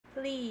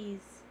Please.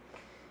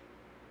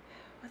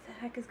 What the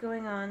heck is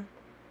going on?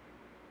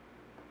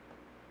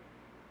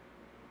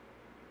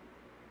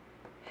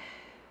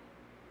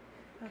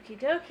 Okie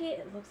dokie.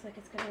 It looks like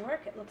it's gonna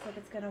work. It looks like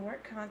it's gonna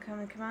work. Come on, come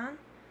on, come on.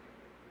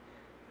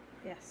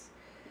 Yes.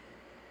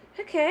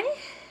 Okay.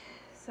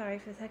 Sorry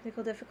for the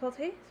technical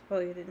difficulty.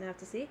 Well, you didn't have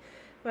to see.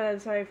 But I'm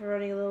sorry for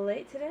running a little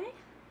late today.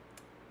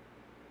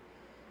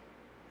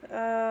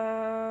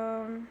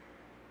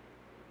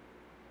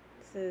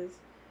 This is...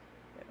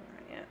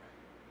 yeah.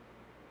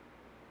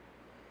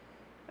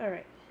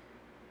 Alright.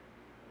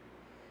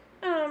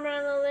 Oh, I'm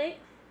running a little late.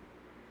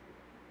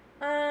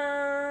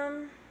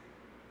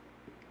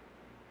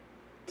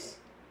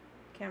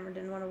 Camera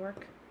didn't want to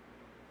work.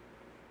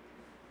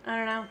 I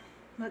don't know.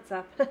 What's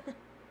up?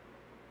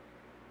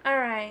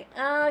 Alright.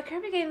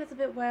 Kirby game is a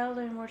bit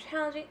wilder and more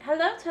challenging.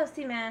 Hello,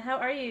 Toasty Man. How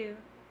are you?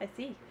 I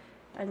see.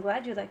 I'm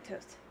glad you like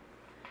toast.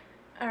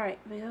 Alright.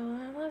 We'll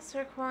have a lot of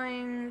star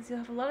coins. You'll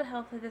have a lot of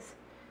health with this.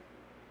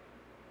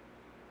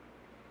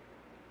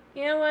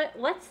 You know what?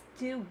 Let's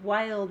do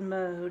wild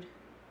mode.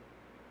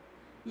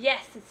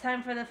 Yes, it's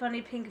time for the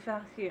funny pink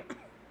vacuum.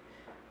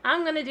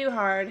 I'm gonna do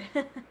hard.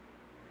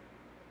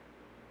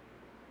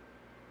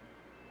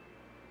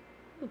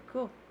 Ooh,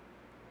 cool.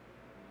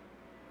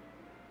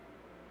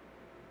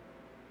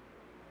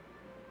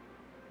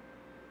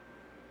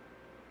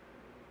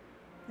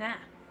 Nah.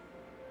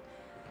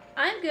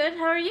 I'm good.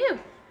 How are you?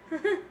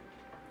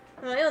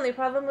 My only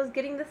problem was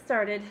getting this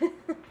started.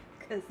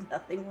 Because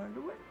nothing wanted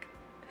to work.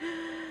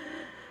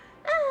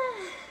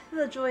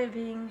 The joy of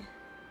being...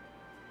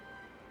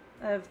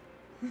 of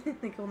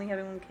like only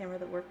having one camera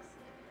that works.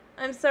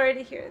 I'm sorry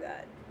to hear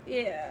that.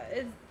 Yeah,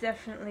 it's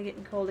definitely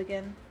getting cold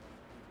again.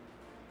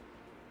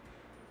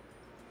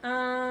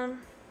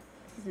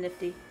 This is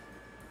nifty.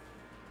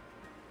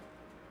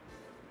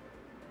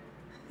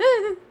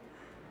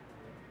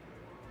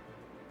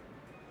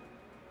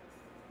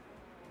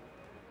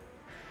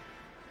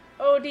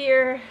 Oh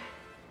dear.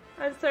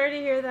 I'm sorry to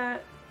hear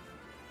that.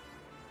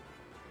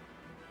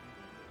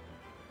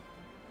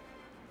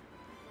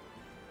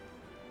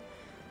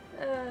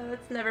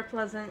 That's never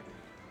pleasant.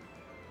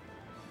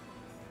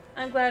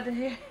 I'm glad to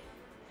hear.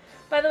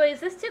 By the way,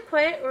 is this too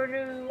quiet or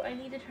do I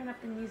need to turn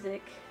up the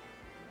music?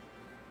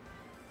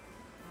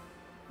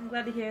 I'm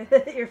glad to hear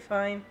that you're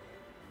fine.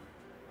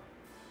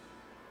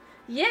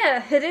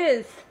 Yeah, it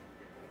is.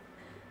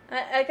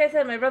 Like I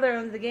said, my brother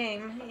owns the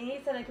game. He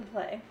said I could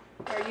play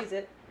or use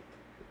it.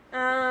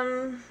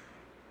 And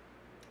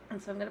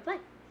so I'm gonna play.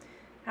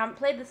 Haven't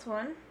played this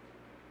one.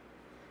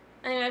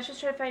 Anyway, I was just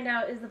trying to find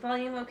out, is the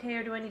volume okay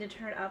or do I need to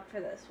turn it up for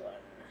this one?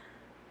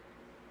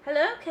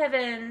 Hello,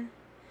 Kevin.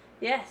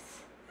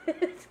 Yes.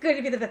 It's going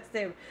to be the best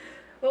day.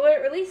 Well,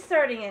 we're at least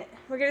starting it.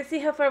 We're going to see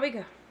how far we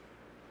go.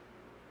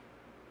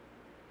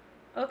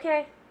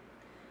 Okay.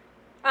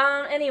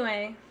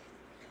 Anyway.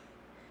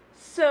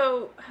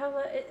 So, I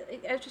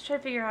was just trying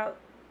to figure out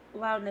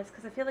loudness,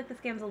 because I feel like this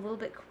game's a little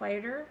bit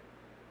quieter.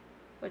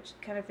 Which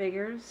kind of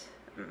figures.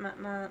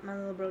 My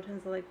little bro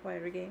tends to like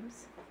quieter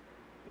games.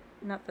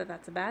 Not that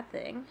that's a bad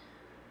thing.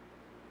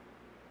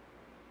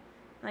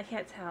 I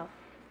can't tell.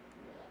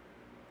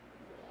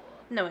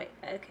 No, wait.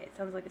 Okay, it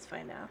sounds like it's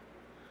fine now.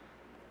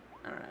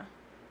 I don't know.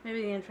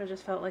 Maybe the intro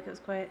just felt like it was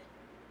quiet.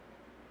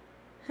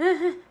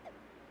 Doo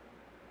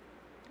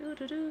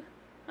doo doo.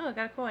 Oh, I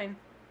got a coin.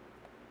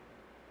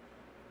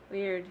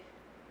 Weird.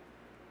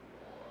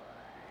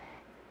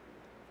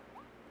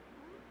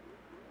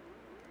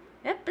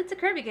 Yep, it's a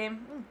Kirby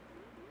game. Ooh.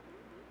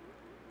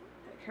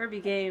 A Kirby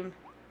game.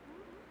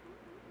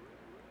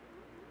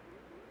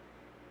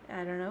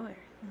 I don't know where.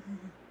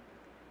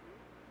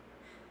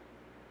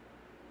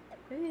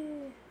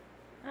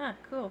 Ah,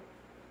 cool.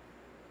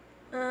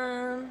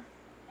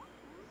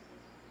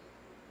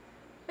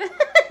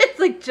 It's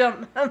like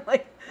jump. I'm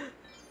like,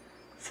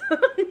 so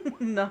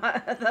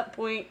not at that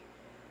point.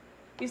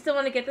 You still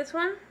want to get this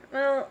one?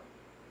 Well,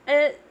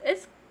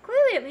 it's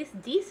clearly at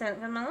least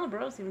decent, and my little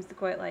bro seems to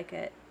quite like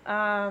it.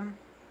 Ah,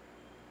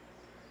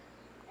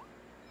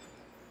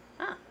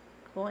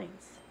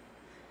 coins.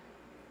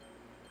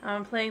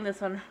 I'm playing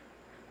this on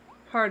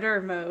harder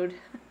mode.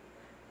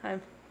 Oh,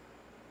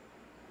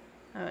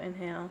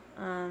 inhale.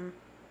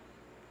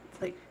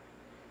 It's like,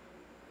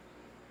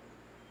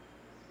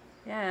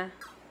 yeah.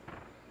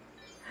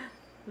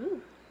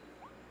 Ooh.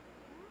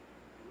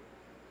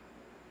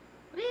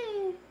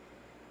 Whee!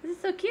 This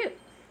is so cute.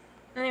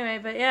 Anyway,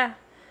 but yeah.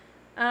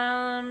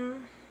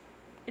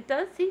 It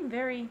does seem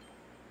very...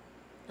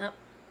 Oh.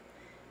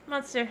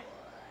 Monster.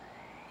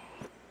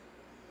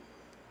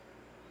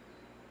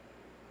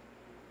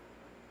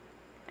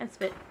 And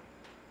spit.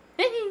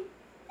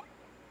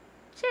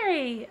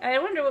 Cherry! I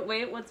wonder what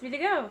way it wants me to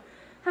go.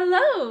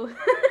 Hello!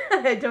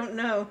 I don't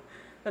know.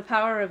 The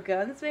power of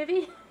guns,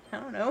 maybe? I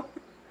don't know.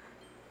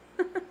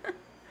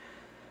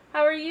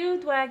 How are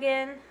you,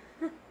 Dwagon?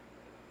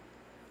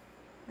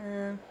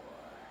 Can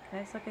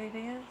I suck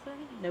anything else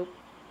in? Nope.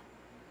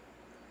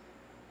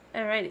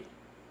 Alrighty.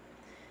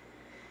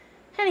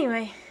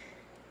 Anyway.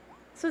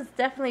 So it's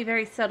definitely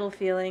very subtle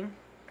feeling.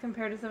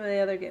 compared to some of the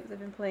other games I've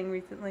been playing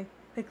recently.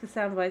 Like the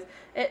sound-wise.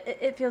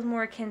 It feels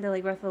more akin to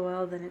like Breath of the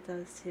Wild than it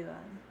does to,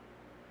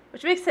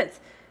 which makes sense.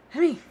 I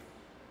mean,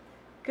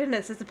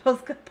 goodness, it's a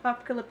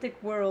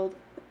post-apocalyptic world.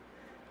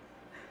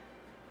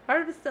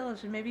 Heart of Estella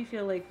should maybe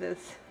feel like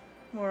this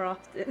more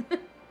often.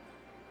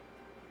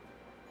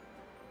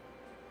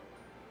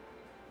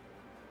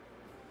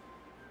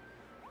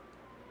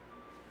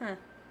 Huh.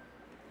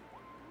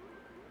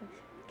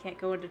 Can't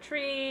go into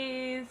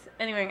trees.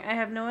 Anyway, I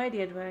have no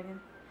idea, Dragon.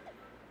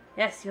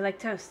 Yes, you like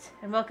toast.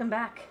 And welcome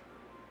back.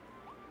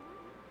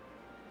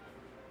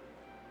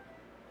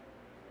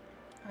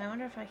 I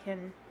wonder if I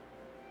can...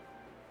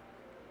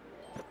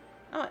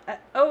 Oh,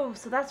 oh,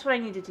 so that's what I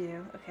need to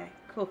do. Okay,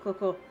 cool, cool,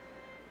 cool.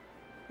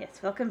 Yes,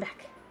 welcome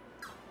back.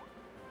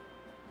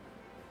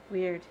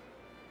 Weird.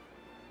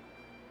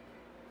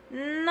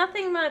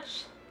 Nothing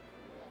much.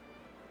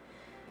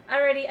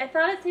 Alrighty, I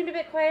thought it seemed a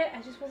bit quiet.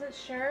 I just wasn't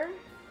sure.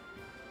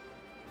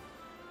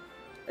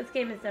 This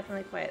game is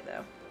definitely quiet,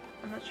 though.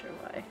 I'm not sure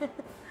why.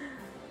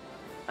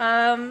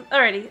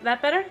 Alrighty,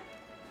 that better?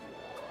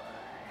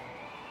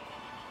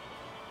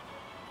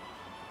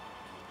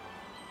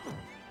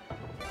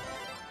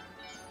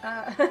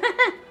 I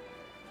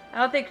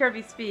don't think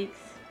Kirby speaks.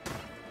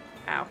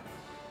 Ow.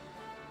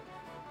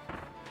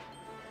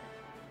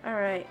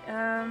 Alright,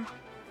 oh,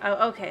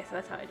 okay, so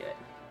that's how I do it.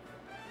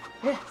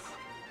 Yes.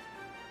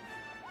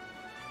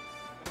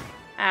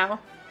 Ow.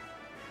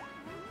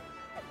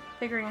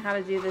 Figuring out how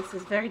to do this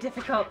is very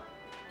difficult.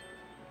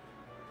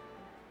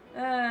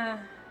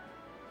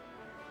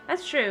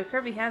 That's true.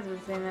 Kirby has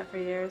been saying that for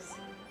years.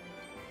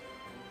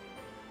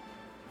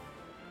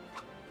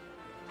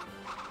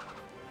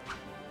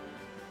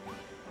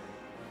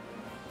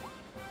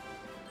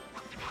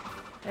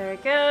 There we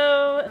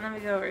go, and then we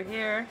go over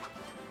here,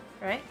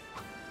 right?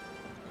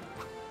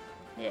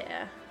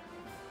 Yeah.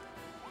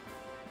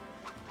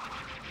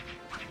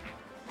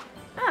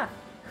 Ah,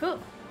 cool.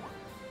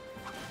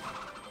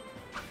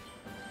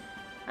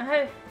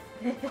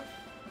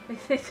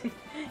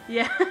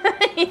 Yeah.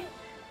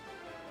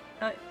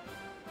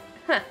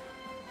 Huh.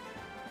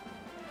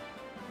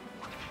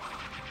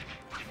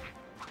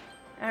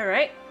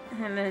 Alright.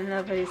 And then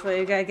nobody's like,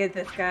 you gotta get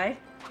this guy.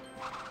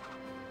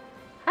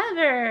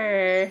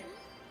 Hover!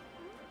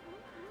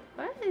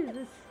 What is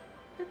this?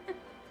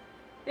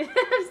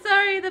 I'm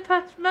sorry,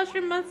 the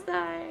mushroom must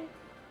die.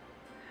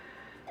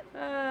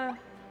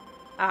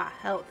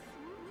 Health.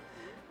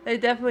 They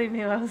definitely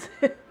knew I was...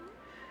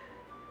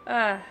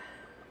 I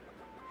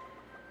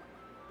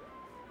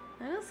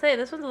will say,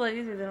 this one's a lot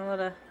easier than a lot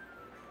of...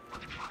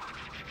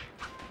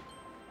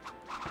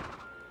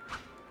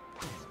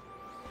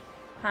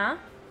 Huh?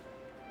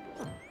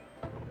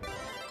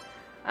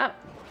 Oh.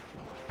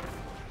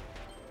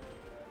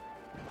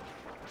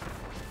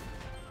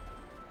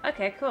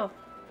 Okay, cool.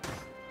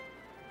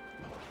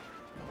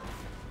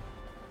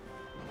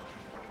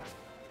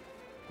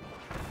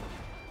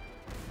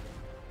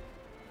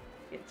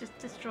 Yeah, just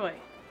destroy.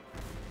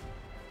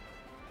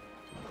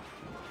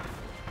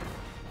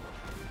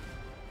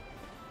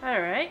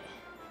 Alright.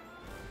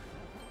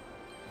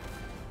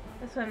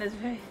 This one is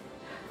very...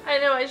 I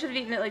know, I should have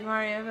eaten it like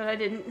Mario, but I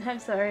didn't. I'm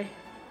sorry.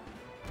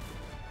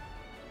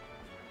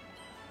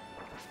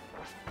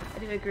 I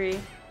do agree.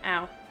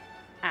 Ow.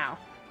 Ow.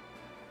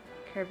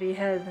 Kirby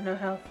has no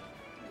health.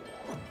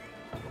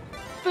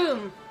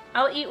 Boom!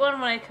 I'll eat one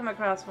when I come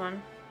across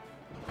one.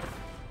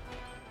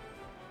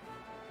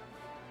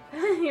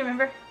 You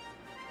remember?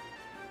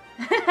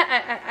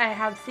 I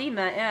have seen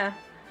that, yeah.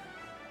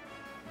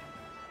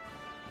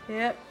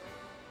 Yep.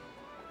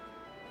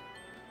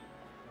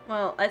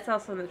 Well, I saw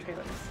some of the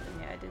trailers,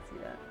 and yeah, I did see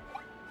that.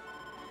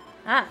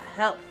 Ah,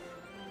 health.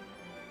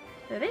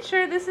 Are they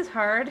sure this is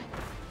hard?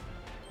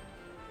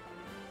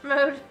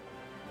 Mode.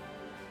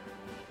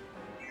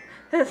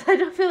 I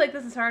don't feel like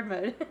this is hard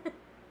mode.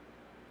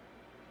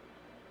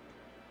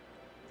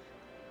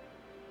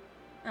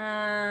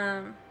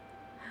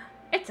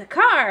 It's a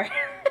car!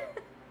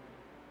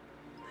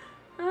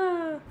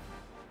 Oh.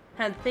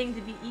 Had thing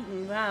to be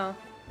eaten, wow.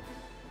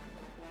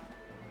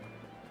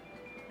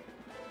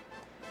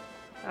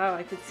 Oh,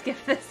 I could skip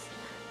this.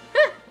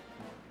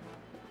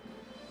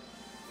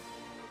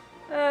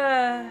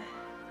 Oh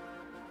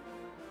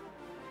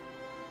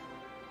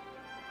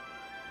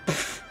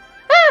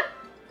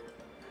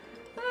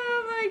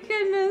my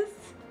goodness.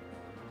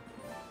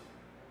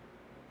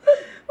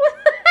 What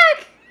the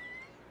heck?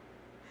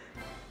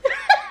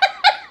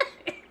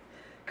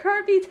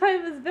 Kirby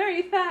time is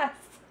very fast.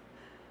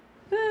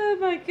 Oh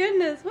my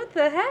goodness, what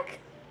the heck?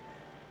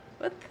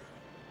 What?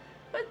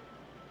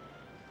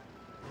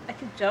 I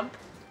can jump.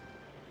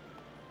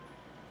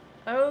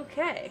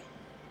 Okay.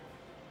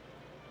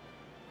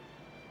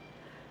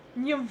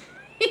 Yeah.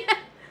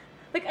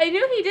 Like, I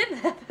knew he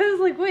did that. I was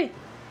like, wait.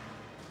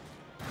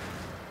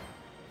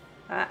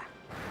 Ah.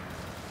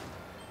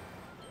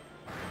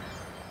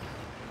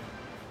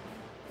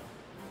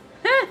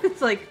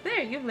 It's like,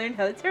 there, you've learned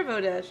how to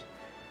turbo dash.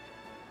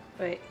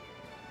 Wait.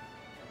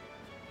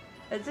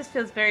 It just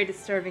feels very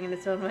disturbing in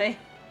its own way.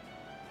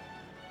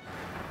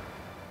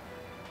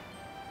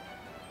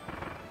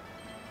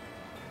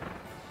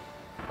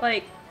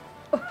 Like,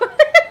 I feel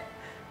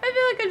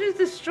like I'm just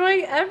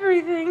destroying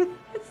everything.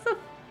 It's so...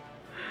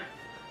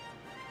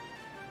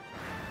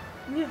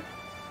 Yeah.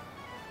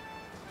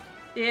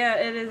 Yeah,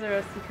 it is a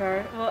rusty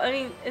car. Well, I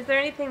mean, is there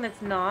anything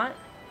that's not?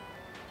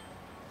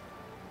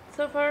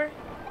 So far?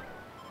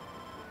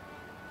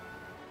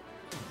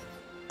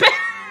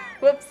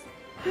 Whoops.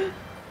 Oh,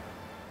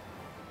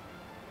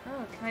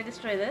 can I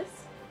destroy this?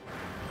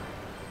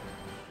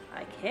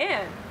 I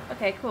can.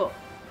 Okay, cool.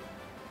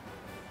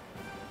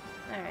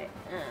 Alright.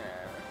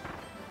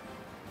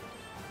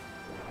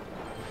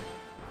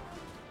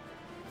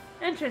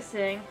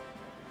 Interesting.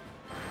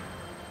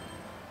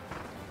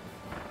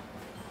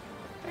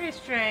 Very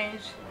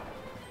strange.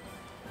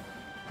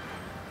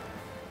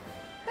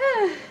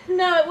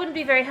 No, it wouldn't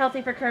be very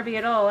healthy for Kirby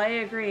at all. I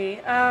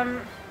agree.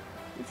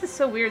 This is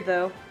so weird,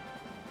 though.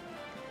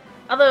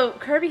 Although,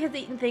 Kirby has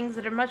eaten things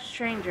that are much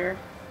stranger.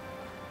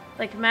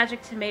 Like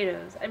magic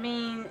tomatoes. I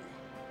mean,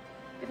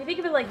 if you think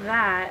of it like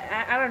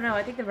that, I don't know.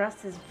 I think the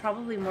rust is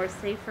probably more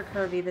safe for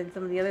Kirby than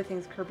some of the other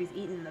things Kirby's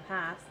eaten in the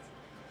past.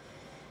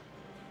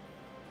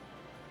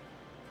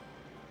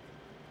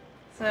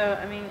 So,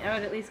 I mean, I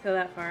would at least go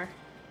that far.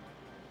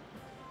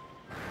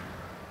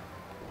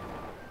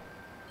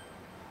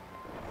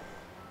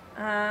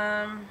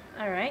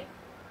 Alright.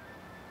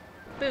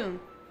 Boom.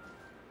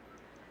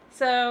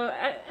 So,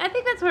 I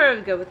think that's where I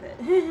would go with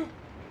it.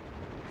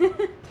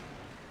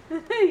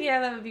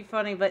 Yeah, that would be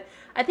funny, but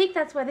I think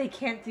that's why they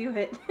can't do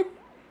it.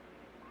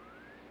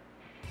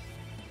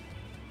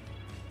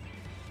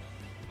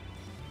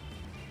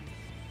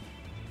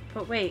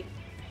 But wait.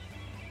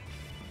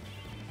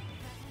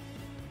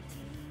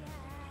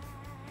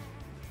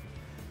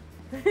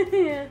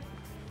 Yeah.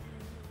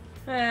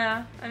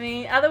 Yeah, I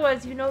mean,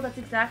 otherwise you know that's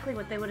exactly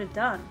what they would have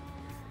done.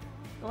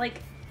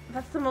 Like,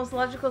 that's the most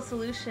logical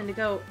solution to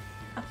go,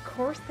 of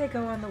course they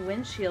go on the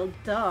windshield,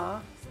 duh.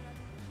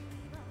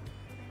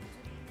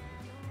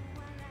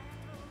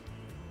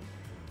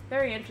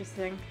 Very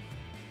interesting.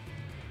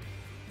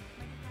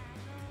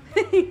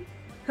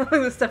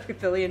 The stuff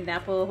with Billy and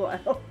nap a little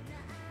while.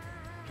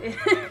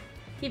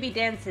 He be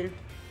dancing.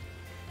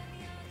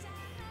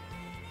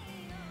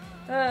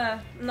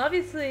 And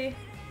obviously,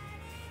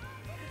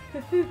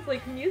 it's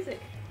like music.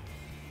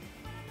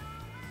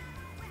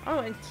 Oh,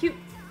 and cute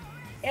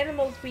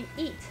animals we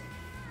eat.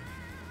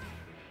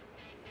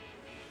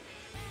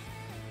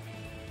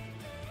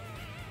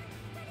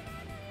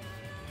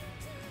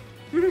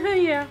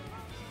 Yeah.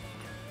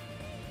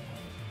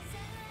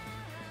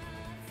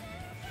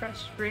 Fresh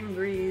spring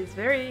breeze.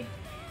 Very...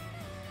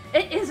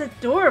 It is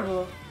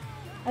adorable.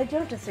 I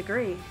don't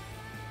disagree.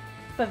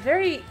 But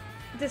very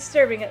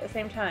disturbing at the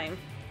same time.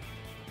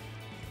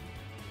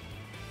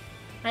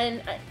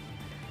 And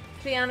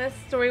to be honest,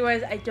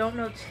 story-wise, I don't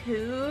know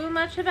too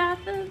much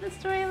about the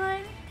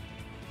storyline.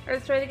 Or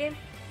the story of the game.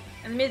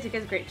 And the music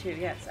is great too,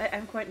 yes.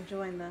 I'm quite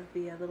enjoying the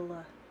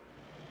little,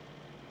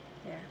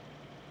 yeah.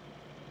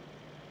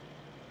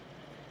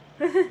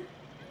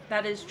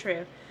 That is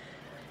true.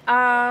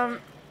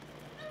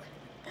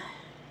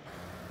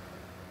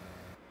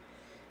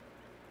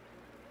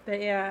 But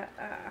yeah,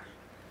 I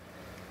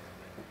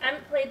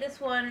haven't played this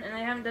one, and I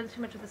haven't done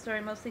too much with the story,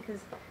 mostly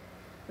because I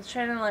was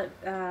trying to let,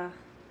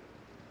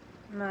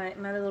 my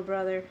little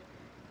brother,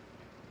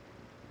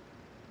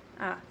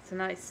 it's a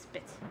nice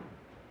spit,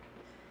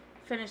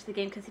 finish the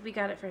game, because we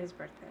got it for his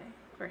birthday,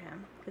 for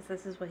him, because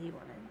this is what he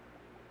wanted.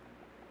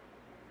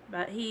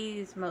 But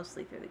he's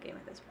mostly through the game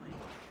at this point.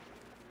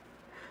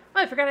 Oh,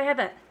 I forgot I had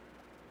that.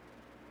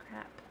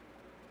 Crap.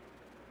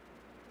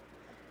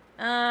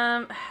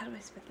 How do I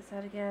spit this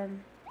out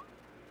again?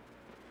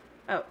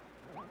 Oh.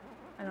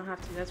 I don't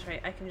have to, that's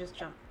right. I can just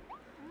jump.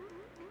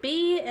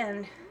 B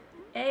and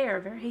A are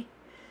very...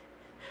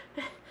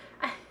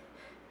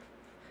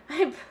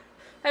 I'm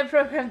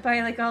programmed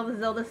by, like, all the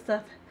Zelda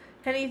stuff.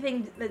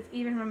 Anything that's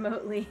even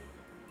remotely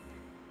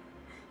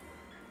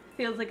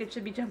feels like it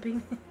should be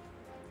jumping.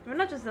 Well,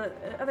 not just the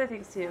other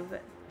things, too,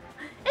 but...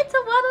 It's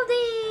a Waddle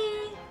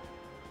Dee!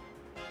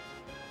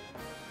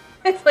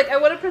 It's like, I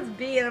want to press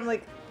B, and I'm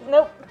like,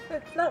 nope,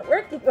 it's not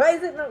working. Why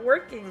is it not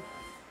working?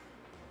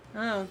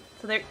 Oh,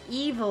 so they're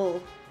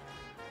evil.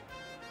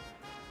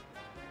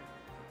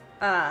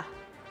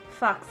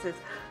 Foxes.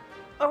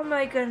 Oh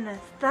my goodness,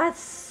 that's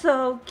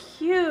so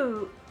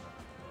cute.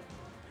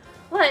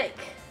 Like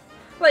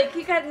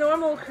you got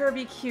normal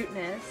Kirby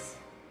cuteness.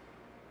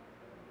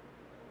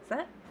 Is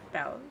that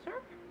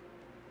Bowser?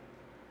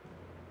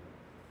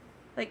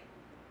 Like,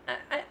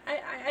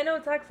 I know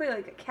it's actually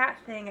like a cat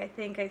thing, I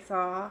think I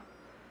saw.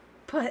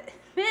 But,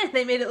 man,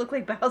 they made it look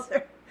like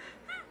Bowser.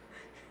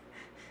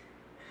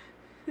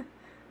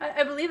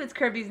 I believe it's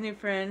Kirby's new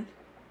friend.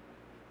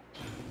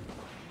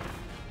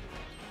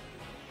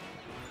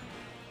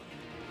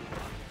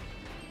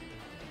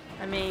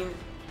 I mean...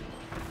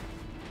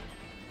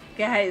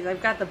 Guys,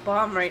 I've got the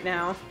bomb right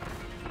now.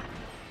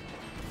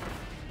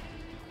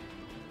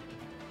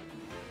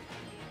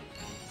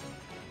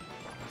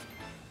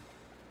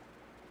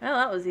 Well,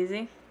 that was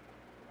easy.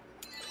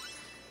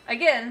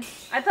 Again,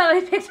 I thought I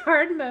picked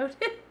hard mode.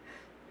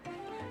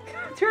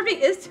 Kirby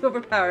is too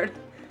overpowered.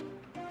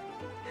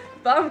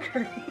 Bomb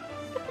Kirby.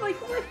 Like,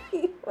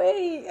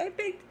 wait.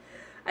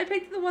 I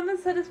picked the one that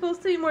said it's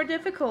supposed to be more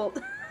difficult.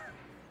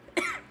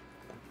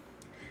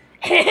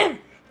 Phew!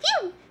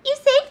 You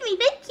saved me,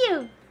 thank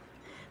you!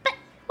 But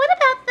what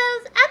about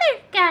those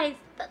other guys?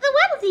 The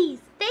Weddlesies?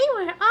 They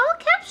were all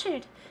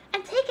captured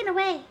and taken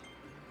away.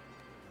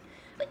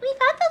 We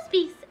fought those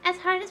beasts as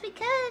hard as we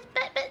could,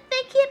 but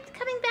they kept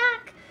coming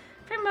back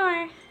for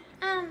more.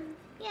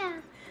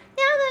 Yeah.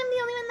 Now that I'm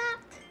the only one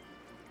left,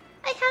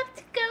 I have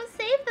to go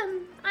save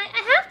them. I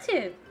have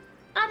to.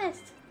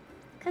 Honest.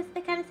 Because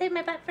they kind of saved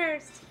my butt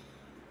first.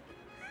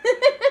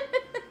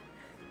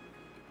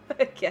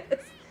 I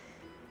guess.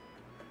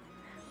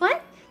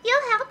 What?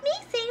 You'll help me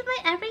save my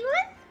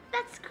everyone?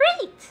 That's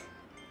great.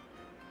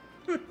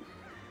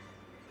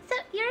 So,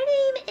 your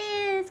name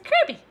is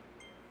Kirby.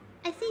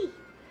 I see.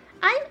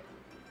 I'm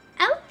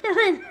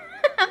Elfilin.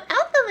 I'm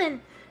Elfilin.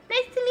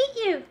 Nice to meet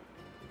you.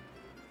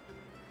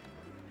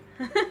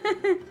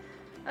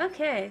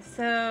 Okay,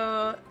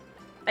 so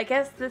I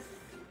guess this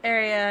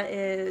area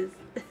is...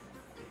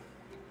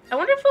 I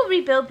wonder if we'll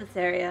rebuild this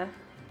area.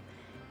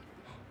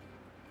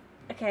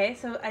 Okay,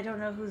 so I don't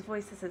know whose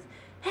voice this is.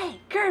 Hey,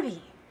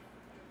 Kirby!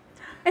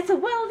 It's a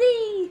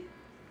Waddle-Dee!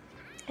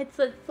 It's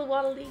a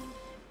Waddle-Dee.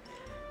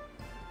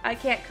 I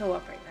can't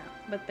co-op right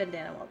now with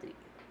Bandana Waddle-Dee,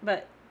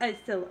 but I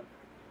still love it.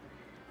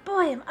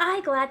 Boy, am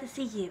I glad to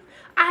see you.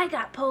 I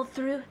got pulled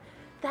through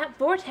that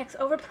vortex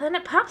over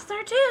Planet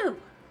Popstar too.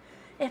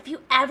 If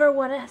you ever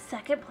want a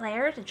second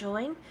player to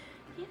join,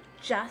 you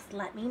just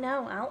let me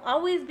know. I'll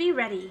always be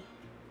ready.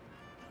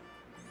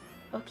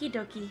 Okie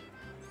dokie.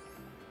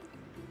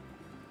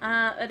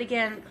 But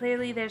again,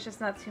 clearly there's just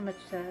not too much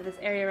to this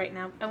area right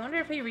now. I wonder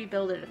if we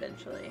rebuild it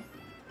eventually.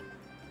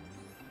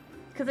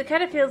 Because it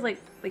kind of feels like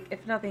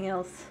if nothing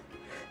else,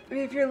 I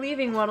mean, if you're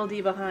leaving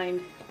Waddle-Dee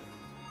behind.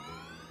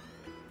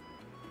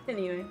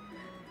 Anyway.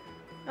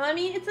 Well, I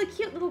mean, it's a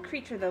cute little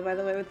creature, though, by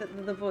the way, with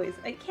the voice.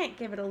 I can't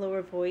give it a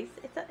lower voice.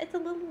 It's a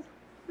little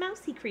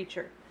mousy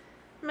creature.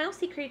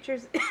 Mousy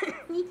creatures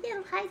Need a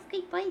little high,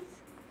 squeak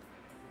voice.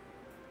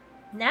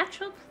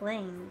 Natural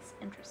plains.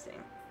 Interesting.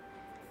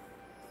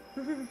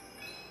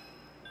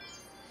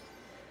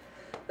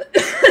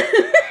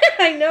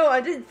 I know, I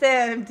didn't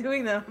say I'm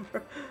doing them.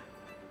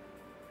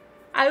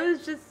 I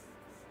was just...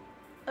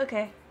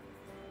 Okay.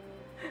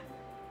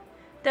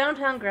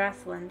 Downtown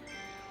Grassland.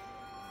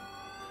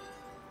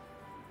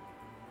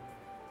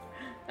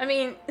 I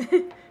mean,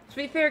 to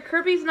be fair,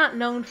 Kirby's not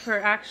known for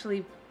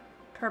actually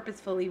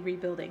purposefully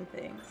rebuilding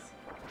things.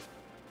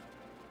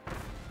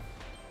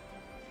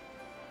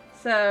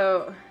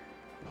 So,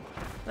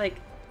 like...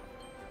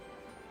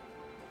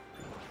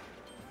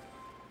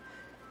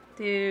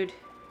 Dude.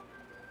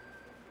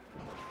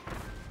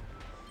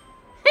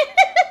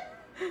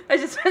 I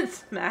just went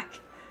smack.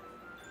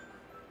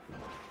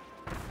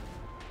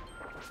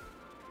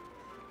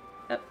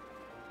 Oh.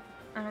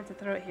 I meant to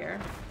throw it here.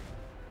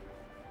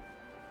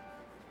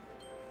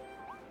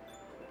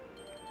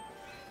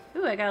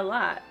 Ooh, I got a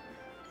lot.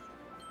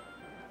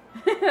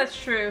 That's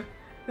true.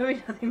 There'll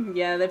be nothing.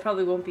 Yeah, there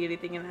probably won't be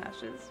anything in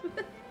ashes.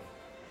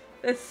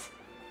 This.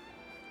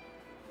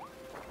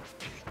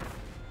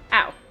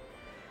 Ow.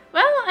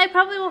 Well, I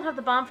probably won't have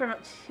the bomb for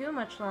too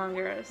much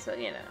longer, so,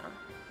 you know.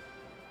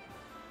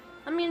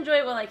 Let me enjoy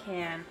it while I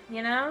can,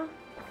 you know?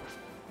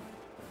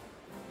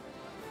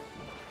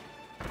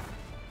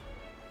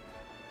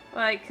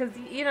 Like, cause,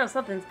 you know,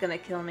 something's gonna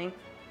kill me.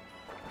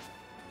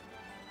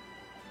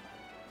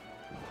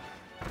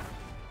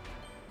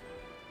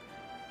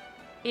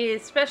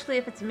 Especially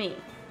if it's me.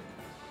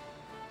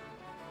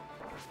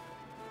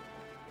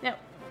 No.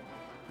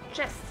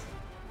 Just.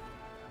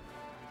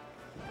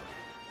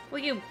 Will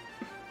you...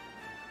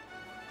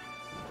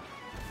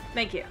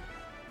 Thank you.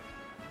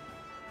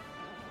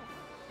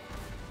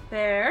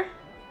 There.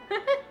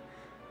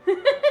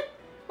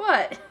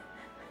 What?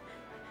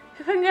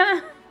 If I'm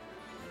gonna...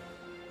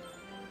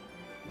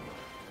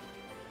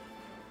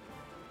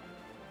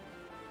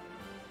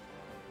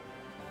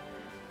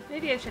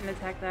 Maybe I shouldn't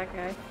attack that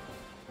guy.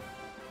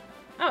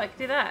 Oh, I could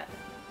do that.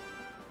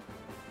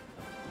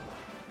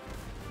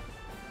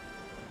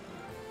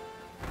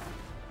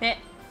 Heh.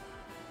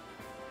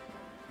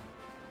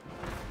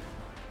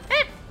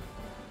 Heh.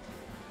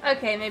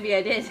 Okay, maybe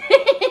I did.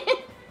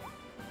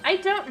 I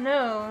don't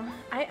know.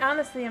 I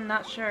honestly am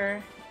not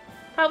sure.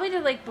 Probably to,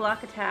 like,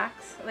 block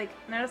attacks. Like,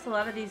 notice a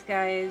lot of these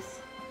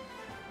guys,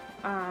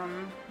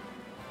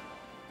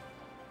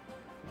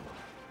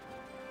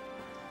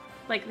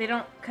 like, they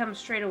don't come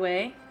straight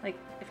away. Like,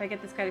 if I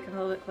get this guy to come a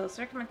little bit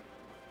closer, come on.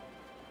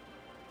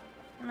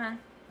 Come on.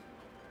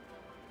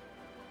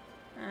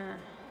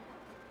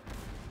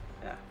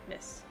 Oh,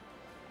 miss.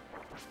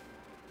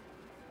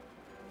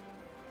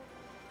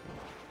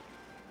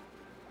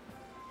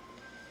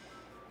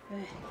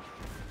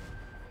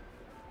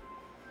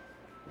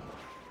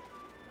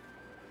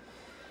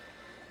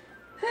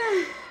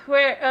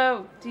 Where?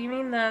 Oh, do you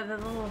mean the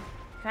little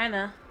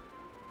kinda?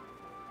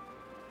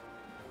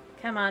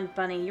 Come on,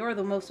 bunny. You're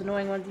the most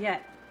annoying ones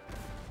yet.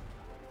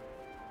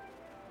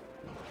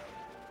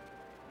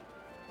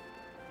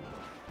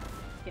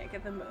 Can't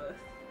get them both.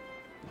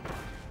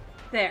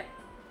 There.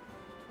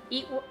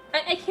 Eat.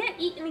 I can't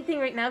eat anything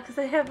right now because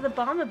I have the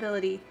bomb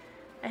ability.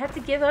 I have to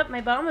give up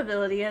my bomb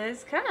ability, and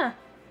it's kind of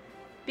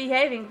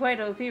behaving quite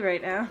OP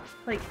right now.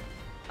 Like,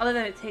 other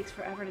than it takes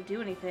forever to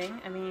do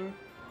anything. I mean,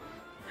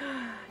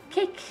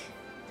 cake.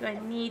 Do I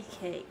need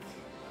cake?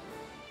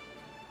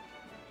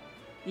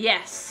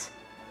 Yes.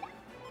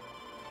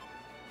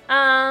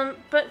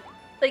 But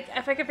like,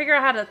 if I can figure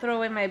out how to throw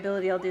away my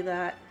ability, I'll do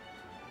that.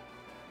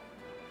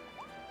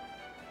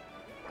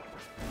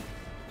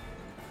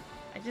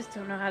 I just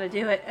don't know how to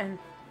do it, and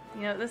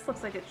you know, this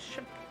looks like it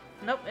should.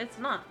 Nope, it's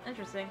not.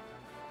 Interesting.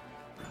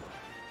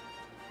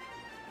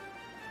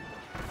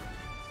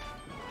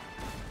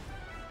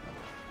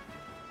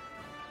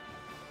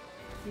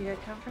 You gonna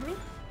come for me?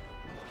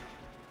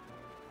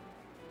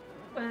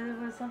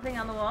 Was something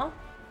on the wall?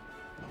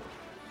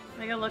 Let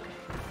me go look.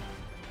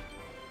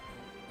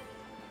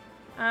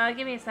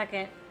 Give me a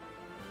second.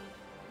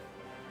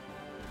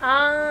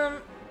 I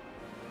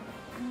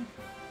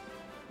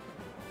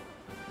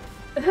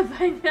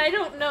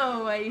don't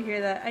know why you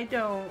hear that. I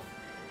don't.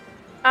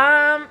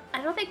 I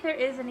don't think there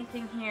is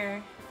anything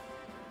here.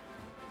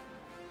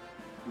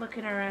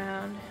 Looking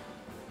around.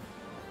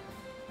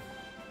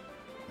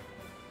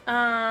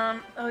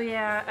 Oh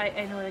yeah,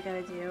 I know what I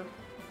gotta do.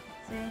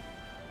 See?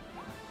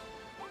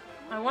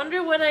 I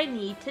wonder what I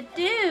need to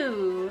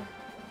do.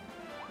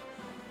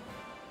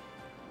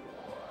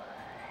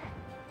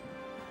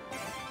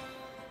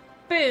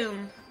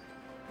 Boom.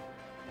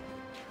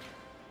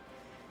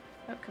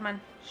 Oh, come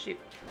on. Shoot.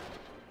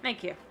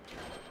 Thank you.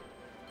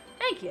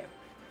 Thank you.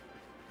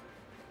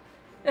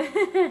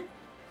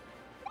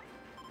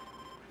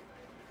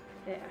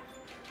 Yeah.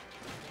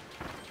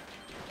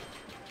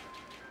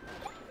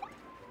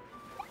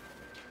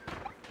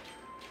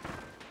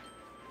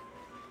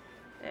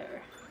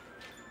 There.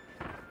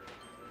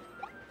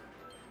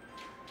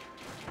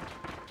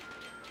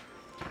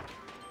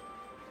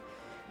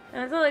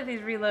 And it's not like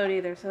these reload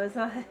either, so it's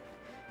not...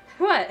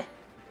 What?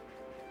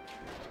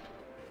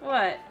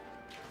 What?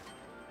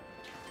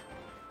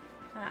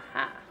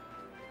 Aha.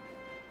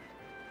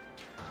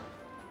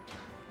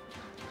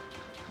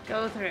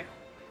 Go through.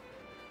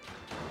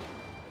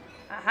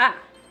 Aha.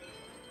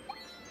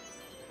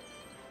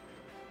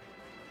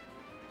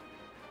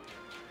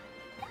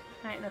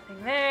 Alright,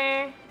 nothing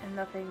there, and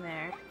nothing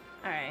there.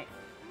 Alright.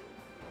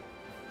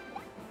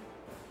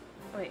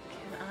 Wait,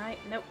 can I?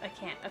 Nope, I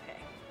can't. Okay.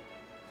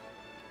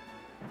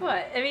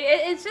 What? I mean,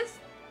 it's just...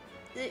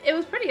 It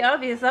was pretty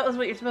obvious that was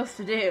what you're supposed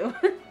to do.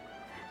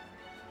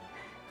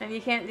 And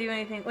you can't do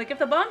anything. Like, if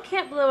the bomb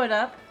can't blow it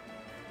up...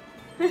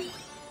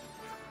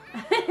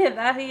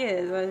 That he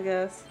is, I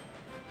guess.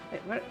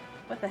 Wait,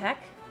 what the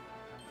heck?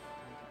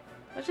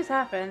 What just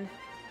happened?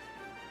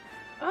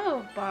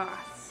 Oh,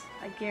 boss.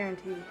 I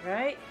guarantee,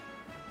 right?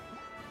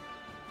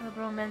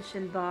 Liberal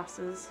mentioned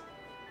bosses.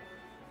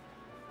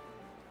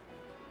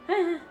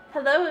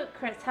 Hello,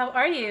 Chris. How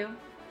are you?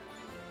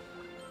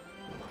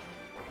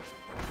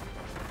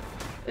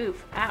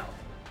 Oof. Ow.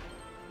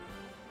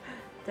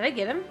 Did I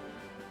get him?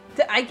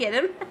 Did I get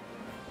him?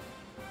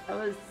 That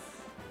was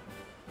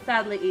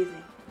sadly easy.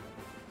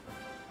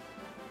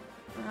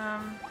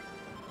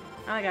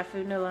 I got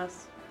food, no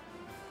less.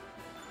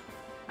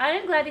 I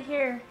am glad to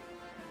hear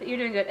that you're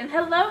doing good. And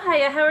hello,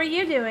 Haya. How are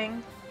you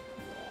doing?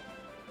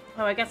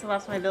 Oh, I guess I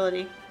lost my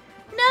ability.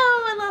 No,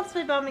 I lost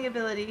my bombing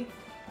ability.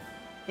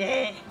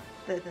 Yeah.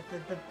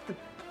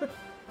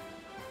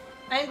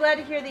 I'm glad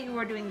to hear that you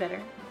are doing better.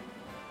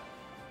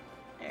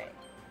 Alright.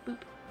 Boop.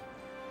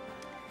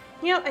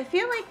 You know, I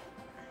feel like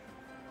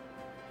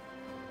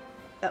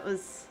that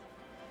was...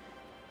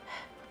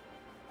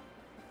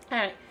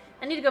 Alright.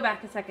 I need to go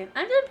back a second.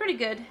 I'm doing pretty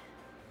good.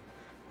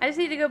 I just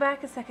need to go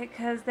back a second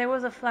because there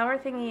was a flower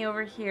thingy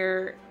over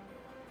here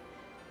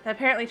that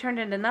apparently turned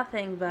into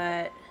nothing,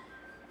 but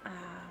I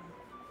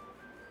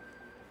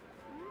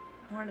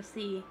want to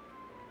see.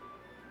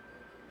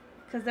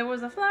 Because there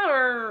was a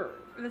flower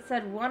that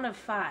said 1 of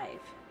 5.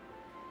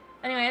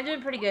 Anyway, I'm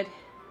doing pretty good.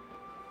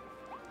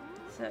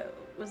 So,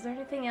 was there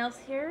anything else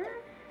here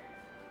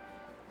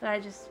that I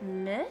just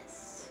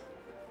missed?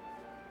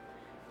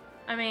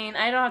 I mean,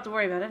 I don't have to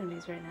worry about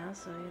enemies right now,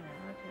 so, you know,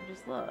 I can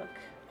just look.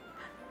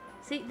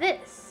 See,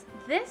 this.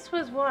 This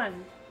was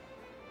one.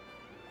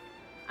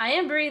 I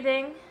am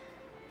breathing.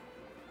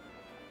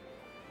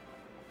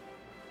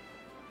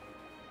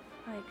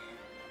 Like...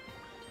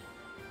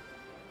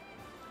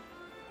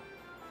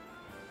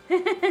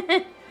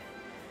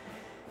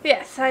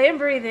 Yes, I am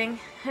breathing.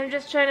 I'm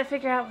just trying to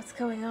figure out what's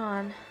going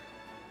on.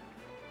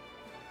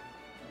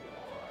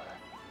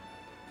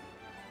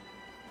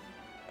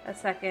 A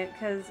second,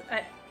 because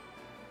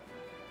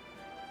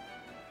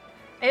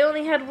I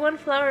only had one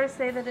flower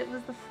say that it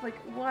was the, like,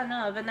 1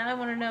 of, and now I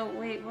want to know,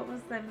 wait, what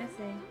was I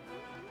missing?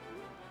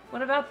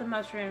 What about the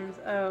mushrooms?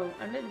 Oh,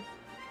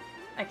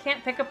 I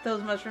can't pick up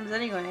those mushrooms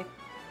anyway.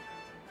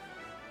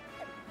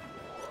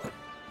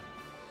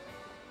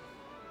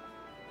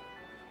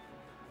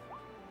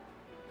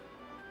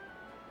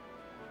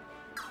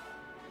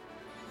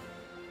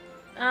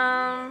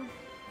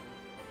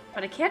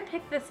 But I can't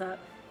pick this up.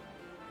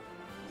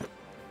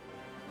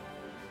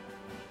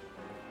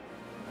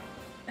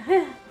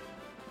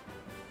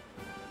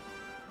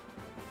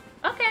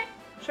 Okay,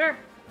 sure.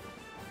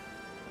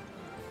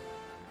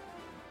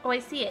 Oh, I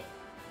see it.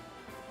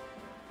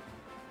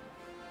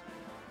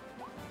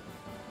 I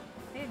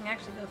think I can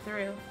actually go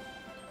through.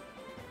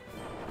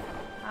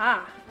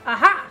 Ah,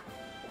 aha!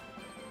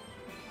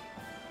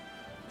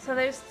 So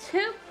there's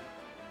two...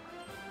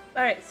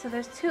 Alright, so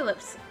there's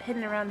tulips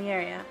hidden around the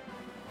area.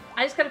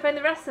 I just gotta find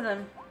the rest of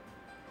them.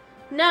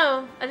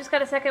 No, I just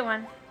got a second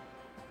one.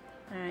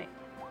 Alright.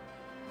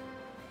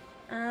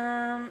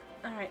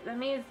 Alright, that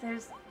means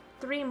there's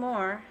 3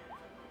 more.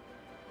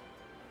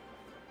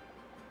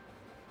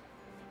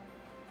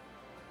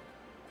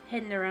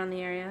 Hidden around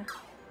the area.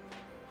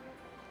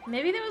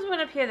 Maybe there was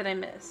one up here that I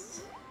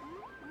missed.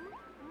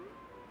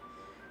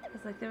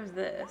 It's like there was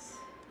this.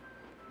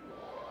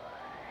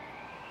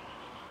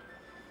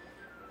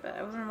 But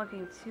I wasn't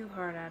looking too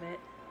hard at it.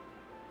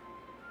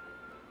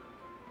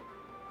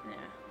 Yeah.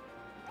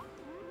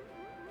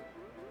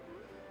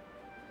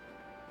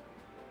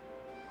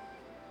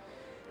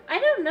 I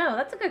don't know.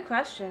 That's a good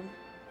question.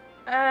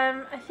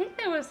 I think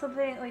there was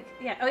something like...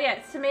 Yeah. Oh, yeah.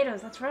 It's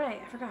tomatoes. That's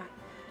right. I forgot.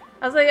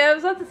 I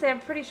was about to say, I'm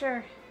pretty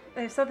sure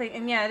there's something.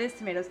 And yeah, it is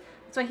tomatoes.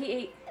 That's why he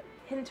ate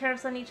hidden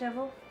turnips on each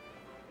level.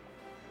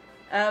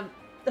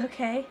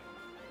 Okay.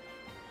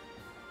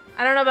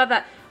 I don't know about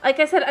that. Like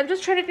I said, I'm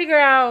just trying to figure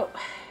out...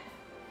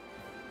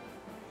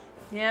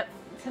 Yep.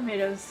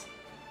 Tomatoes.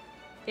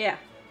 Yeah.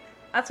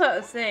 That's what I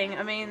was saying.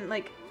 I mean,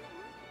 like...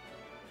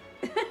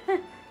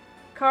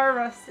 Car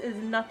rust is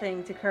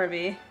nothing to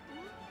Kirby.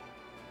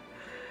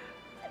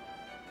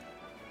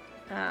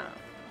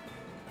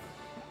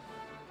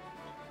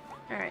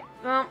 Alright,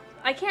 well,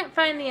 I can't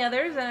find the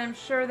others, and I'm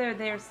sure they're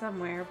there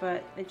somewhere,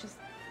 but it just...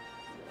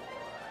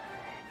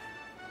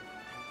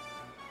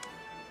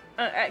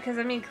 Because,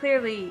 I mean,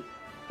 clearly,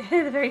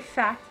 the very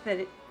fact that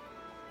it...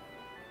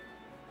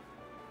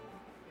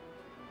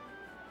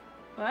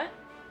 What?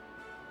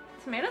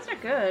 Tomatoes are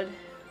good.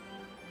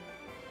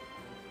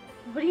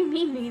 What do you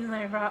mean eating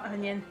my raw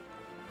onion?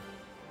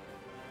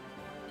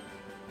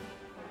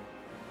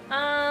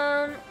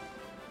 No,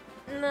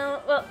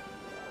 well,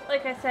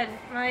 like I said,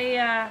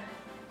 my,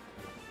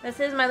 this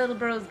is my little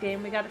bro's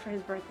game. We got it for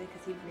his birthday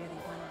because he really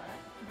wanted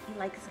it. He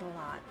likes it a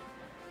lot.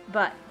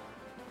 But,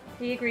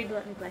 he agreed to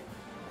let me play.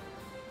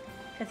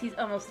 Because he's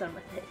almost done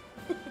with it.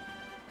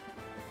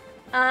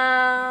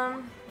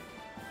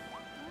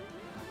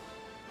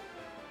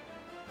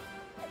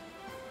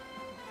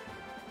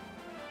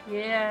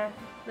 Yeah,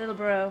 little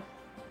bro.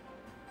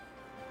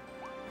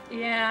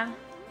 Yeah.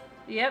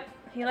 Yep,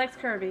 he likes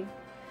Kirby.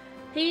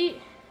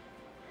 He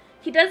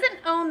doesn't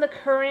own the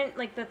current,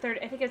 like the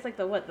I think it's like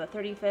the, what, the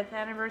 35th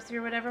anniversary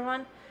or whatever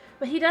one?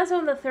 But he does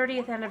own the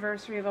 30th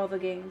anniversary of all the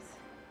games.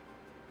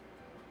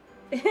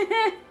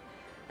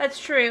 That's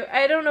true.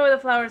 I don't know where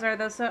the flowers are,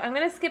 though, so I'm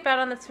going to skip out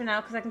on this for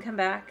now because I can come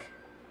back.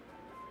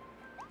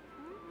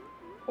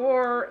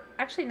 Or,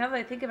 actually, now that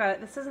I think about it,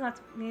 this doesn't have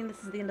to mean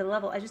this is the end of the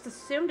level. I just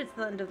assumed it's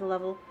the end of the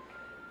level.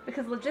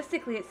 Because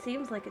logistically, it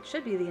seems like it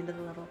should be the end of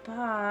the level.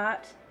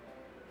 But,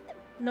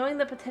 knowing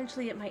that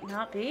potentially it might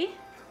not be...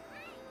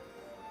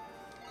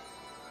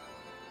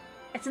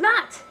 It's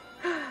not!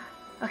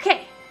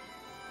 Okay.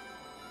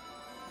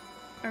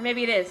 Or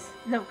maybe it is.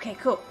 No, okay,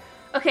 cool.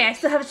 Okay, I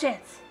still have a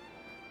chance.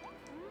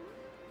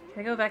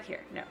 Can I go back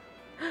here? No.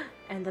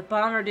 And the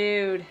bomber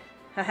dude.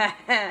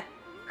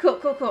 Cool,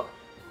 cool, cool.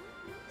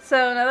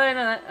 So, now that I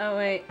know that... Oh,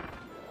 wait.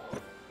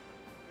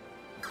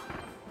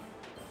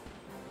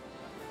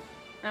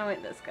 Oh,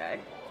 wait, this guy.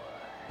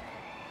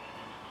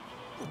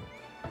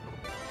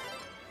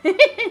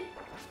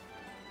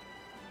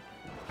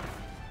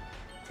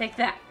 Take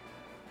that.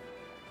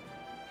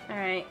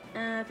 Alright,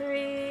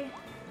 3.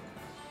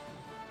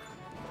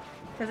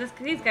 Because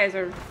these guys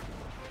are...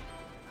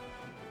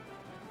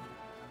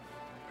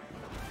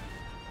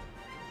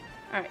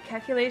 Alright,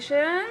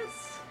 calculations.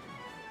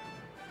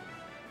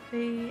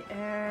 3,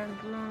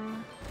 and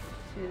boom.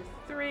 2,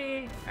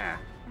 3. Ah.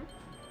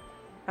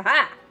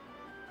 Aha!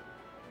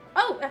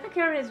 Oh, Epic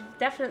Army is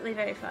definitely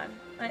very fun.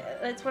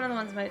 It's one of the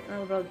ones my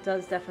little bro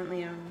does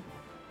definitely own.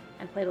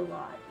 And played a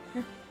lot.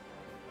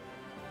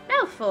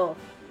 Mouthful!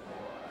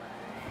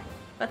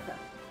 What the?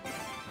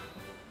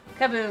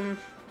 Kaboom.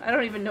 I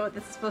don't even know what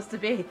this is supposed to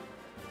be.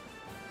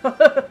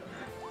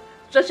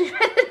 Judging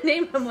by the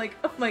name, I'm like,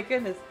 oh my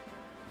goodness.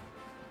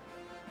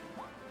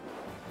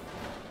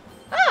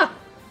 Ah!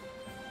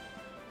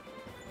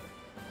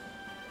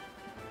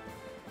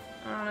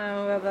 I don't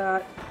know about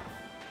that.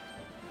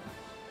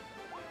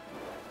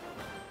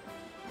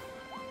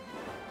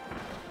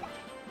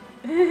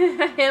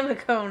 I am a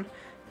cone.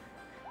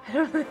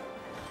 I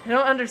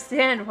don't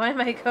understand. Why am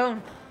I a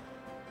cone?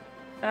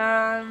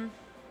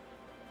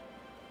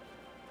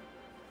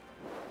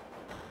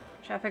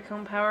 Traffic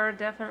cone power,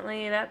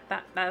 definitely, that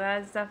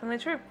is definitely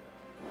true.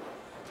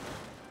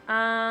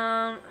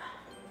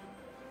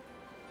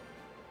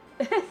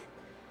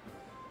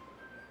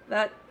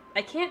 That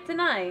I can't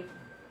deny.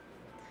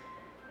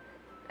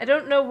 I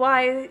don't know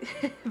why,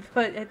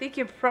 but I think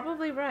you're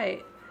probably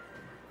right.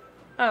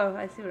 Oh,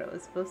 I see what I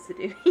was supposed to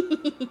do.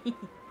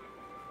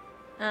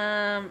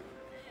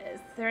 Is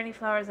there any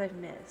flowers I've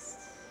missed?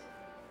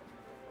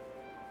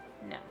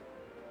 No.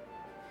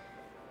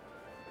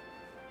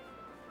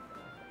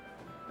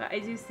 But I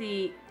do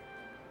see...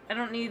 I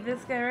don't need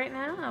this guy right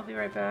now. I'll be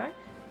right back.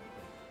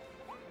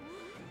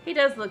 He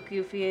does look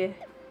goofy.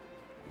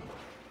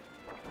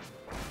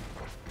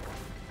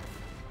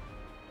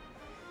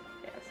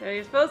 Yeah, so what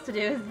you're supposed to do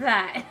is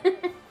that.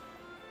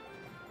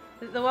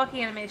 The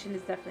walking animation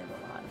is definitely a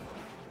little odd.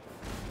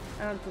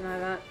 I don't deny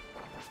that.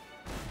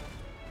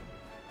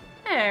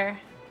 There.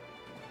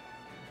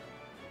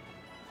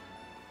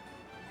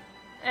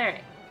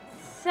 Alright.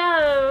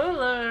 So,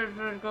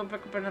 let's go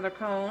pick up another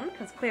cone,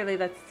 because clearly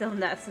that's still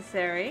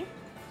necessary.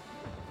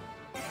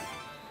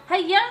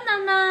 Hey, yo,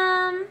 Num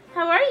Num!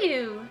 How are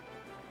you?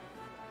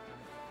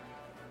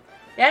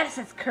 Yes,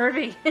 it's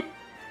Kirby.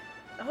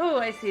 Oh,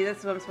 I see. This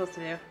is what I'm supposed to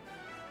do.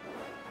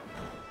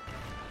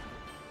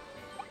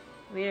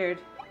 Weird.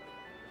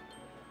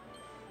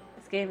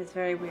 This game is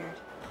very weird.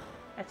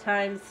 At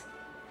times.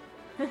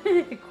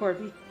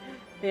 Corby.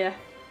 Yeah.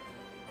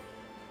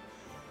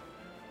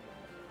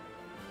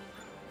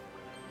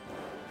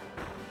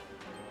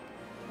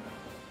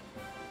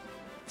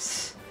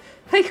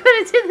 I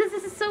couldn't do this.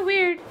 This is so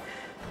weird.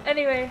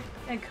 Anyway,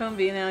 and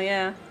Combi now,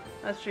 yeah.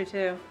 That's true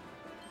too.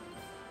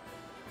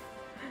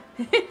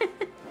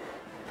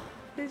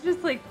 He's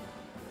just like...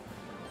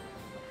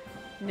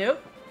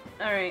 Nope.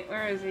 Alright,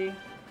 where is he?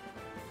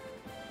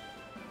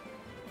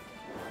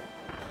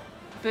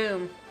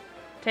 Boom.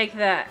 Take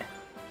that.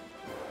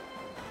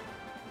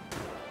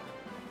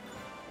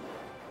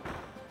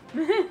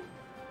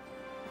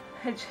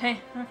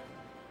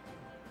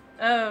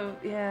 Oh,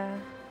 yeah.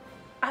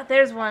 Ah,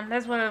 there's one.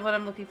 There's one of what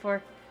I'm looking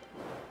for.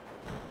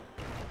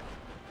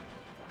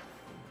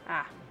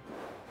 Ah.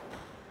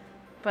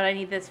 But I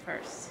need this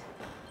first.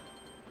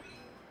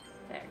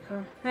 There,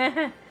 cool.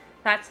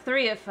 That's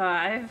 3 of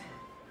 5.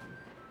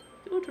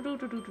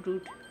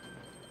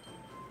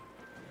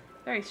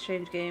 Very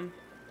strange game.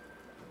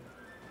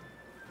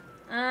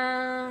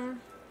 What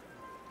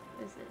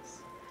is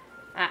this?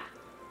 Ah.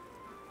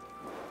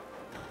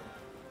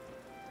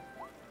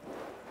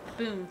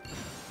 Boom.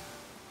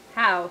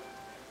 How?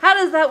 How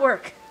does that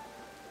work?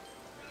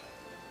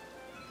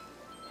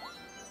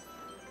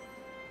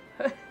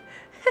 The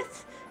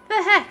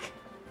heck?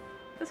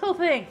 This whole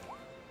thing.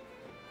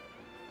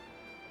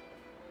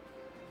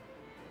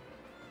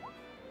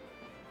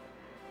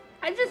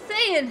 I'm just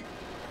saying.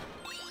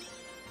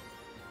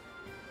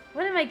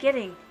 What am I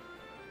getting?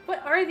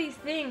 What are these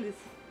things?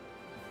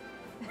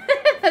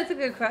 That's a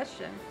good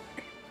question.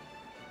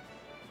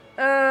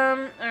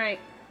 Alright.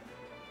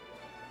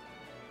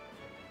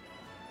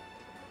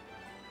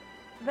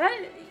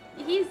 That,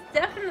 he's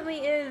definitely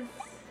is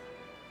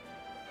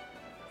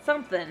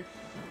something.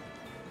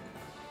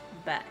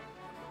 Bet.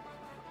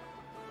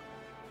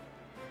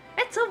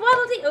 It's a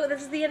Waddle Dee! Oh,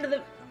 this is the end of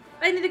the...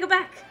 I need to go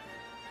back.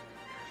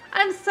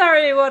 I'm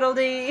sorry, Waddle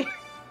Dee.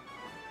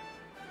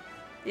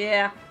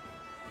 Yeah.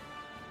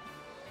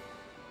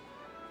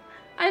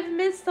 I've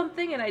missed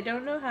something and I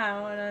don't know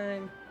how, and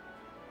I'm...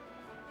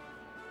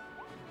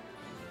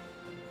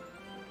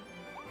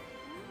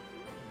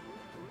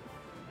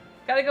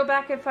 Gotta go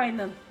back and find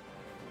them.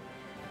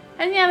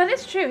 And yeah, that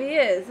is true, he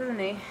is, isn't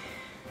he?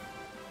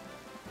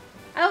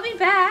 I'll be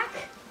back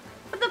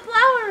with the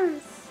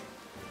flowers!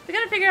 We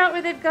gotta figure out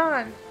where they've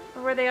gone,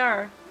 or where they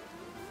are.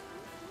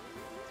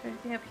 Is there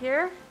anything up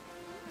here?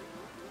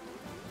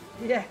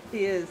 Yeah,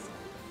 he is.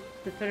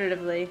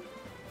 Definitively.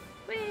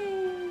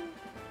 Whee!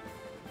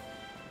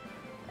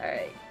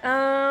 Alright,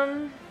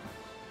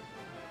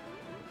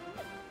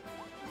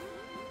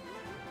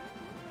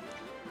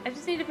 I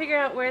just need to figure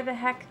out where the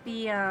heck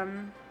the,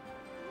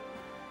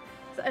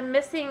 so I'm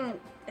missing,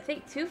 I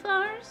think, 2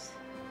 flowers?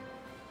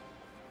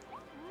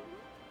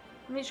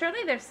 I mean,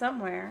 surely they're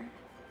somewhere.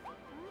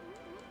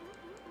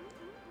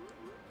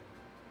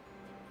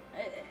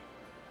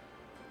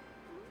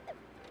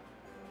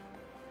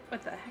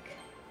 What the heck?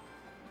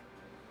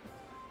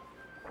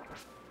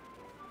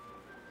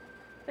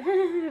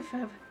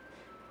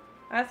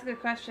 That's a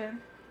good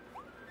question.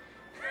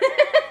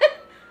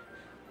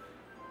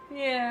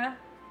 Yeah.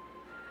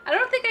 I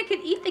don't think I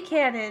could eat the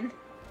cannon.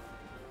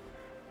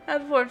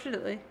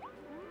 Unfortunately.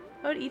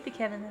 I would eat the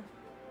cannon though.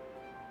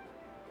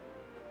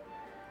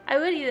 I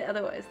would eat it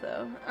otherwise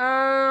though.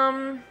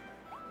 I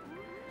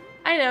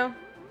know.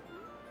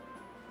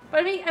 But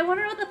I mean, I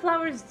wonder what the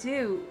flowers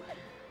do.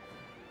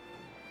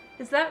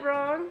 Is that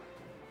wrong?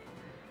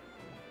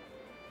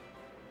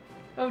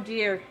 Oh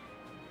dear.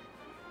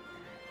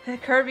 A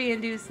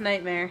Kirby-induced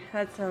nightmare.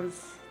 That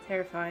sounds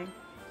terrifying.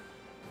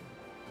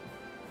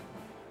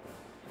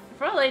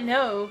 For all I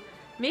know,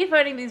 me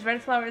finding these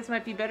red flowers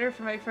might be better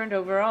for my friend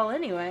overall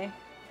anyway.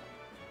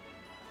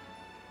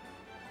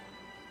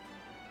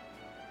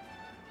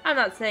 I'm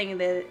not saying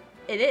that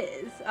it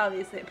is.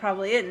 Obviously, it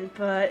probably isn't,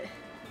 but...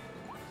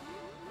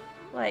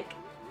 like,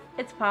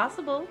 it's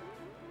possible.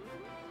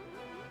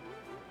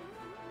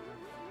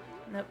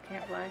 Nope,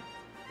 can't fly.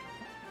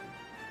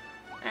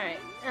 Alright,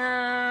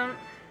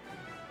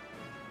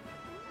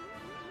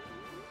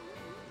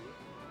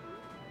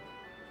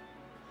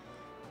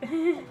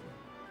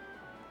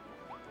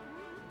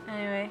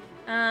 anyway,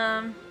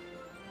 and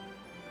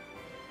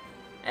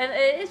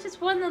it's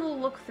just one little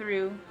look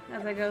through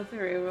as I go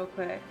through real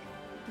quick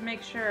to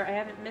make sure I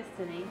haven't missed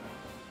any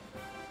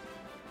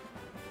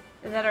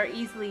that are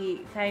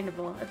easily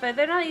findable. If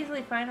they're not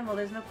easily findable,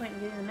 there's no point in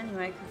getting them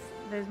anyway, because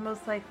there's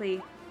most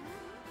likely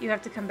you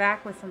have to come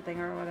back with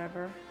something or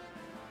whatever.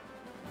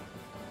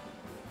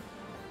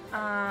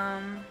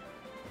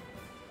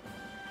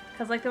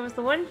 Because like there was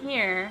the one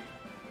here,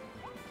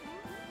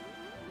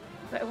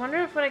 but I wonder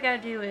if what I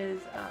gotta do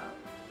is,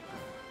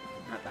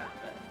 not that,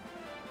 but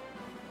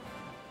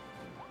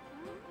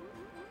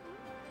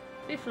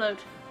we float.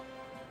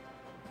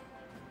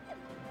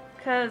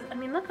 Because, I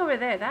mean, look over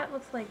there. That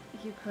looks like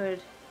you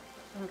could...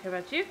 I don't care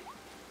about you.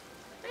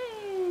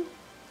 Whee!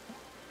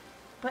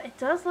 But it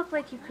does look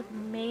like you could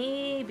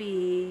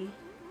maybe...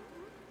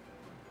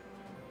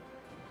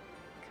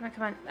 Come on,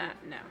 come on. Ah,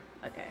 no.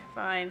 Okay,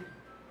 fine.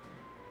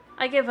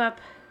 I give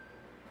up.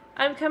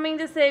 I'm coming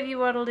to save you,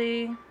 Waddle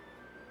Dee.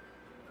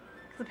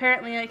 Because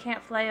apparently I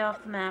can't fly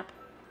off the map.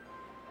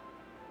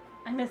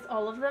 I missed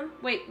all of them?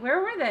 Wait, where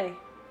were they?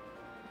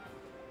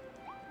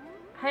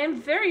 I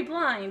am very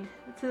blind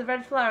to the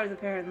red flowers,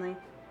 apparently.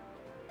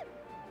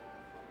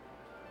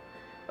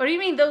 What do you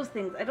mean, those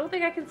things? I don't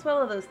think I can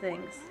swallow those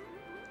things.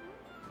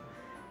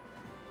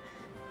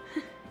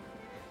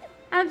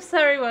 I'm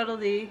sorry, Waddle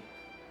Dee.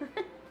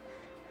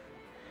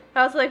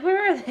 I was like,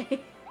 where are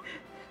they?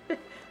 It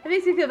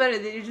makes me feel better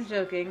that you're just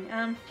joking.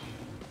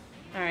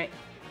 Alright.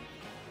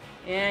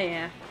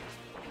 Yeah.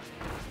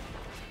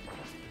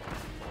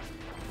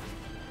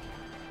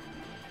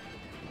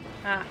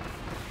 Ah.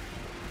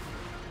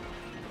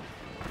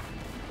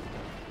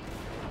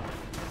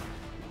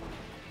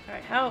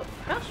 Alright, how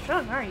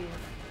strong are you?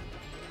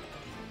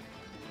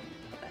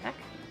 What the heck?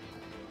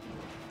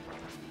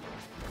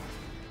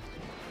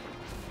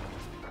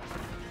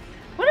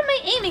 What am I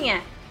aiming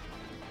at?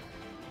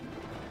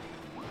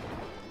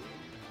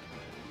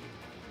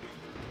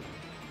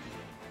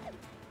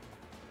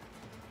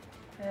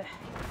 Ugh.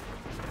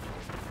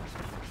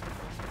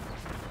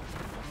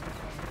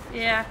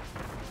 Yeah.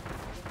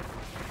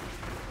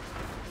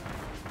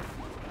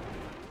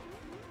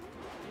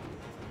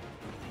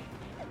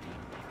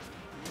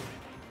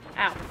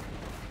 Ow.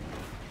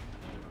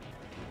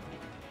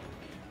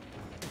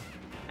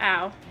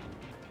 Ow.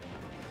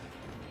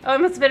 Oh, I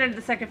must have been into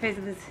the second phase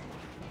of this.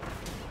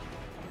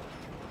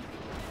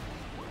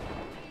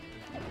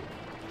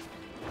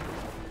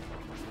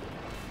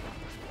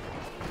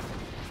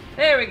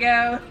 There we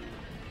go.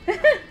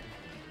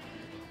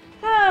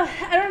 Oh,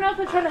 I don't know if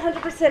it's run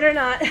 100% or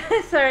not.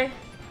 Sorry.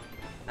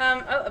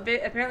 Oh,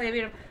 apparently I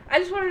beat him. I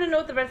just wanted to know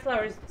what the red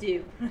flowers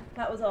do.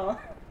 That was all.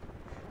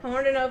 I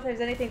wanted to know if there's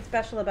anything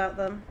special about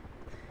them.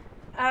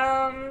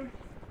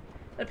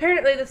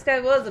 Apparently this guy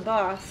was a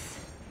boss.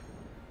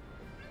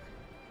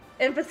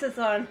 Emphasis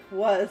on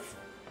was.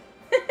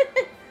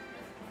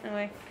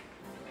 Anyway.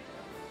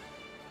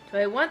 Do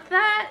I want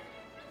that?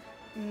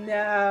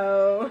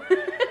 No.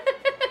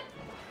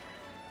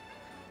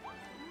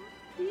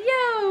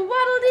 Yo,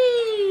 Waddle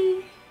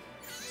Dee!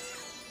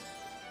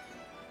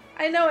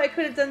 I know I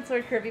could have done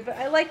Sword Kirby, but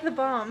I like the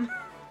bomb.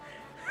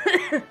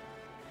 I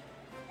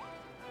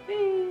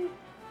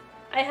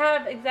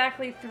have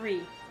exactly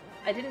 3.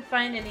 I didn't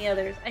find any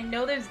others. I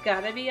know there's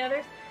gotta be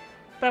others,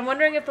 but I'm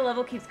wondering if the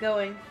level keeps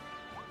going.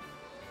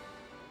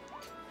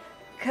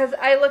 Because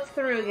I looked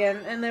through again,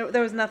 and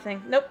there was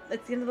nothing. Nope,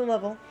 it's the end of the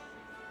level.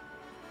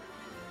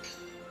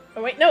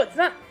 Oh wait, no, it's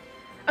not.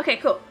 Okay,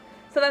 cool.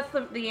 So that's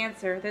the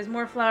answer. There's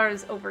more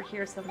flowers over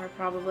here somewhere,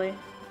 probably.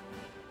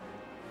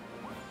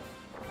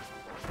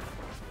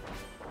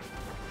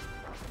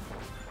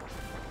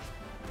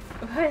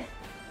 What? What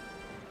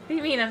do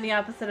you mean I'm the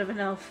opposite of an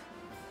elf?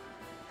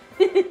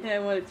 I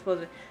want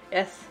explosion.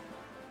 Yes.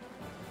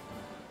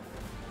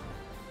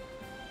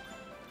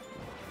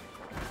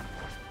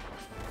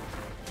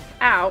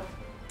 Ow.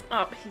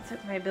 Oh, he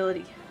took my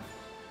ability.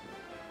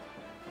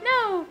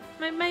 No!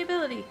 My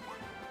ability.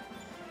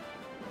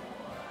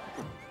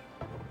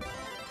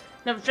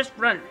 No, just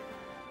run.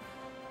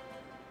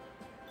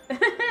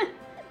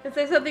 Is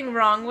there something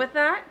wrong with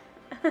that?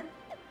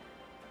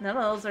 None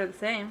of those are the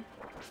same.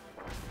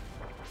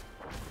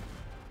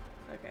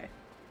 Okay.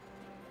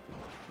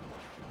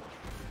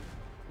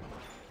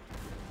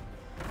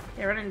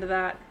 Yeah, run into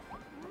that.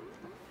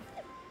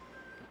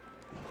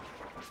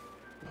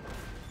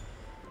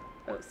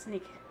 Oh,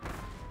 sneak.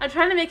 I'm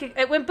trying to make it.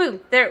 It went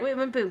boom. There, it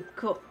went boom.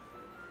 Cool.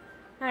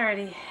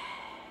 Alrighty.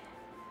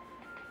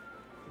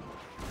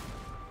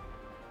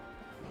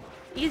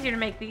 Easier to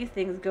make these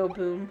things go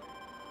boom.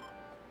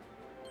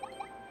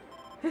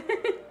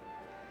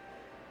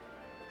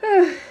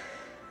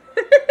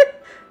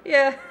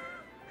 Yeah.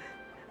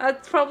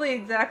 That's probably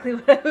exactly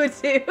what I would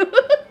do.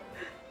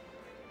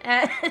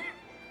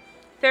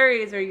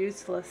 Fairies are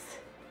useless.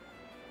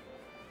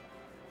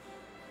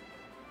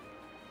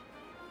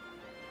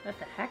 What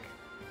the heck?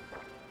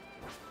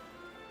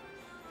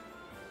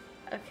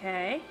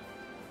 Okay.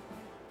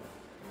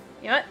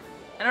 You know what?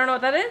 I don't know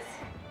what that is.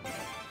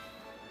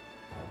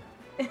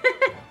 I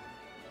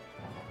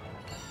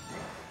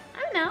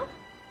don't know.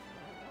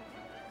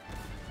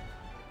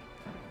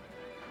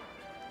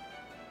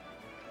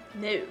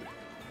 No.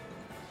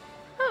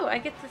 Oh, I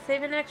get to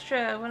save an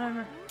extra one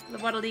of the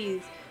Waddle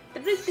Dees.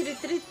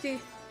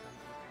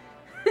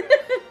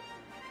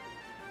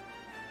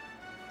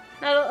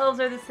 Not all elves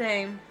are the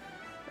same.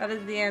 That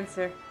is the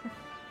answer.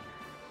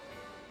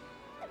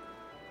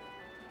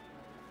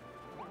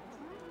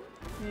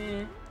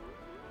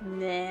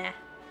 Nah.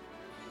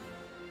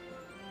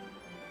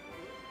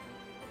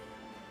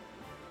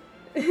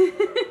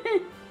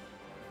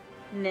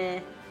 Nah.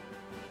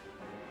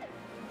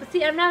 But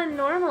see, I'm not a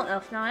normal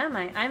elf now, am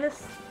I? I'm a...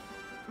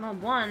 well,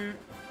 one...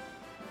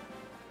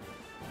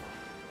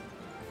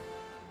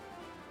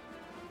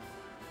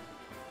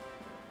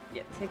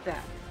 Yeah, take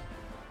that.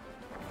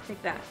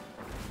 Take that.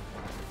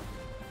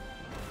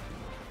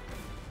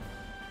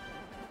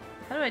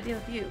 How do I deal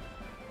with you?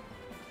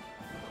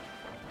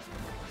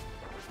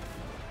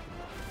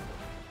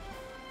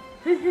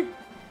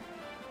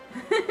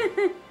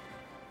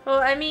 Well,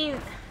 I mean,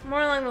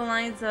 more along the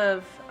lines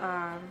of,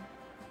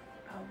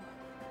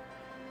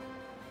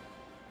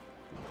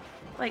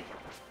 like,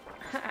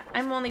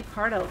 I'm only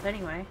part elf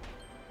anyway.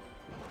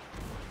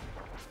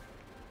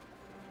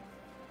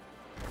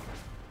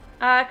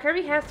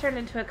 Kirby has turned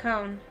into a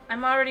cone.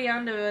 I'm already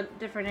onto a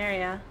different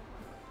area.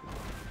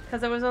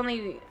 Because there was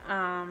only,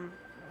 I'm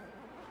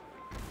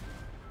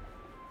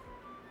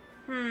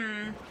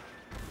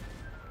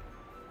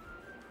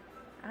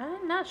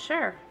not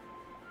sure.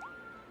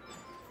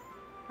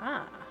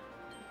 Ah.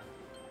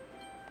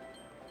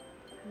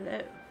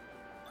 Hello.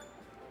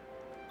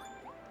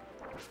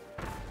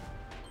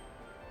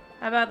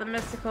 How about the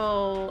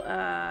mystical,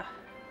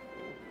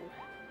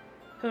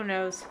 who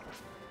knows?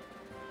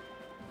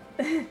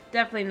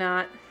 Definitely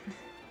not.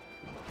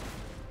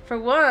 For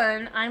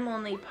one, I'm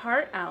only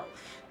part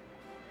elf.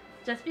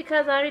 Just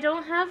because I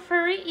don't have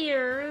furry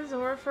ears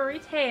or a furry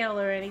tail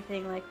or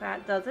anything like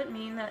that doesn't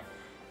mean that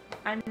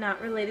I'm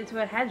not related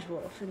to a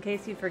hedgewolf, in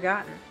case you've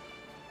forgotten.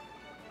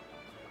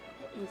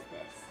 What is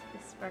this?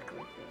 This sparkly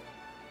thing.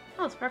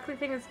 Oh, sparkly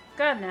thing is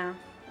gone now.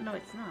 No,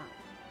 it's not.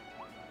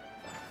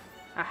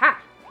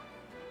 Aha!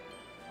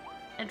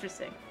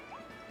 Interesting.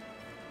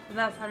 But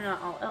that's I'm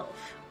not all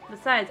elf.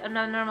 Besides, I'm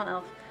not a normal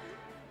elf.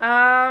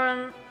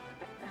 I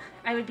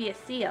would be a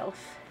sea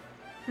elf.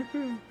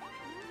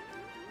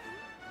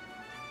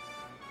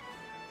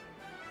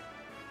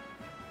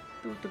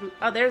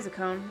 Oh, there's a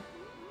cone.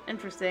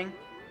 Interesting.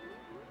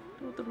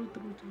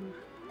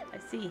 I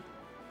see.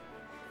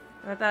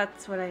 But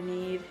that's what I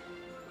need.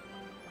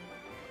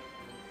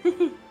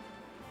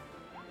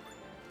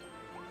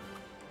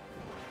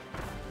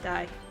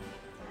 Die.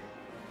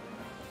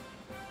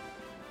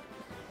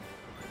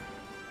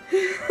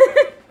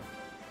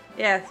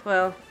 Yes,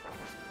 well.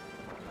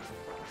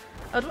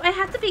 Oh, do I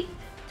have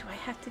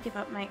to give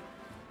up my...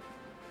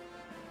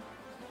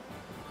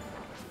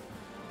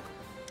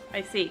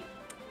 I see.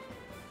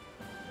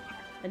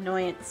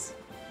 Annoyance.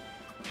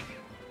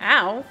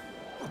 Ow.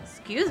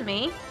 Excuse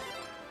me.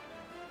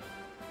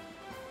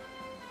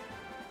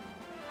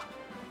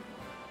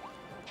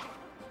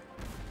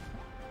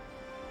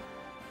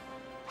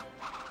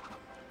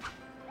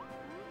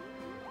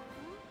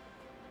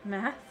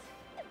 Math?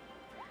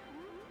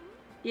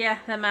 Yeah,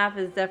 the math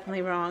is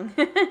definitely wrong.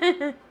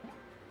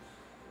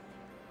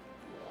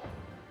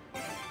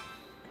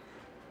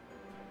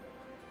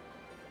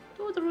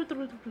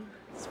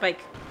 Spike.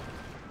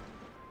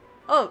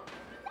 Oh,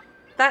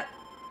 that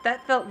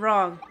felt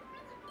wrong.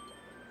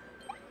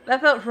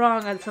 That felt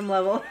wrong on some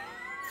level.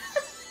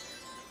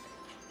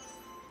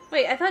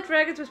 Wait, I thought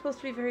dragons were supposed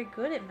to be very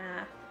good at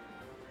math.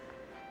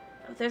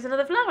 Oh, there's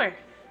another flower.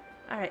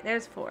 Alright,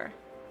 there's 4.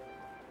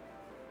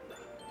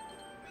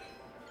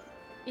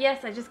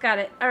 Yes, I just got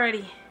it.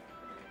 Alrighty.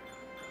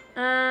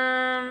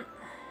 I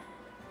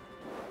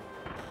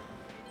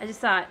just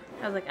saw it.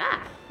 I was like,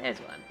 ah, there's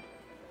one.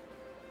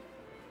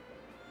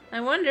 I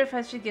wonder if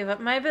I should give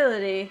up my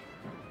ability.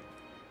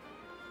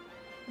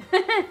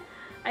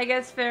 I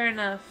guess fair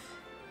enough.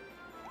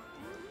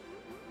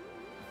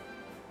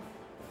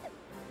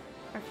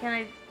 Or can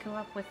I go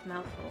up with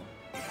mouthful?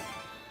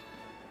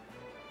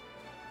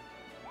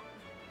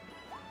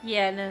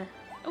 Yeah, no.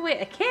 Oh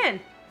wait, I can!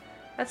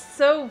 That's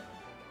so...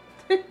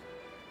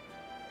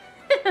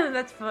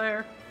 That's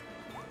fair.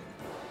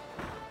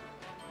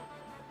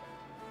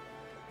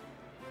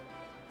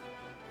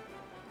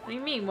 What do you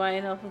mean, why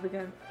an elf with a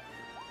gun?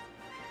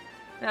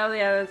 Oh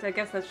yeah, I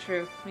guess that's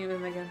true. Me with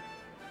my gun.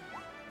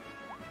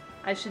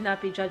 I should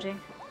not be judging.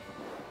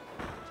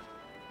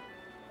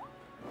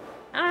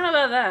 I don't know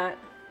about that.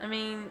 I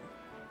mean...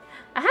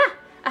 Aha!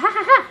 Aha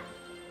ha ha!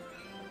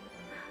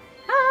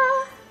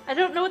 Ah! I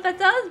don't know what that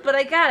does, but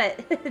I got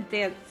it.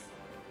 Dance.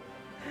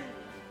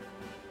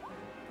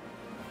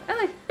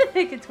 I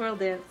like a twirl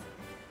dance.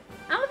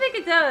 I don't think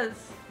it does.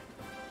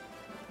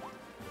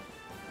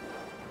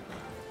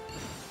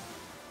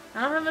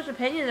 I don't have much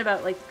opinion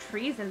about, like,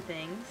 trees and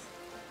things.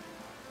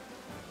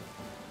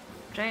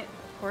 Giant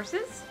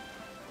horses?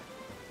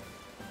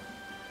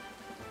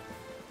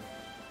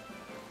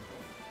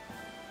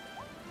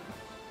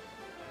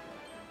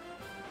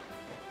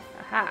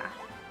 Aha.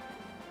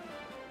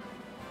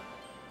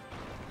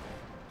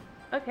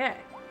 Okay.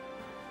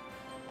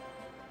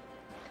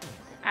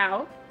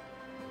 Ow.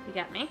 You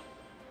got me.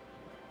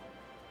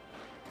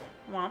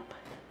 Womp.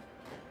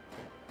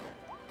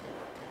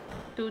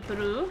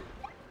 Doo-doo-doo.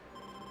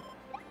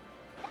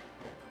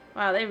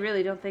 Wow, they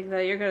really don't think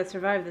that you're gonna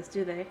survive this,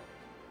 do they?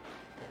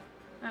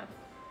 Oh.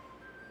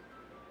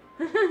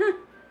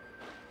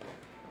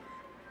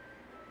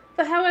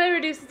 But how would I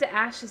reduce it to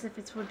ashes if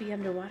it would be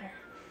underwater?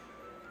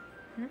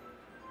 Hmm?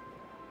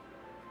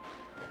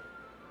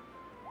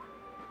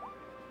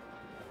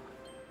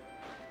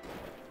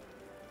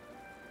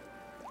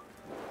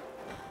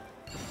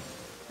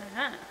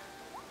 Aha.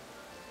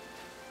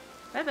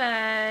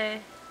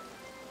 Bye-bye.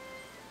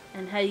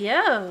 And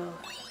hello.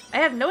 I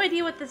have no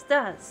idea what this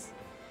does.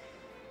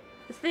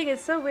 This thing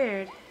is so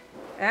weird.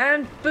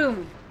 And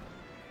boom.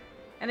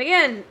 And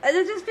again,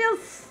 it just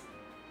feels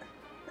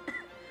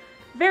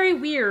very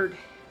weird.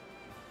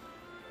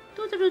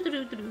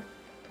 Doo-doo-doo-doo-doo-doo.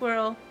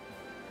 Twirl.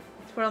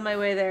 Twirl my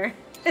way there.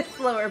 It's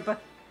slower,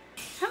 but...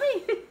 How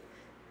many...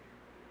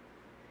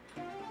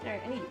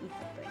 Alright, I need to eat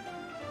something.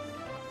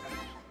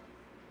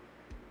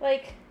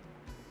 Like...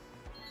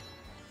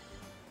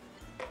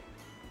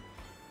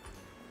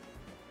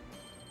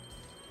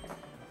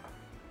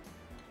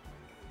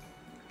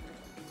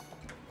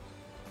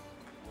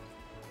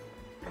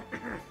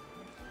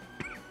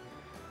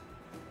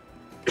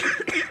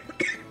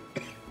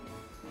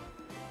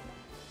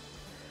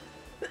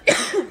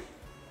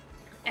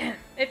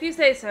 If you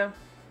say so.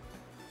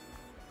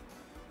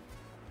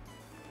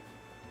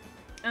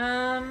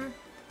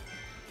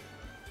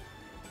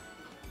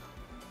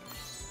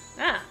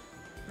 Ah,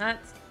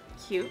 that's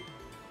cute.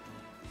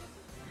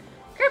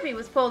 Kirby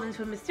was pulled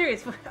into a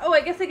mysterious... Oh,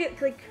 I guess I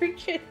get, like,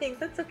 creature things.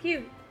 That's so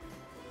cute.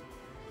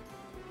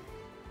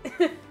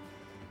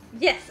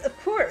 Yes, of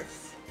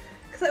course.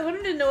 Because I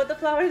wanted to know what the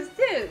flowers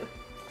do.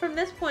 From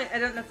this point, I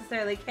don't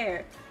necessarily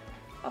care.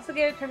 Also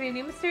gave Kirby a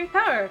new mysterious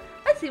power.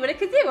 Let's see what it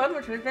could do.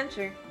 Onward to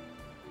adventure.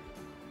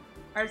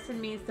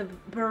 Arson means to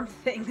burn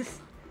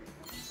things.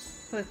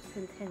 With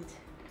intent.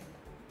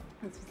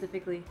 And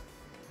specifically.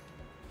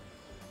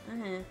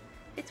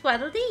 It's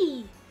Waddle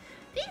Dee.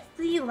 These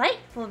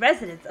delightful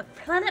residents of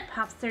Planet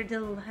Popster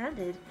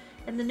landed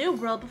in the new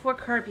world before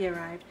Kirby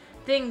arrived.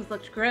 Things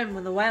looked grim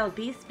when the wild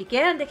beasts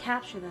began to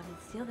capture them and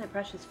steal their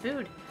precious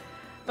food.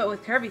 But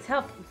with Kirby's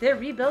help, they're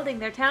rebuilding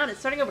their town and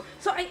starting over.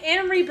 So I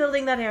am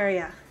rebuilding that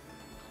area.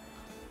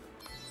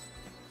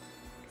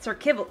 Sir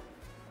Kibble.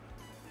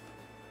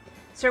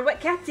 Sir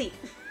Wet Catsy.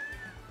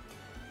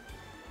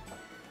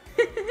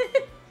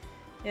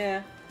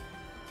 Yeah.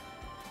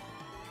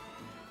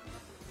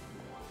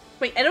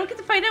 Wait, I don't get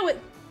to find out what...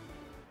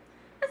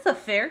 That's not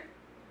fair.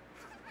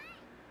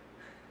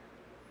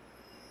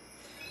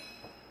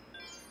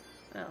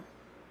 Oh.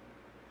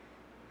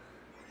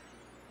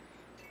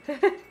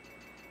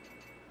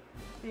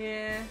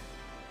 Yeah.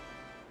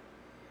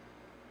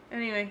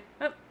 Anyway.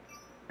 Oh.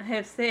 I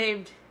have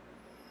saved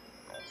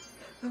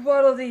the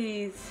Waddle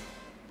Dees.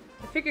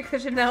 The figure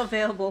collection now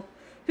available.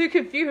 You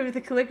can view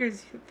the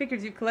figures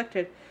you've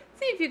collected.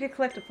 See if you can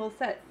collect a full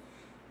set.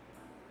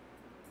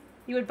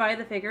 You would buy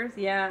the figures?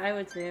 Yeah, I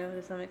would too,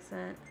 to some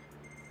extent.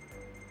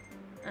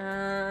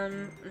 Let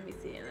me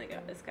see. And I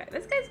got this guy.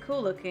 This guy's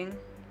cool looking.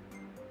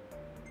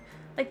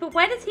 Like, but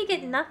why does he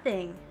get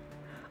nothing?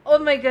 Oh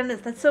my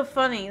goodness, that's so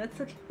funny. That's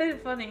so kind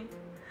of funny.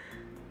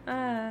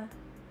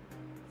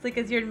 It's like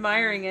as you're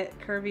admiring it,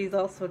 Kirby's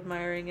also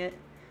admiring it.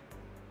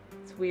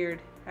 It's weird,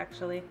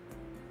 actually.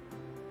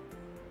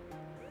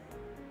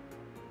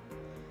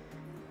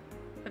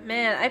 But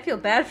man, I feel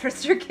bad for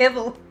Sir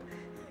Kibble.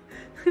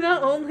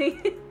 Not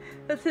only...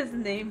 That's his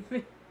name.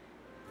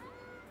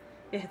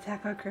 Yeah,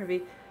 attack on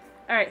Kirby.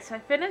 Alright, so I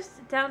finished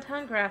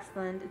Downtown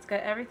Grassland. It's got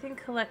everything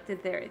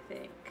collected there, I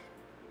think.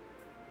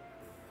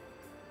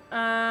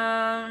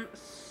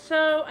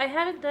 So I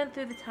haven't done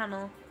through the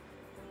tunnel.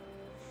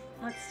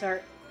 Let's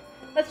start.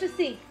 Let's just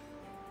see.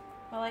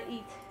 While I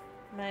eat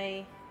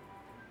my...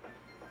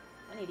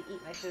 I need to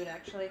eat my food,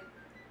 actually.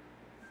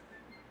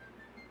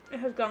 It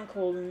has gone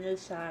cold and it is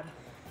sad.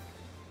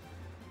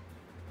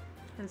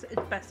 It's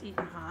best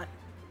eaten hot.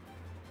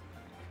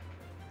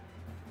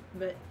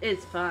 But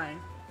it's fine.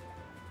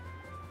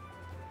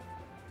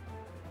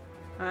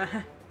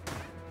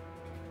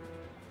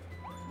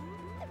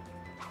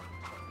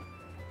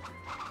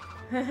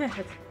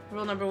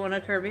 Rule number 1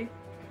 of Kirby.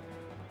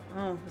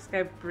 Oh, this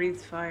guy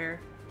breathes fire.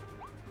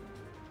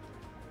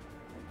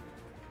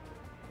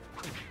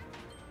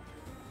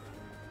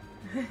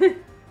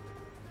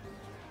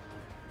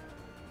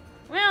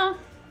 Well,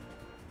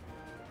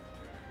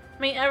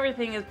 I mean,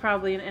 everything is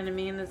probably an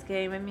enemy in this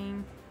game. I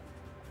mean,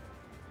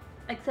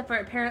 except for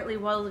apparently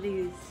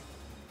Wallabies.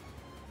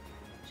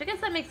 Which I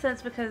guess that makes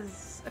sense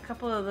because a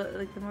couple of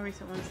the more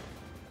recent ones.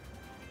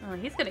 Oh,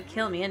 he's gonna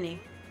kill me, isn't he?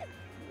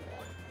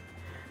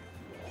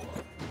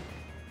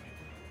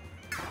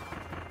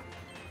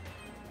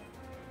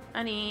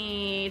 I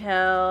need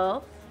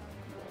help.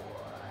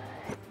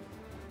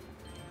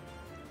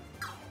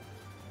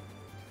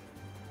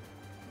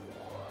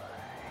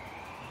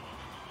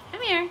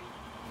 Come here.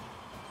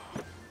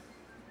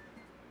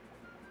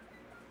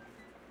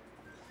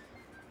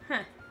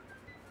 Huh.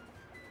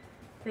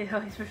 They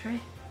always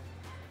portray.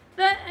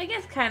 That, I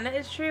guess, kind of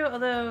is true,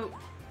 although,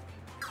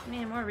 I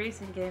mean, in more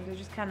recent games, they're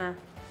just kind of...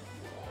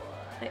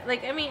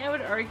 Like, I mean, I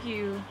would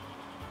argue...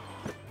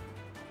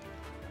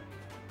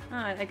 Oh,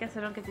 I guess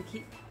I don't get to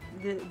keep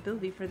the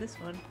ability for this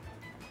one.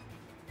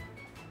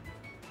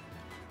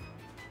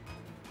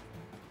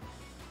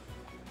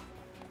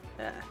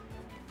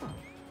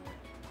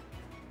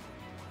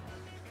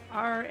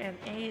 R and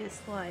A is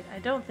slide. I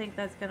don't think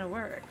that's gonna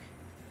work.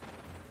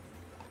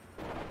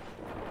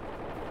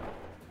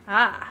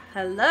 Ah,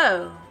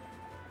 hello!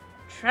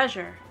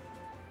 Treasure.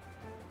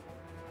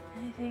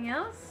 Anything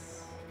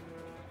else?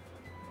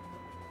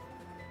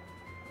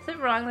 Is it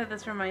wrong that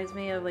this reminds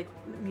me of, like,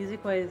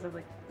 music-wise of,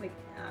 like,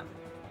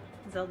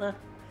 Zelda?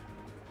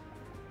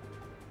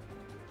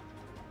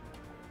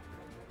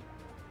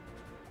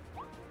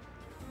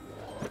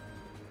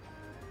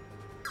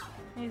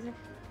 Music.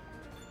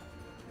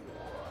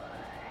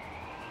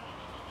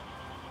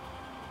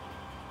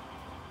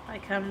 I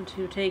come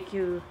to take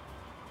you.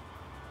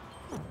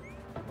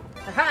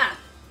 Aha!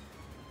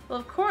 Well,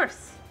 of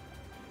course.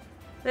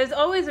 There's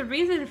always a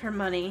reason for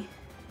money.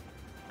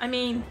 I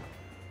mean...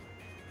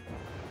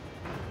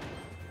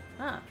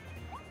 Huh.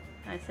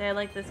 Can I say I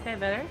like this guy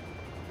better?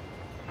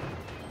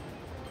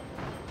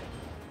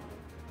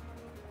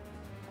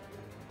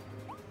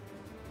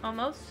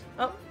 Almost.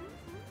 Oh.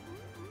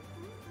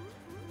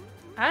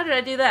 How did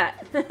I do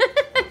that?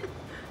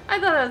 I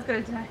thought I was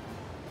gonna die.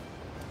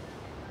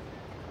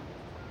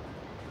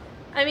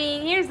 I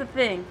mean, here's the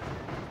thing.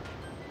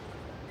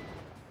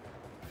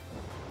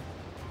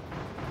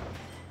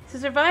 To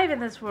survive in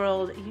this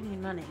world, you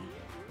need money.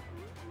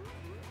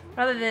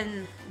 Rather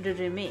than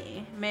judging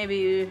me, maybe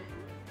you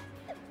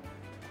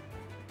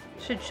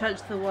should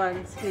judge the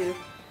ones who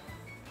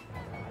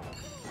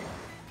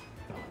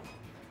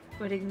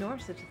would ignore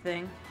such a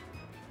thing.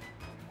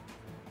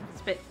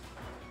 Spit.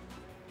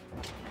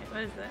 Alright,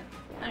 what is that?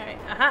 Alright,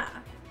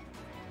 aha!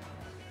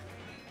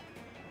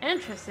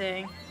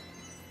 Interesting.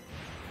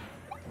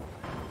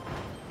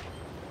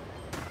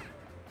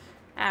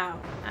 Ow.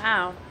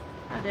 Ow.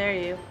 How dare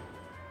you.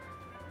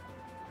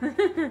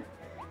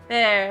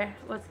 There.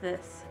 What's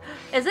this?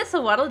 Is this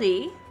a Waddle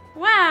Dee?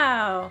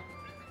 Wow!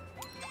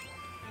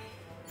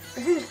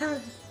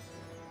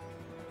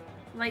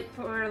 Light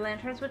for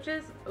lantern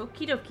switches?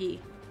 Okie dokie.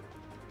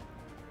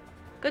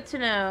 Good to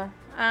know.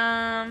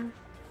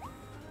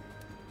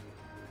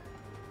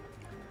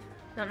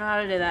 Don't know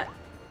how to do that.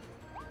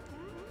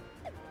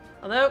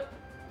 Although...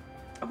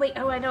 Oh, wait.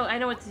 Oh, I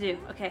know what to do.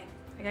 Okay.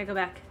 I gotta go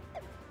back.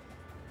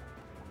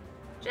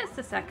 Just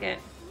a second.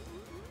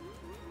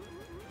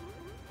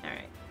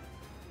 Alright.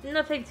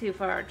 Nothing too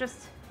far.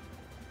 Just,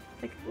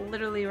 like,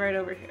 literally right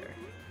over here.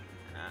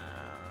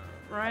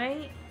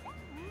 Right?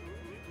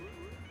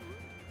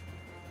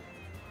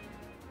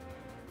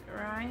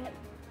 Right?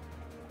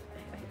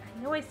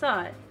 I know I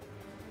saw it.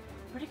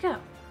 Where'd it go?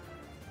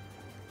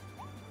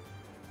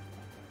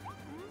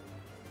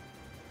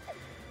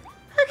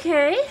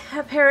 Okay.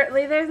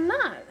 Apparently there's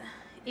not.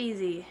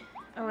 Easy.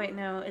 Oh, wait,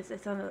 no. It's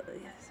on the other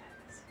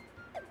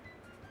side.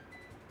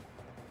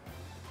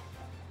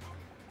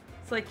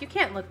 Like, you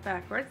can't look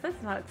backwards.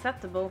 That's not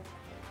acceptable.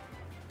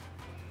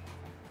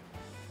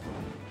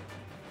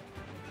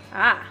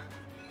 Ah.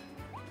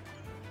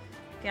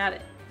 Got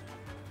it.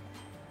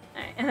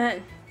 Alright, and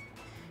then...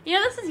 You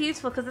know, this is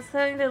useful because it's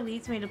something that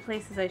leads me to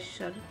places I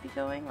should be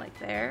going, like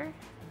there.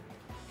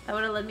 That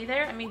would have led me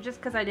there. I mean,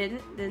 just because I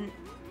didn't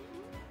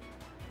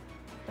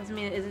doesn't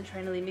mean it isn't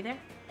trying to lead me there.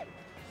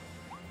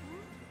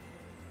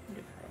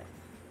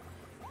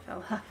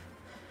 Fell off.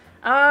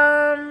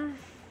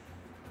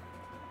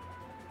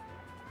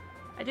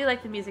 I do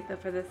like the music though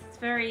for this. It's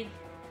very...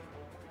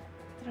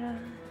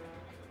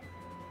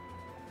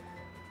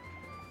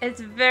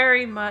 It's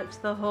very much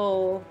the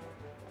whole...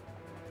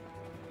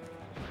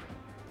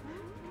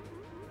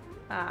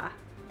 Ah.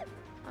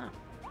 Oh.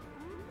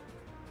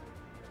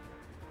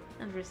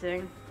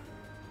 Interesting.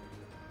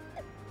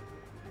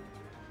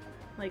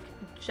 Like,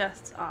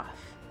 just off.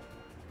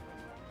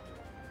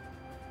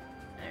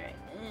 Alright,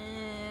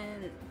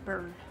 and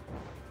burn.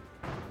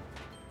 I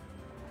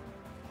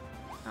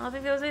don't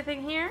think there was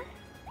anything here.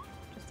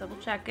 Just double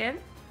checking.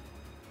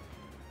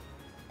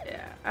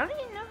 Yeah, I don't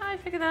even know how I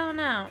figured that one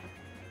out.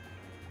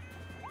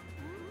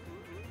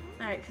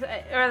 Alright,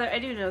 rather, I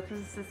do know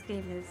because this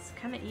game is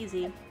kind of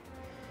easy.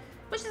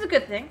 Which is a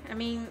good thing. I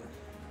mean,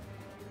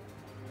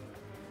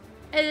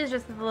 it is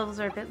just that the levels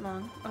are a bit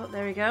long. Oh,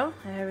 there we go.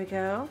 There we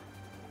go.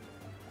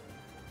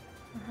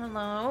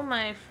 Hello,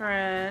 my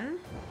friend.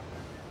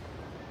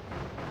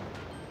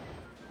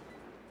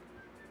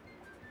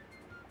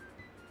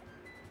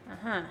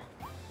 Uh-huh.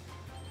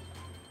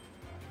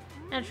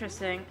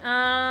 Interesting.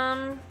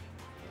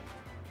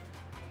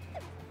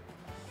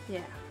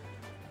 Yeah.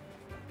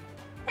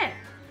 There.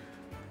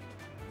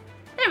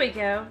 we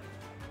go.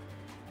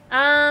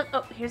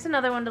 Oh, here's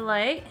another one to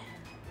light.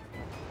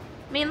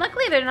 I mean,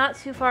 luckily they're not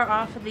too far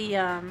off of the,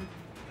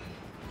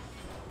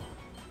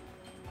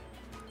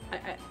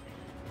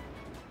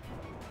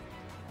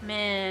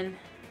 Man.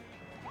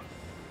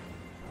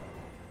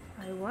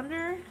 I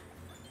wonder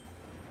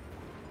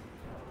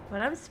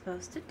what I'm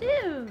supposed to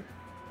do.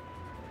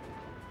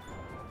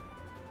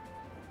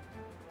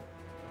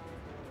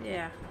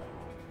 Yeah.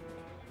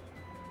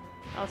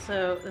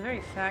 Also, the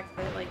very fact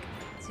that, like,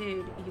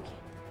 dude, you can't...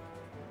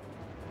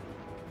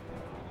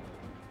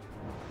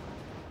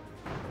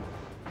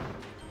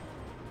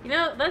 You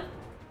know,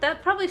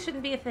 that probably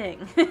shouldn't be a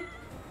thing.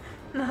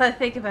 Now that I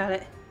think about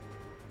it.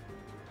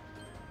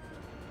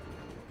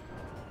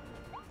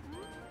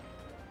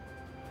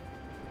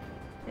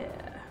 Yeah.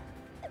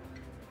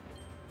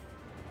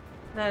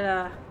 That,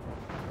 there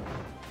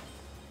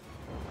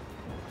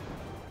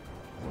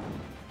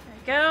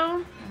we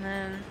go. And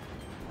then...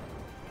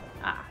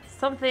 Ah,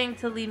 something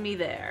to lead me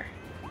there.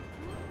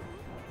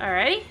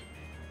 Alrighty.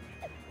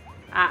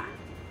 Ah.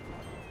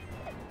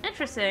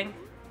 Interesting.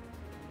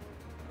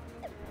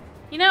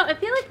 You know, I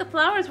feel like the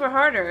flowers were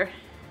harder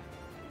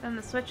than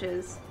the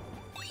switches.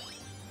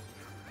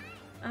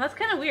 And that's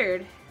kind of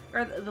weird.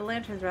 Or the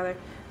lanterns, rather.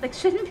 Like,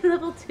 shouldn't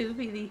level 2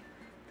 be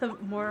the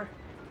more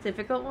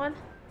difficult one?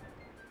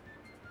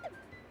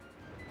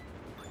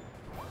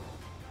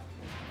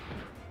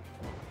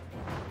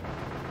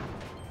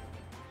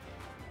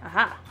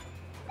 Aha.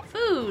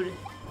 Food!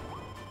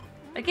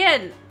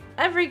 Again,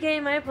 every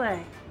game I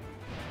play.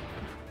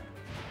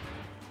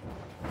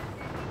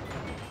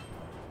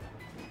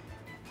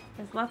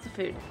 There's lots of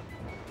food.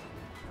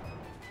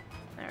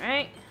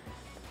 Alright.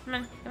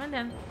 Come on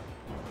down.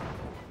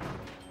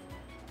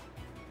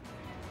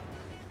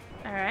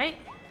 Alright.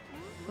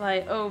 Fly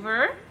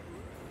over.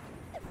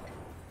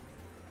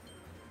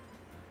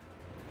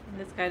 And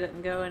this guy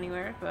didn't go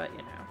anywhere, but you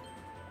know.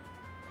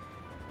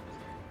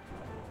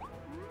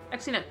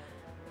 Actually, no.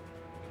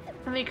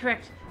 Let me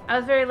correct. I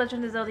was very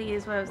Legend of Zelda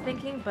is what I was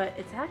thinking, but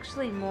it's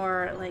actually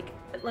more like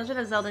Legend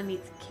of Zelda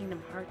meets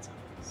Kingdom Hearts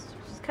almost,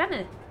 which is kind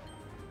of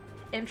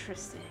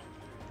interesting.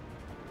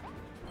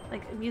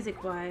 Like,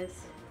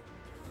 music-wise.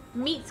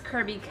 Meets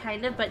Kirby,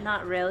 kind of, but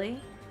not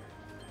really.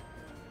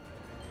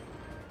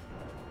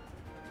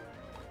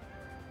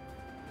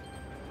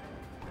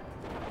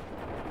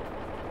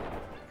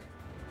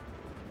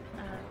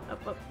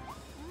 Up.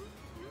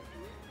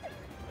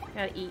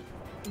 Gotta eat.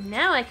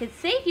 Now I could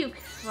save you,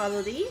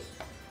 Waddle Dee,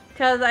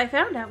 because I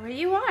found out where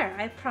you are.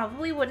 I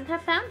probably wouldn't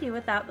have found you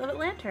without the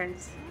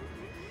lanterns.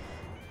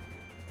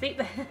 See?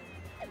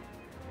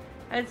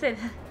 I'd say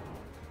that.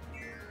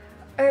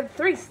 I have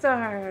 3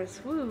 stars.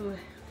 Woo.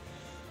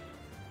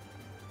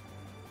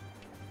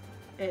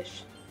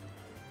 Ish.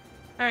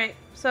 Alright,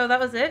 so that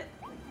was it.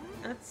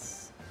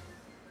 That's...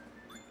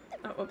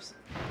 Oh, whoops.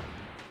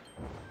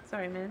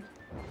 Sorry, man.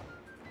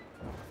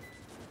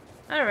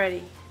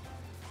 Alrighty.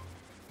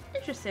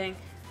 Interesting.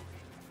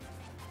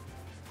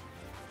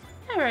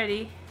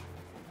 Alrighty.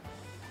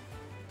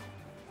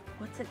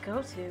 What's it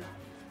go to?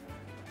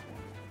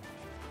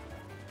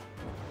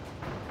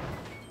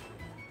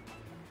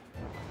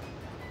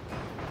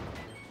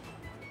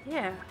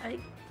 Yeah,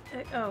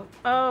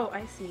 oh,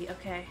 I see,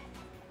 okay.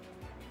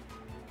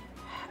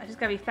 I just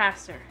gotta be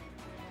faster.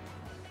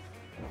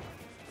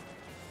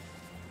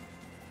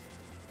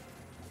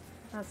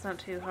 That's not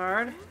too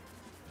hard.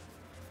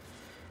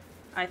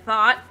 I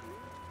thought.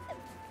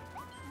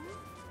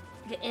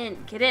 Get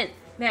in.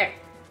 There.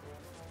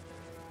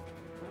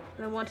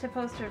 The wanted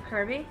poster of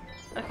Kirby?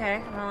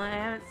 Okay, well, I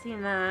haven't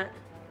seen that.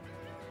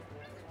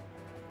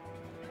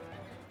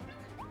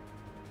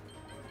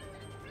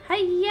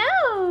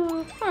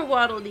 Hi-yo! For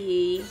Waddle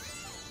Dee.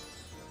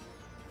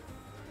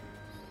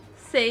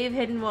 Save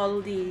hidden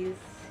Waddle Dees.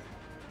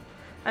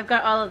 I've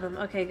got all of them.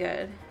 Okay,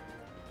 good.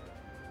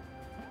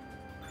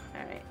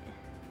 Alright.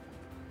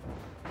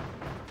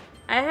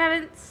 I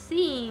haven't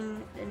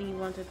seen any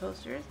wanted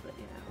posters, but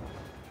you know.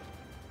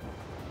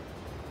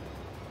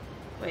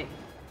 Wait.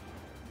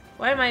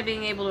 Why am I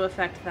being able to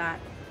affect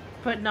that?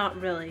 But not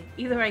really.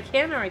 Either I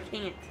can or I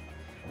can't.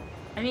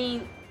 I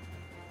mean...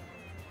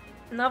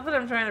 Not that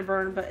I'm trying to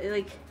burn, but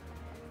like,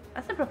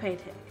 that's a propane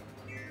tank.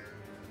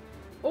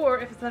 Or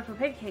if it's not a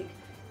propane tank,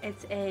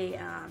 it's a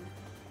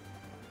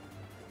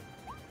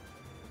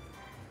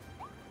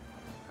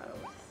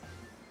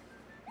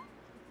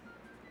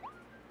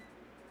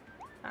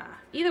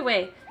either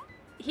way,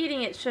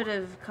 heating it should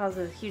have caused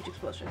a huge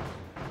explosion.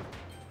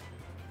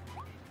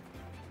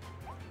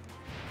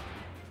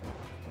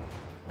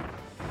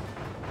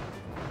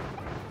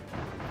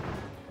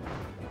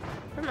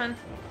 Come on.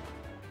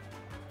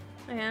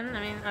 Again,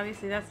 I mean,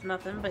 obviously that's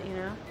nothing, but you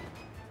know.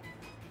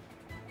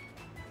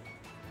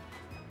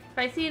 If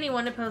I see any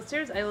wanted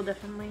posters, I will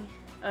definitely...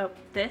 Oh,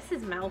 this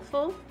is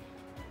mouthful?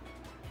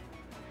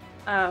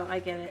 Oh, I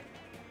get it.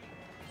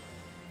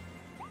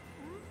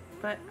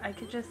 But I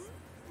could just...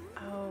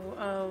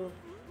 Oh.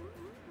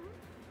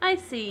 I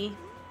see.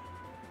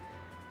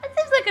 That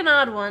seems like an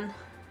odd one.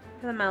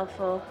 For the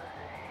mouthful.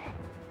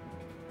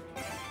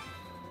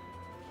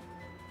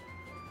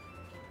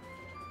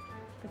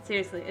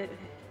 Seriously,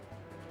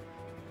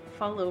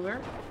 fall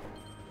over.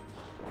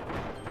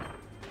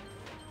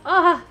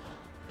 Ah!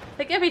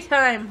 Like every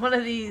time, one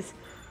of these.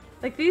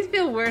 Like, these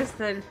feel worse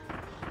than...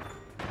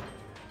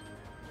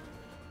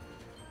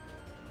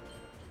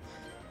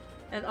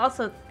 And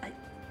also,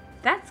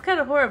 that's kind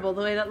of horrible,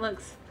 the way that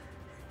looks.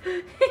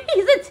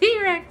 He's a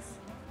T-Rex!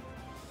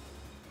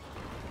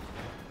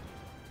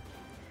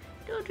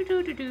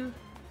 Do-do-do-do-do.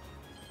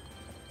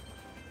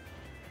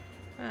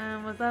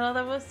 Was that all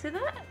there was to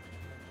that?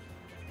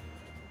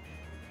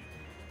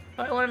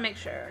 Oh, I want to make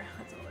sure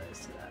that's all there is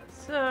to that.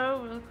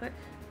 So, real quick.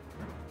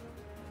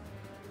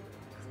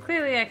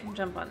 Clearly I can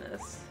jump on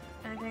this.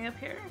 Anything up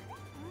here?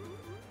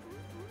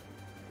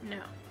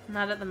 No,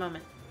 not at the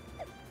moment.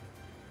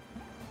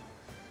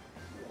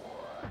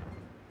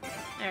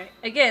 Alright,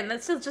 again,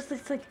 that's still just,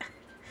 it's like,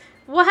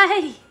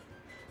 why?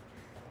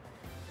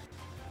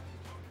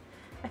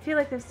 I feel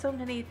like there's so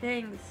many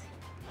things.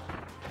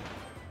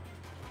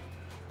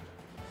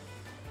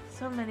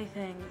 So many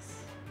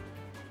things.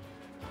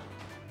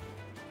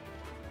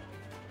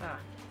 Ah.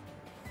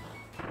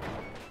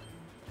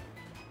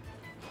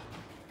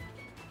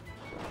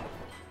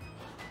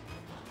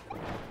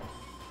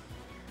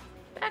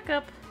 Back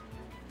up.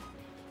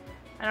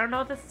 I don't know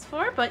what this is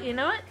for, but you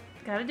know what?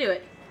 Gotta do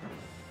it.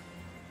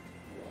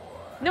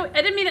 No,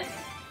 I didn't mean it.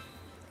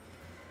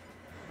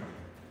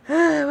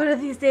 One of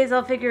these days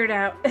I'll figure it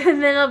out.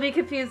 And then I'll be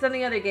confused on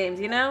the other games,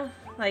 you know?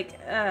 Like,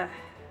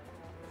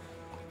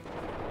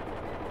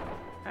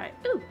 Alright.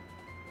 Ooh!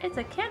 It's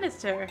a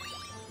canister.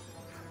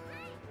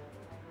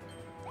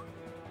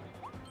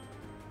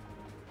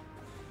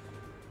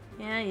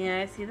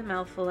 Yeah, I see the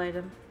mouthful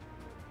item.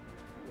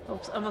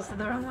 Oops, almost did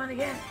the wrong one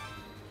again.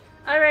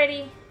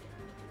 Alrighty.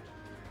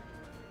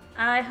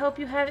 I hope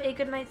you have a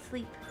good night's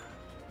sleep.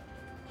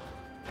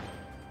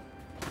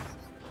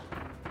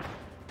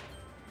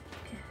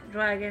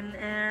 Dragon,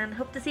 and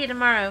hope to see you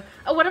tomorrow.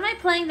 Oh, what am I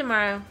playing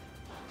tomorrow?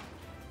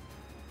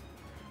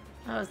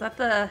 Oh, is that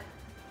the...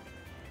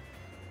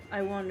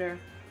 I wonder.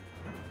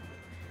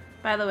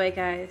 By the way,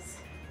 guys.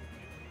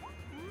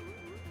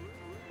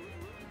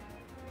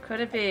 Could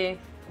it be?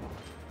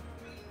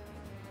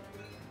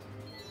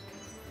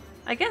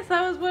 I guess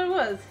that was what it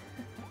was.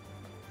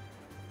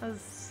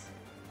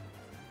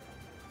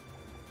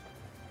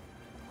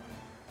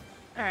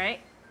 Alright.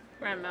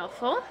 Round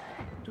mouthful.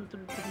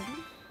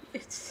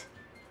 It's...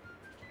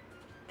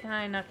 Can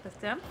I knock this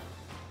down?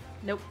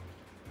 Nope.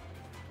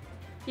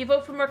 You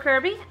vote for more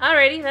Kirby?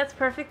 Alrighty, that's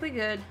perfectly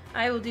good.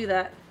 I will do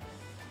that.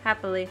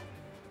 Happily.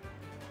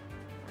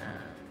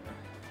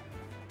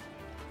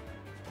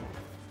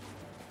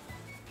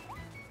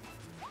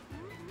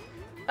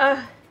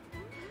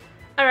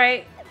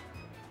 Alright.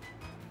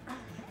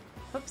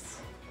 Whoops.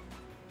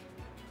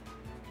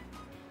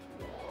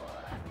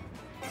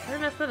 Did I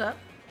mess that up?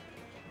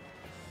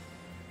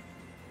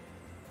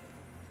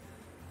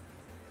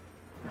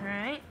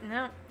 Alright,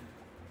 no.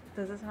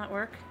 Does this not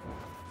work?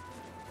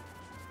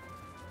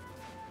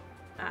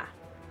 Ah.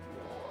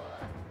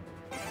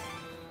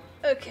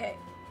 Okay,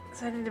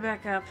 so I need to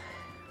back up.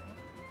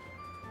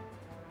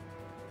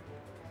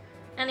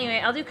 Anyway,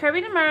 I'll do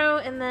Kirby tomorrow,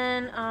 and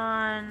then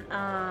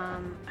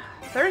on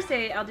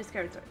Thursday, I'll do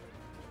Skyward Sword.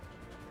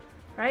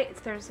 Right? It's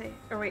Thursday.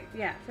 Or wait,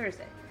 yeah,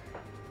 Thursday.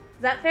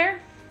 Is that fair?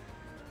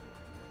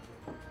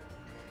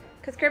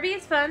 Because Kirby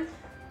is fun.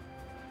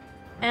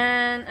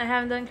 And I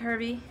haven't done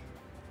Kirby.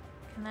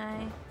 Can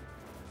I?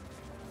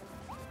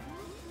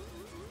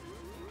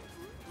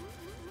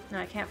 No,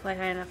 I can't fly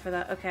high enough for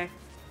that. Okay.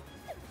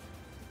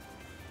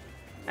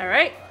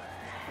 Alright.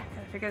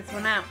 Gotta figure this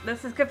one out.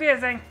 This is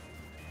confusing.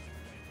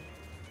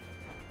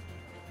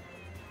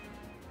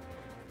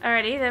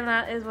 Alrighty, then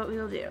that is what we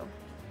will do.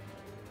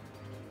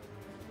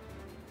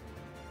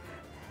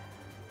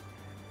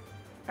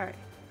 Alright.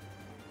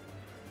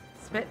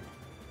 Spit.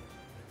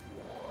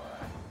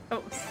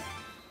 Oops.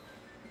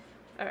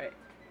 Alright.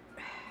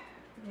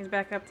 He's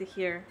back up to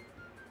here.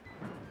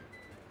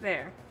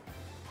 There.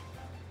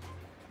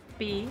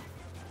 B.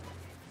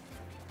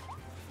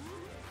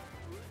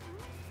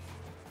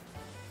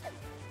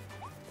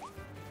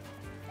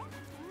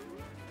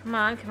 Come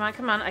on, come on,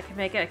 come on. I can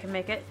make it, I can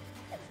make it.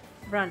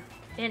 Run.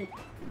 In.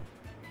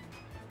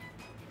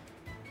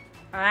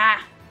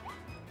 Ah!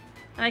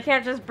 And I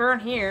can't just burn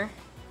here.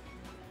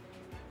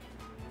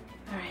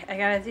 Alright, I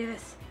gotta do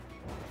this.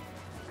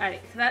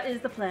 Alright, so that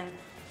is the plan.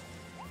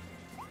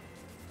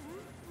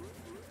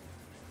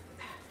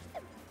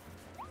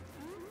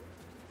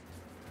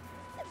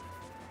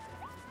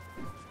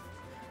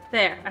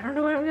 There. I don't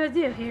know what I'm gonna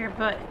do here,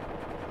 but...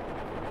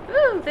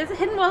 Ooh, there's a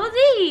hidden Waddle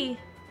Dee!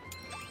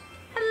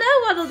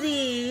 Hello, Waddle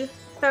Dee!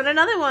 Found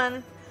another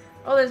one!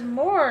 Oh, there's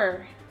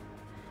more!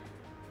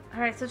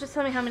 Alright, so just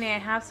tell me how many I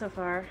have so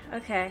far.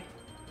 Okay.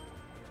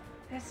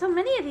 There's so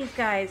many of these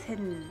guys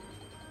hidden.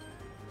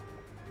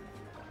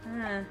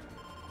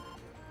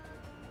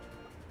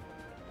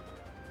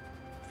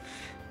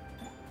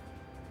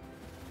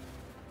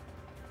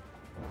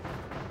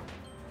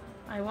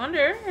 I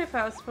wonder if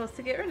I was supposed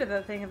to get rid of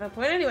that thing at that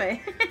point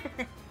anyway.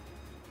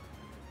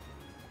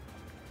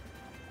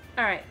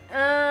 Alright,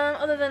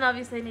 other than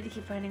obviously I need to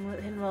keep finding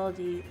hidden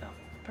melody. Oh,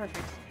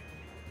 perfect.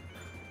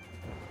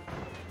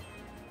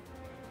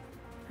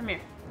 Come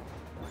here.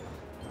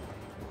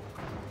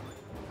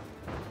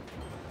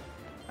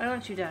 Why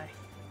don't you die?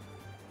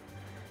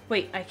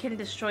 Wait, I can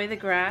destroy the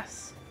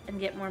grass and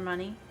get more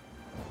money?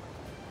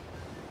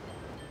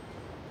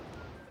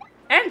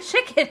 And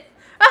chicken!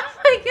 Oh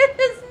my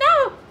goodness,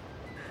 no!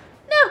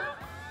 No!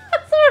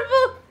 That's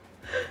horrible!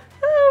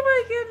 Oh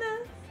my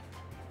goodness.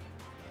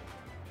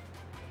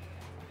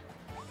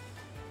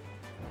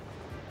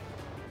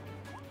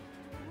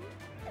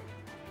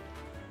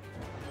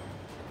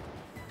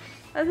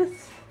 That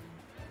is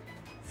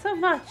so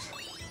much.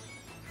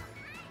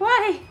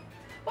 Why?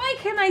 Why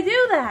can't I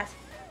do that?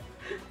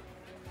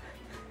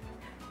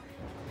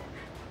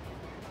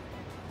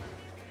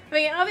 I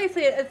mean,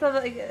 obviously it's not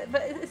like,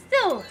 but it's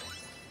still.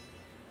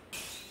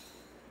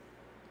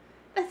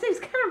 That seems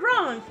kind of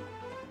wrong.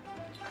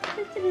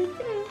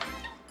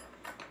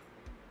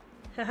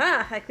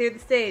 Haha, I cleared the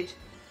stage.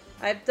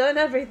 I've done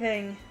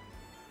everything.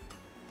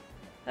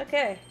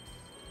 Okay.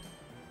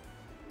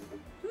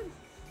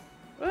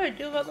 What do I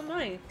do about the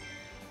money?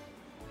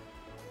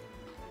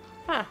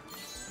 Huh.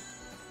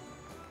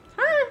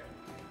 Huh.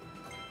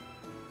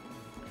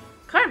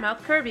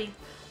 Carmouth Kirby.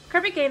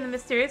 Kirby gained the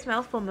mysterious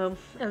mouthful move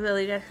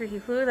ability after he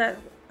flew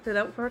through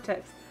that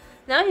vortex.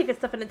 Now he can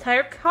stuff an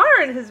entire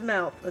car in his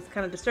mouth. That's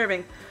kind of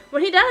disturbing.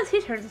 When he does, he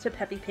turns into a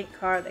peppy pink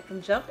car that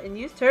can jump and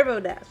use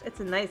turbo dash. It's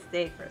a nice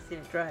day for a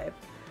scenic drive.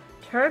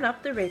 Turn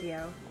up the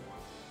radio.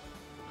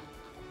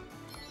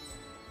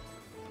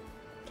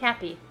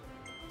 Cappy.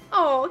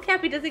 Oh,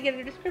 Cappy doesn't get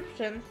a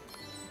description.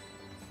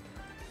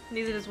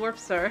 Neither does Warp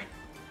Star.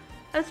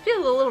 I just feel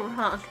a little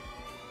wrong.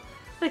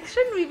 Like,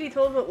 shouldn't we be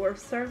told what Warp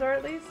Stars are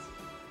at least?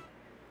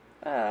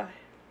 Oh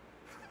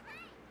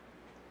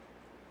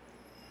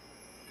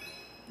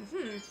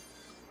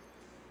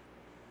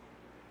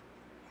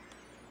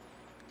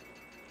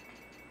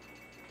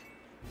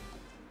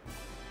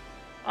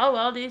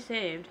well, these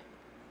saved.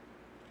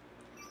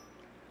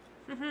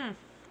 I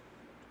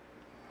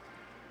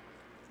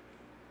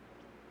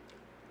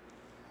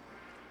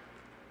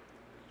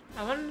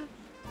wonder.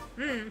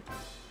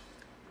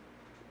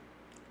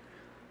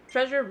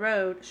 Treasure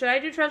Road. Should I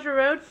do Treasure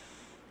Road?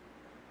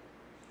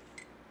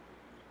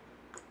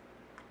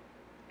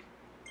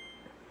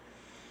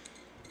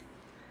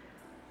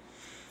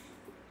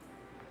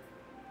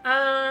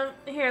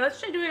 Here, let's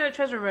try doing a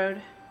Treasure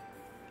Road.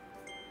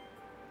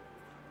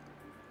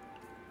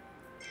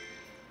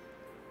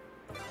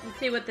 Let's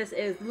see what this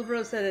is.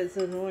 Libro said it's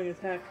annoying as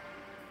heck.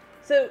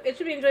 So, it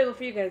should be enjoyable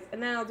for you guys.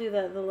 And then I'll do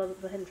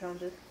the hidden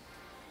challenges.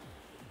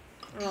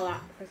 And a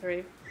lot for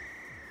 3.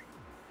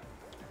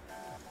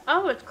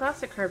 Oh, it's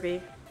classic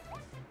Kirby.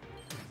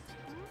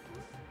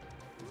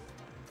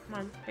 Come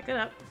on, pick it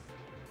up.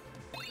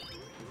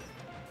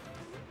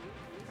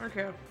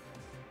 Okay.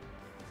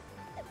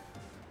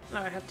 Oh,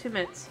 I have 2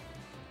 minutes.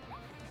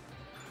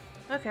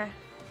 Okay.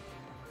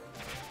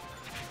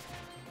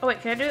 Oh wait,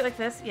 can I do it like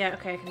this? Yeah,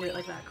 okay, I can do it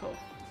like that. Cool.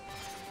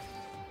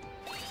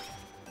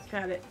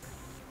 Got it.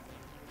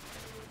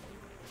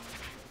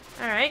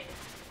 Alright.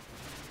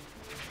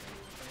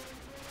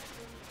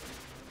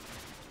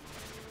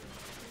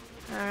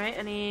 Alright,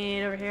 I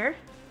need over here.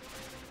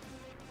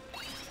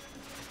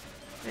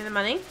 Need the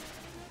money.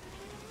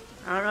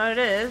 I don't know what it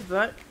is,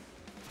 but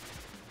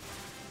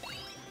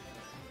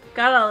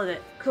got all of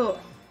it. Cool.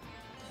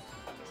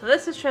 So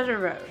this is Treasure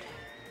Road.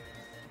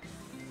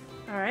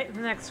 Alright,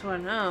 the next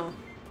one. Oh.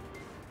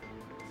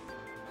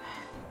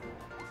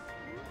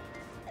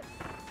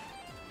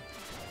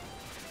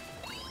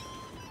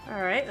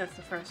 Alright, that's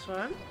the first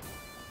one.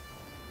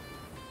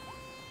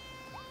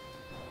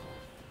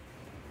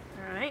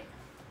 Alright.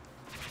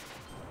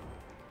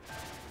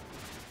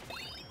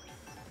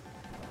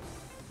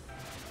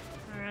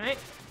 Alright,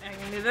 I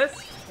can do this.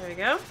 There we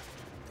go.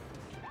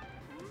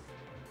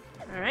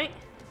 Alright.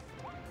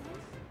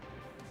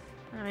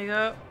 There we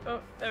go. Oh,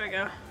 there we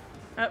go.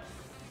 Up.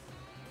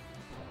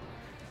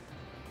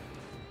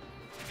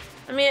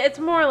 I mean, it's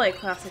more like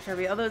classic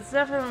Kirby, although it's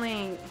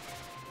definitely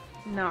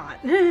not.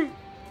 I'm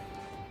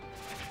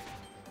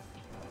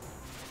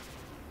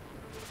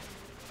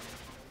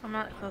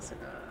not close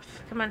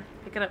enough. Come on,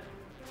 pick it up.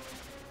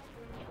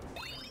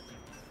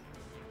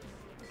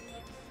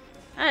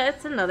 Ah,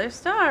 it's another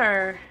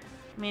star,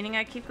 meaning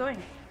I keep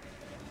going.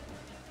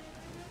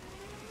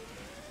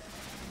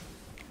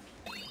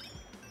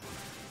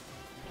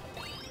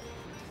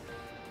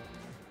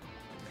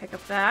 Pick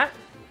up that.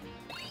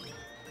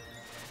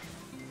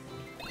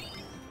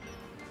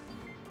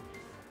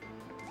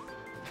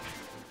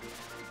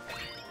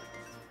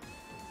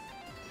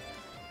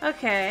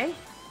 Okay.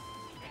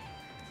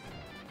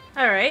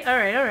 Alright,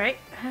 alright, alright.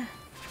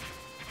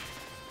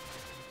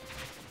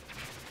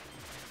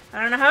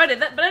 I don't know how I did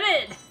that, but I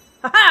did!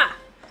 Haha!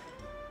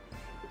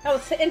 That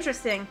was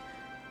interesting.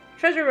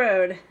 Treasure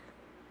Road.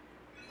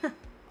 I'm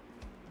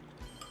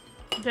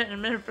in a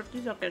minute and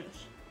 50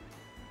 seconds.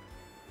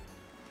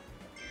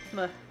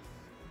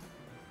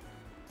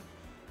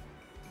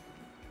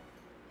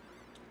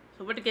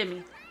 So what'd it give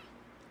me?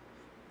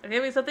 It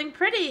gave me something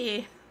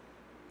pretty.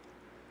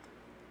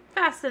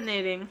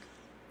 Fascinating.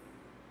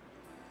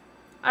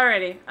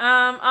 Alrighty.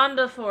 On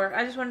to 4.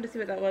 I just wanted to see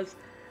what that was.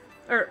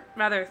 Or,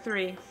 rather,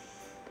 3.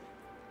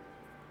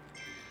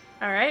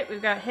 Alright,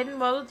 we've got hidden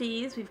Waddle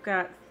Dees. We've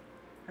got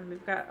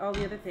all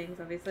the other things,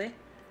 obviously.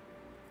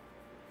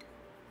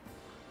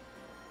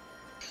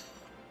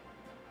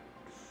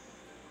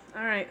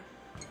 Alright.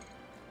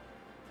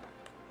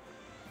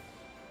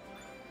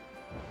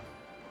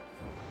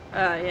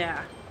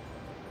 Yeah.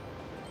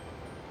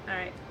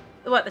 Alright.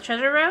 What, the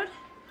treasure road?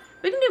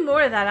 We can do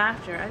more of that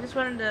after. I just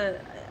wanted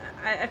to...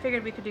 I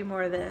figured we could do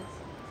more of this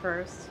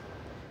first.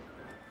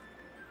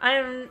 I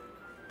am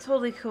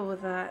totally cool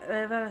with that.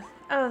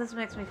 Oh, this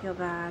makes me feel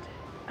bad.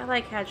 I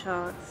like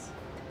hedgehogs.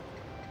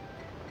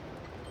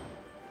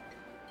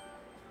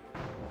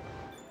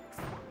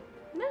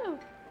 No.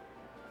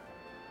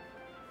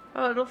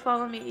 Oh, it'll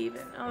follow me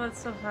even. Oh,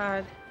 that's so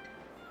sad.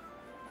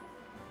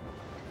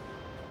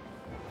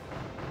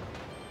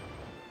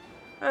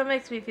 Oh, it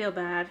makes me feel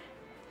bad.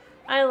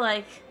 I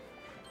like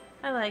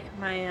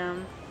my,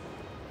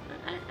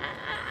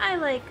 I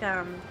like,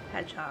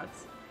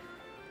 hedgehogs.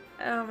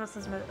 Almost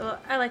as much, well,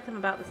 I like them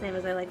about the same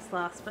as I like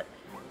sloths, but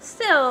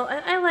still,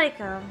 I like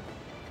them.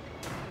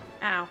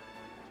 Ow.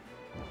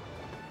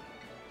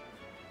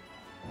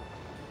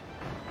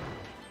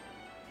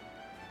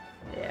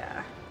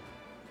 Yeah.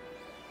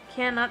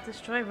 Cannot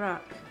destroy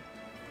rock.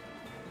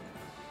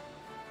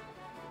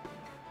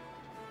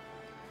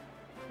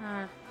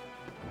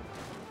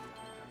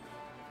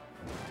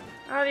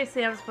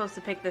 Obviously, I'm supposed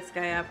to pick this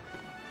guy up.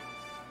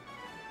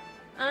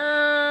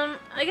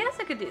 I guess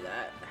I could do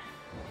that.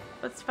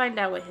 Let's find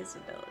out what his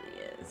ability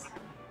is.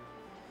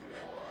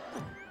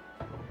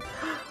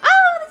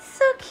 Oh, that's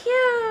so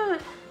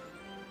cute!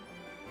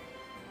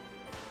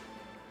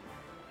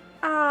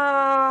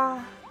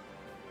 Ah,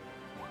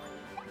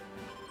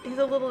 he's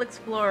a little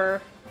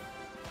explorer.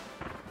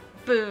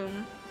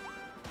 Boom.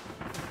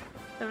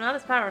 So not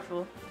as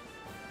powerful.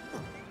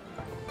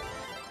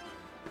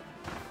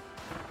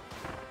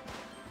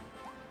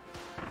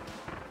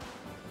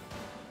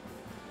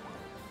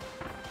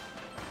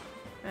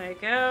 There you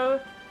go.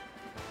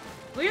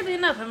 Weirdly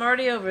enough, I'm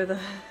already over the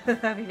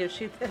having to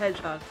shoot the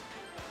hedgehog.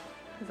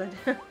 Because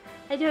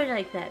I don't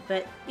like that,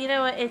 but you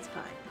know what? It's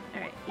fine.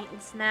 Alright, eat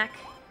and snack.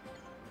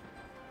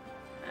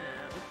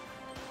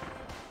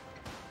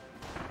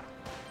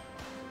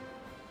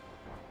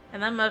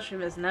 And that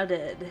mushroom is now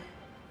dead.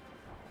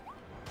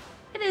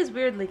 It is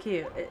weirdly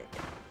cute.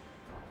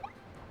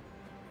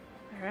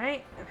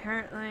 Alright,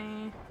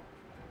 apparently...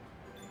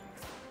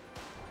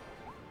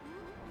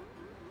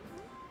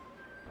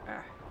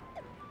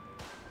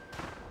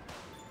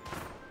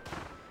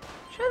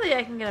 Surely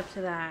I can get up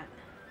to that.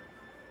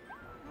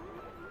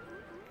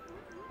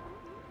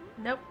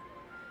 Nope.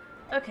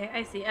 Okay,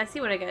 I see. I see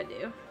what I gotta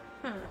do.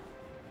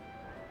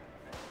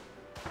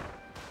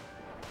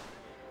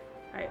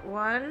 Alright,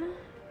 1,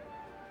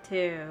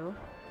 2,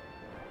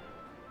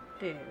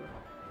 do. Then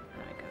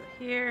I go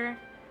here.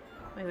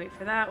 We wait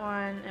for that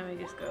one, and we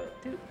just go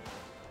doop.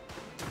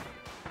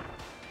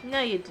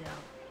 No, you don't.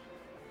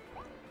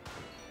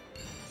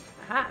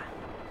 Aha!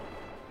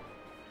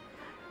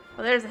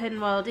 Well, there's a hidden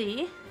Waddle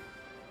Dee.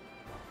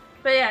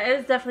 But yeah, it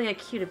is definitely a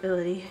cute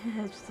ability.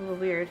 It's just a little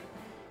weird.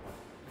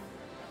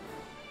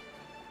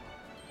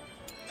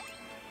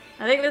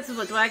 I think this is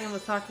what Dragon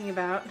was talking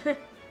about.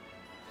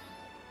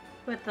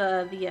 With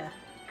the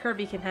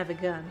Kirby can have a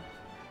gun.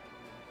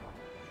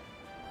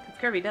 Because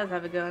Kirby does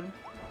have a gun.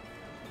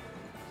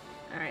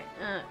 Alright,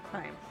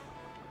 climb.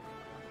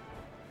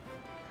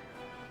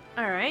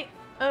 Alright.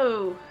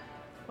 Oh.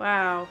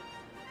 Wow.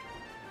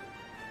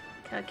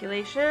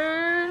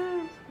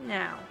 Calculation.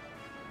 Now.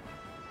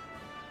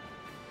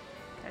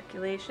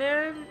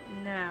 Calculation.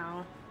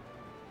 Now.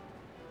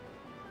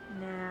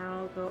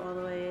 Now go all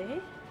the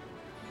way.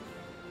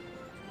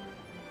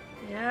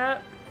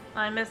 Yep.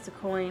 I missed a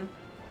coin.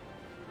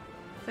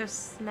 There's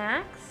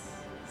snacks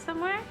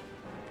somewhere?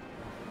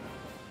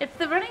 It's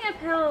the running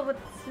uphill with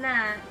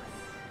snacks.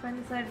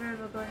 Find the side road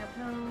while going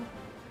uphill.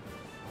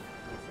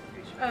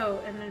 Oh,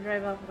 and then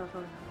drive off without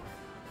falling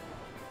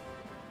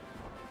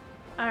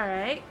off.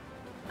 Alright.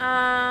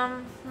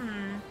 I'm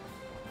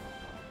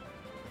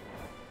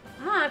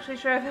not actually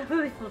sure if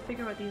I'm able to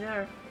figure what these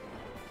are.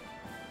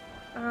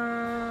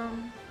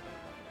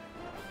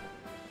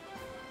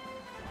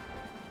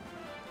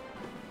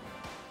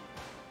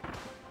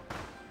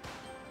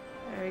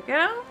 There we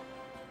go.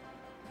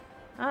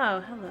 Oh,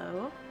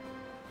 hello.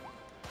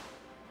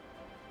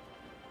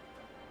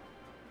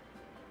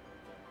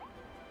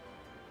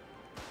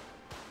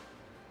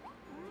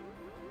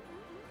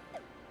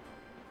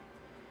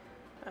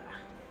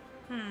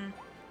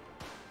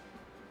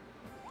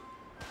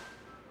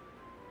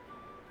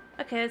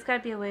 Okay, there's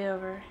gotta be a way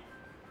over.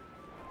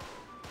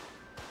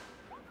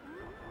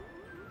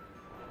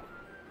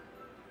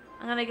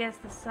 I'm gonna guess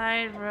the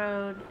side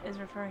road is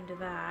referring to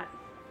that.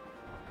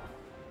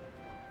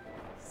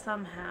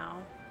 Somehow.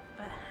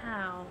 But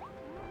how?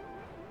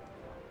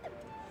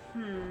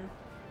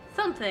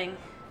 something.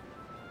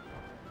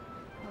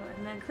 Oh,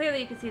 and then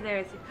clearly you can see there.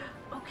 It's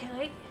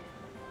okay.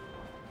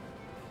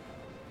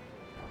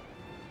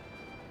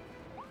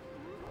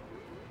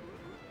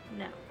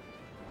 No.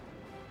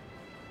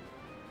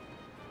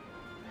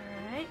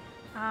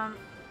 Alright.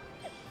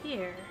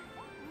 Here.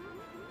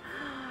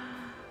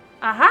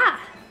 Aha!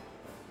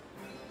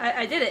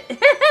 I did it.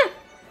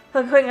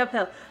 I'm going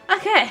uphill.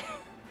 Okay.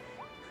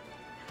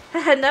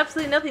 That had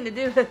absolutely nothing to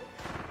do with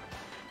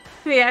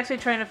me actually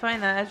trying to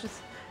find that. I was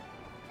just...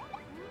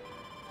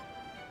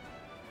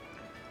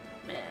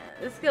 Man,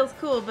 this skill's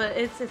cool, but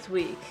it's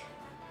weak.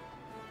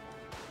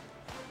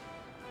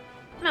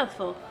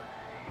 Mouthful.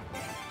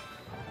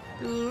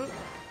 Ooh.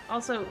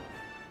 Also...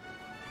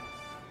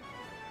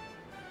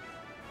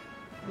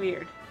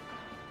 weird.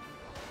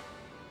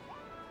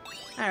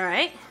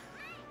 Alright.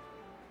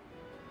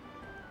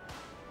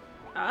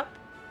 Up.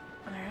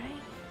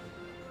 Alright.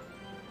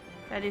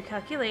 Gotta do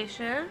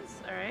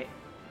calculations. Alright.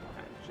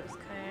 Just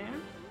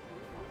came.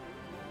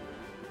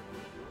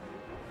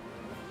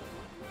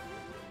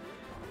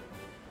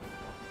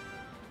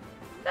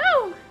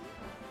 No!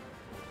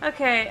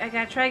 Okay, I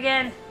gotta try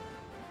again.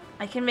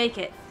 I can make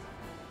it.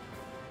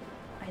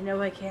 I know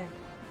I can.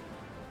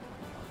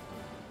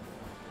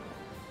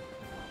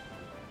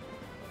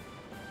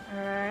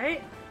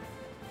 Alright.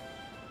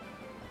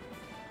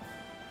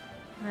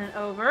 And then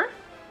over.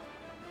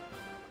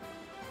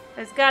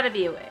 There's gotta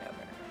be a way over.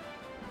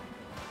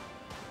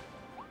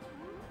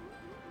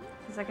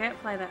 Because I can't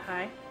fly that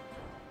high.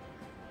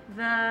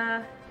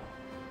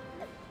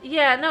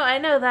 Yeah, no, I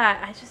know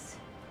that.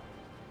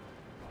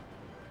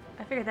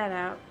 I figured that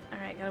out.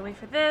 Alright, gotta wait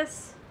for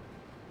this.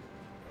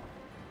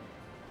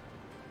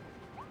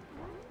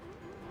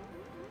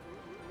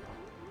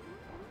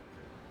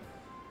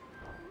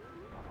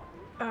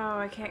 Oh,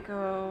 I can't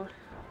go.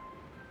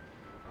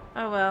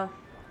 Oh well.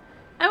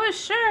 I was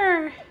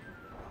sure!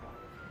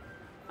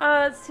 Oh,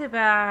 that's too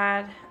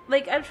bad.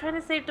 Like, I'm trying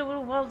to save the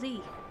little Wall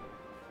D.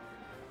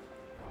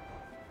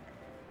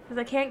 Because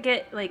I can't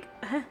get, like...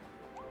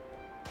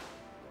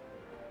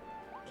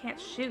 can't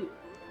shoot.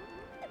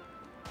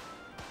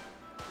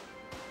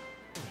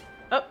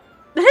 Oh!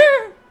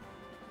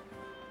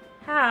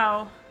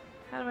 How?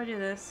 How do I do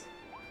this?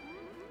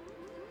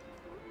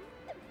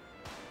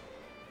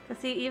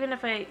 Because see, even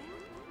if I...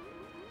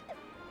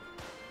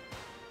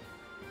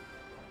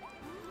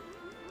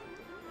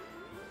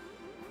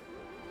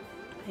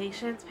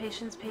 Patience,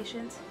 patience,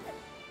 patience.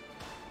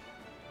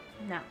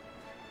 No.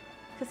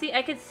 Because see,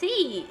 I could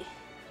see.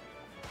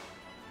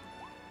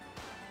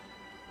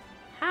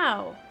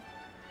 How?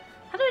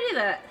 How do I do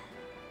that?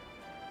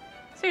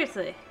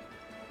 Seriously.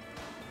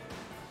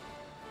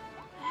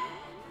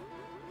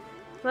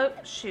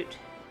 Float, shoot.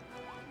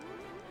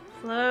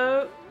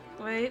 Float,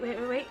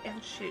 wait,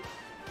 and shoot.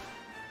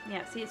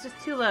 Yeah, see, it's just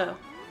too low.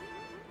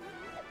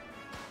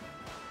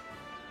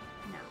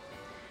 No.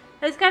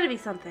 There's gotta be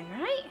something,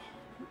 right?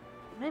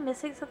 Am I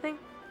missing something?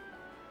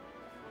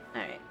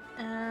 Alright,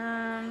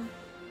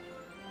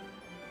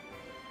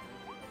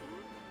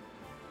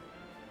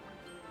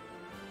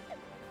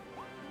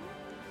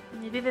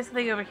 maybe there's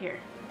something over here.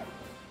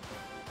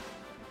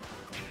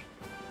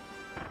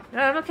 No,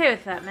 I'm okay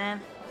with that,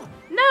 man.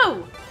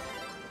 No!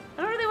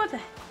 I don't really want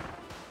that.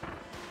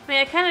 I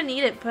mean, I kind of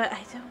need it, but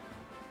I don't.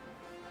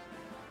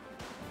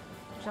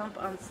 Jump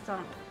on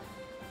stump.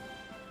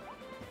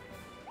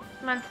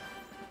 Come on.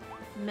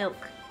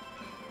 Milk.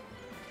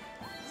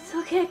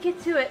 Still can't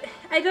get to it.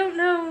 I don't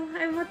know.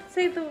 I want to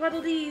save the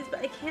Waddle Dees,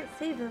 but I can't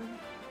save them.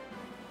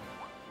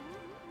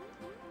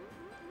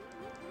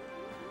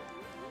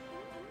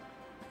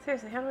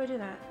 Seriously, how do I do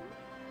that?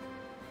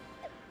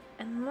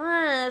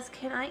 Unless,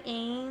 can I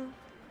aim?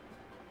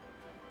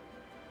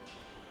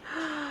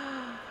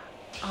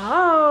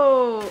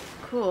 Oh,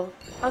 cool.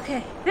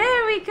 Okay,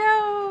 there we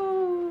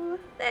go.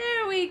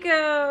 There we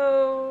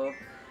go.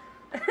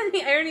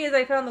 The irony is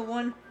I found the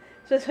one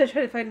just by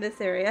trying to find this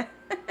area.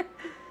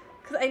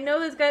 Because I know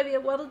there's got to be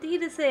a Waddle Dee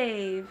to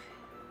save.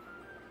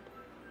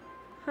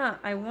 Huh,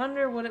 I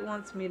wonder what it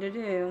wants me to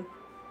do.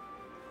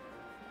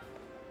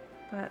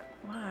 But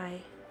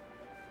why?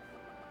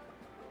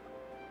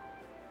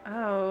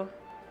 Oh.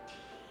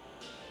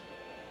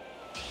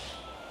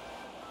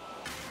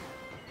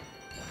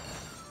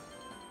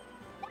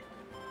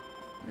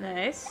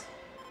 Nice.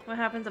 What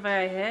happens if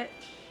I hit?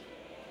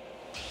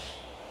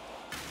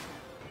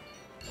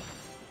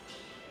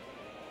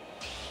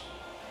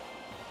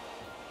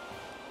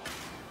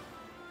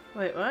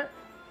 Wait, what?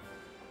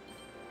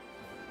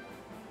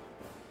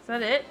 Is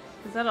that it?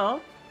 Is that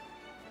all?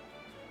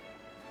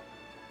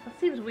 That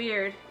seems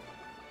weird.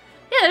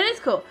 Yeah, that is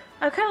cool.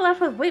 I kind of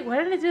left with, wait, why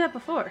didn't I do that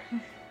before?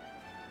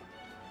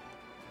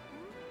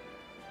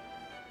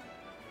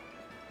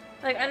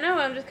 Like, I know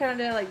I'm just kind of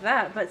doing it like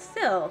that, but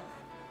still.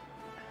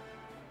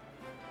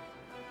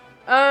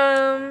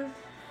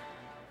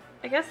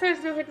 I guess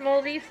there's no hidden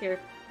Waddle Dees here.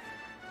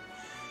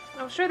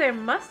 I'm sure there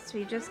must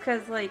be, just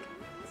because, like,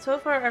 so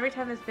far every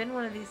time there's been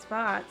one of these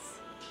spots.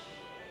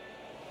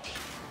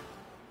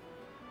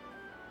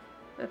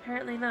 But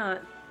apparently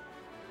not.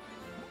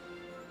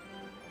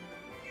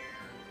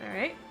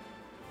 Alright.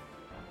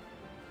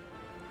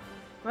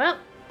 Well.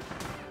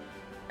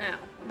 Ow.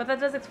 But that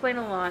does explain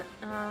a lot.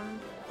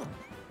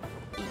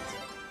 Eat.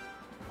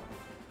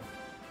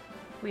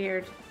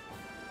 Weird.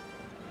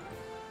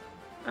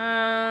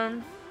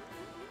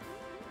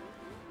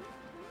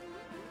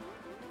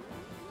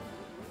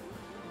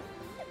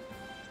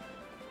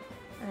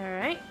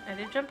 Alright, I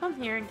did jump on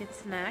here and get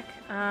snack.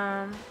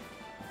 But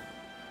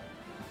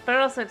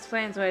it also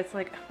explains why it's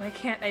like, why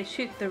can't I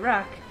shoot the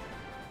rock?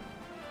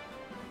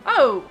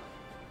 Oh!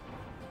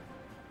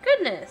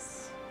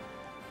 Goodness!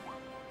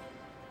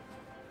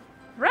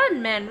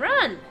 Run, men,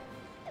 run!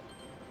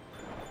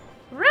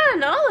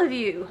 Run, all of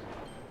you!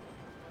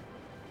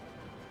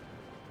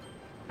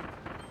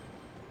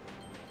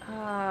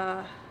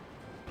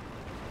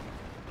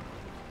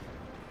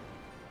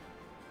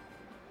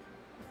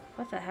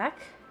 What the heck?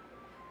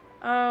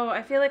 Oh,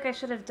 I feel like I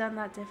should have done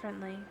that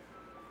differently.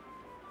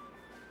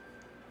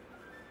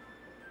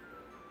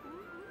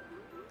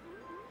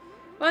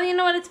 Well, you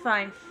know what? It's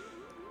fine.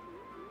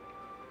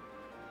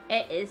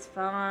 It is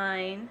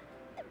fine.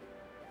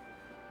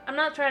 I'm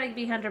not trying to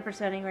be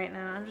 100%ing right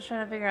now. I'm just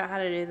trying to figure out how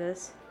to do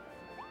this.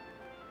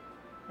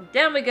 And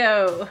down we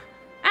go.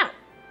 Ow.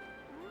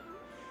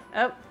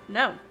 Oh,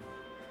 no.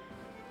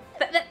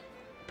 But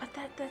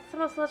that's the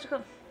most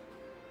logical.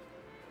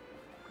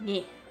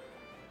 Yeah.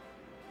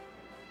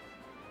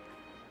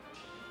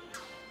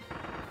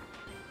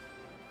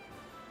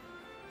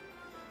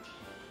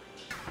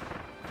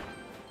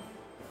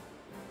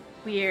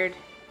 Weird.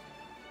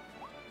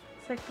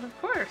 It's like, but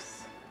of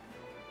course.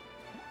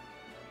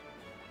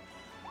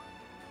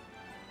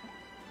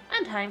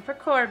 And time for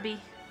Kirby.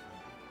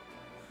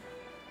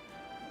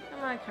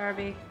 Come on,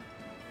 Kirby.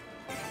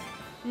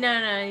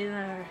 No, he's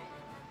not.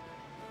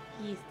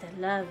 He's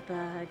the love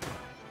bug.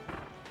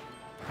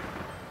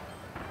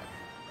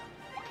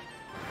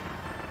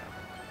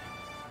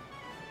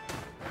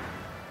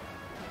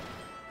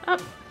 Oh,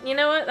 you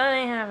know what? That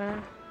ain't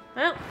happening.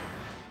 Well,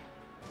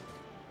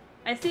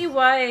 I see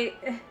why.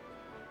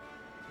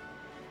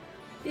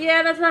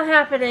 Yeah, that's not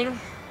happening.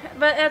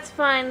 But that's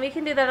fine. We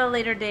can do that at a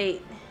later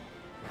date.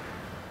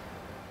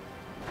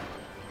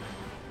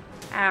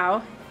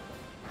 Ow.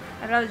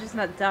 I'd rather just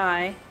not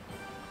die.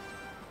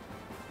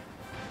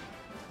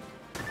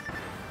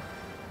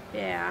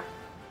 Yeah.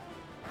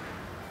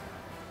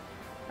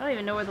 I don't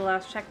even know where the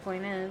last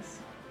checkpoint is.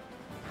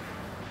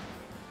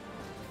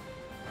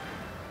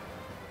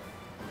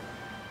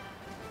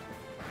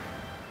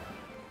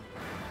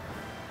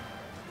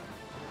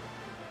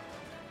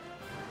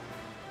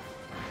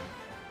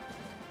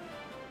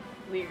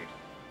 Weird.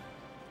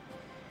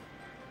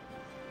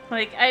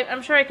 Like,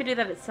 I'm sure I could do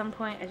that at some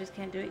point, I just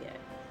can't do it yet.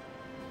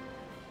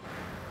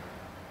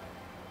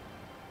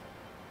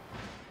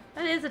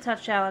 That is a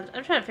tough challenge.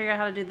 I'm trying to figure out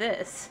how to do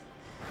this.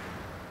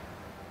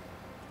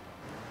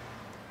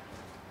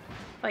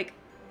 Like,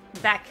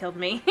 that killed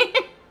me.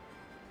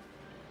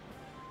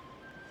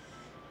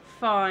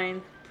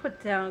 Fine.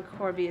 Put down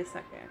Kirby a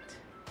second.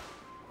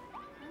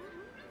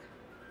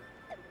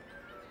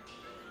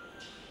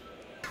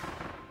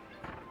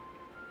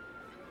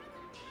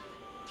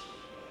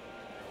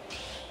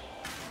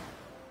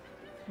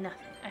 Nothing.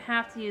 I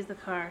have to use the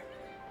car.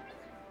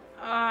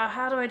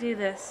 How do I do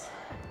this?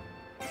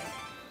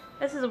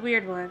 This is a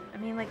weird one. I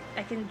mean, like,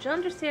 I can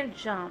understand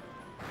jump.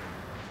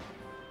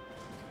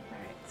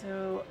 Alright,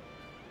 so...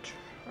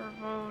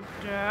 Turbo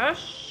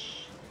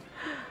dash.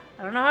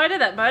 I don't know how I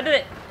did that, but I did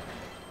it.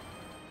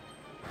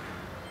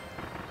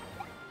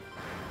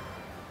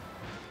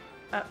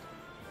 Up.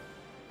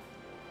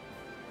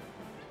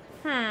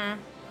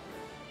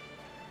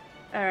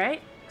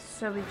 Alright,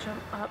 so we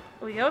jump up.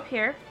 We go up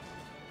here.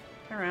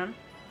 Turn around.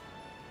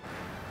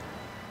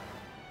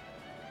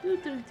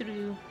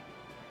 Doo-doo-doo.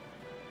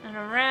 And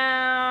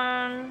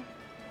around.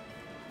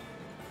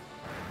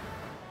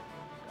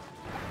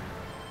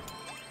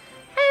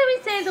 Hey,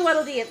 we saved the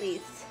Waddle Dee at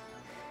least.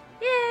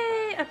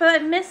 Yay! But I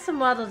missed some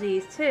Waddle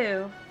Dees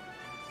too.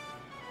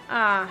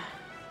 I'll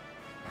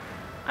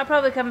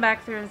probably come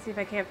back through and see if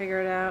I can't figure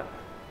it out.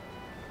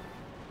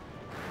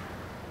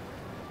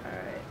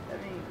 Alright, I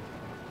mean...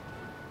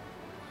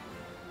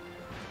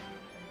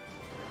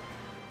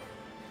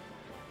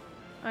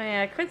 Oh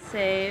yeah, I could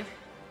save.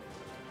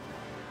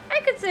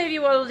 I could save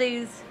you Waddle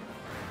Dees.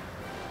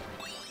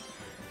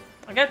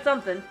 I got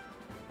something.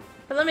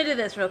 But let me do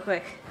this real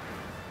quick.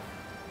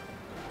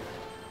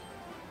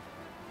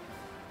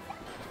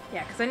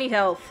 Yeah, because I need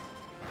health.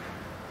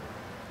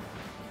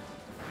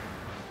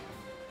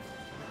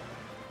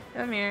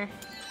 Come here.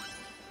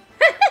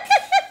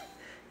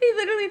 He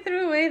literally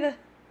threw away the...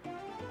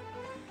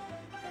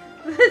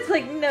 It's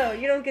like, no,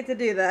 you don't get to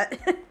do that.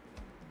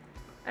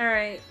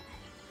 Alright.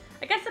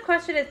 I guess the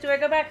question is, do I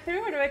go back through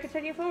or do I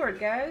continue forward,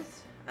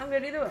 guys? I'm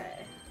good either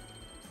way.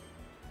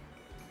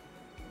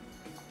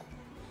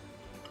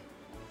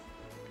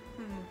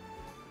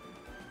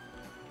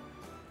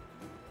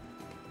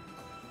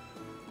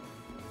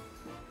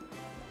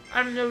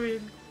 I'm no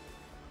read.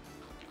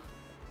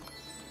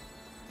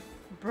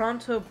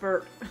 Bronto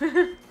Burt.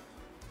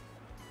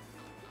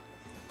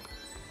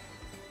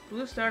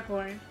 Blue star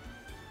coin.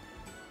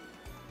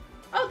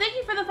 Oh, thank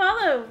you for the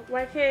follow,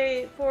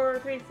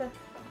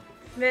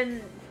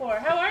 YK437.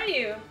 How are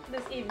you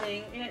this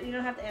evening? You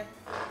don't have to answer.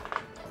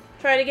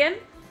 Try it again?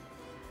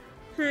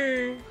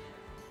 I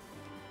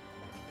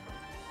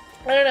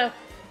don't know.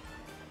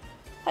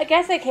 I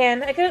guess I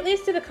can. I can at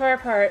least do the car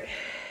part.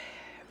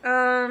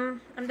 I'm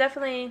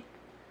definitely...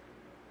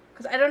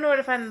 Because I don't know where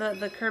to find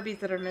the Kirbys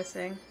that are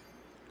missing.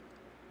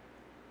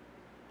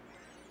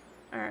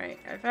 Alright,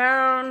 I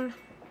found...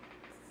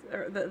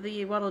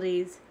 the Waddle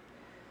Dees.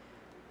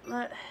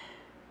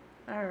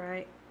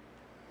 Alright.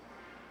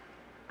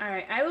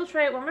 Alright, I will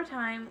try it one more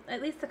time.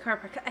 At least the car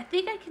part. I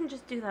think I can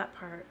just do that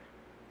part.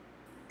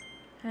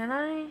 Can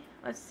I?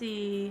 Let's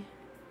see.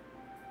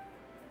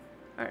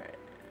 Alright.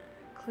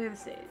 Clear the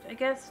stage. I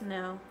guess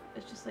no.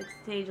 It's just like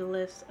stage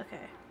lifts.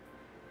 Okay.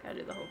 Gotta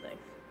do the whole thing.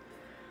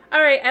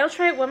 Alright, I will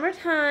try it one more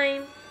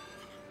time.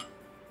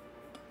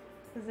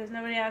 Because there's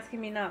nobody asking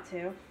me not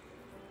to.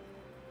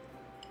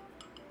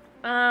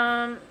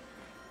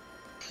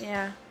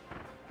 Yeah.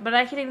 But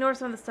I can ignore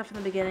some of the stuff in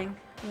the beginning.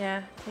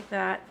 Yeah, take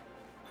that.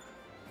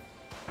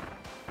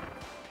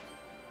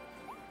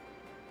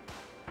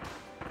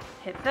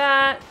 Hit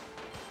that.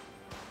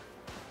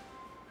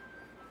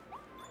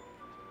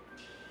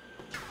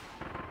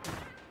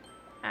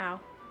 Ow.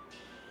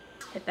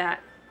 Hit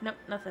that. Nope,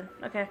 nothing.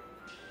 Okay.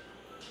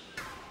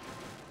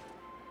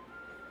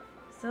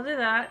 Still do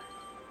that.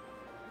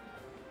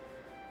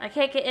 I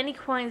can't get any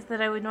coins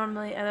that I would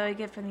normally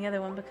get from the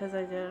other one because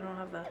I don't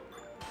have the...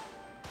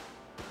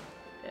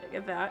 Yeah,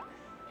 get that.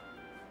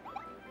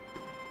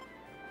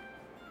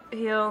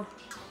 Heal.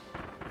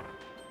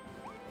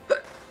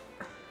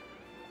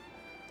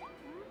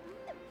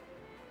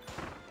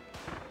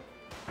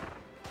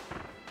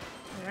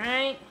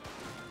 Alright.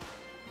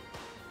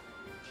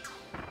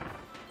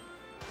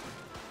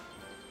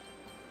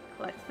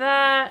 Collect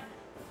that.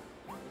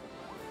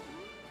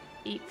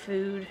 Eat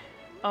food.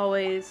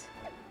 Always.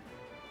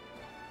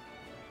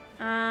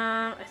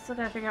 I still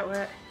gotta figure out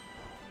where...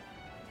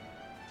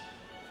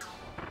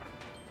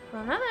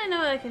 Well, now that I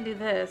know I can do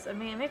this, I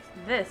mean, it makes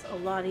this a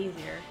lot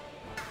easier.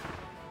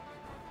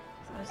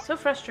 So I'm so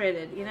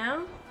frustrated, you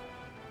know?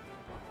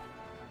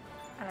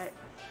 Alright.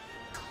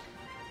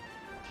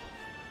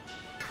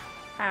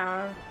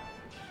 Ow.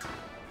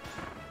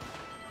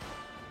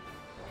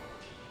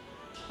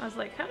 I was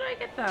like, how do I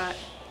get that?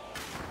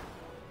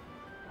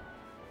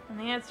 And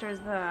the answer is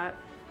that.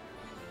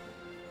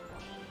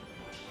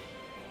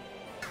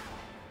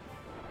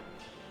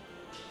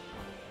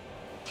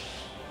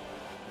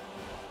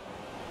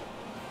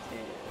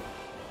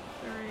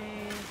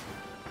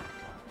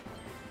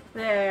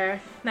 There,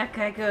 that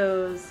guy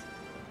goes.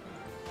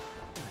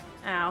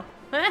 Ow.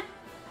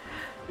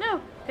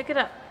 No, pick it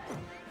up.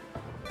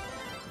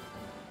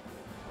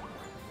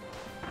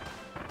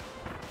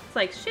 It's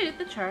like, shoot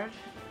the charge.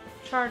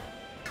 Charge.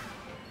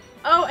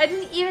 Oh, I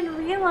didn't even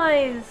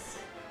realize.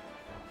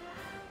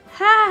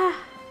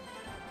 Ha!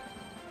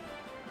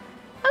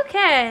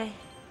 Okay.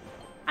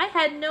 I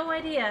had no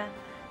idea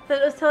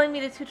that it was telling me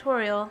the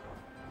tutorial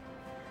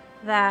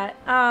that,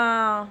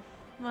 oh,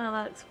 well,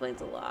 that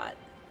explains a lot.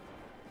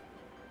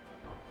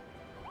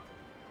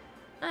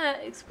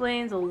 That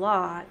explains a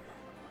lot.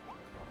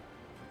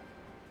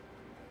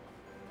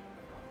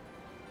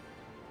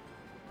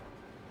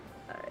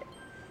 Alright.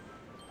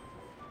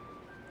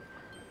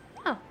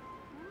 Oh.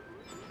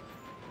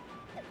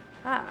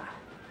 Ah.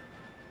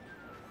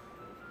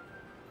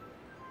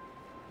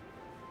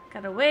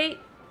 Gotta wait.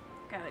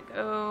 Gotta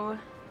go.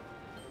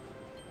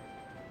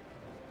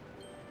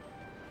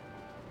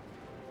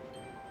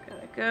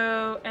 Gotta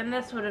go. And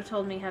this would have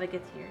told me how to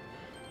get here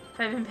if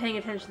I'd been paying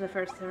attention the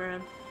first time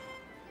around.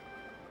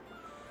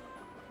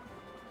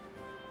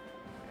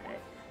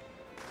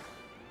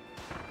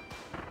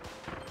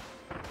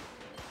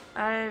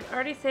 I've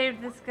already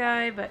saved this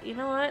guy, but you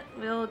know what?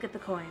 We'll get the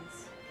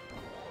coins.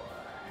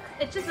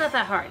 It's just not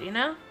that hard, you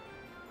know?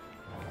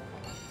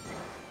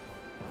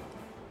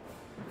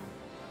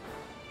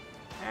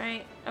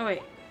 Alright. Oh,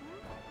 wait.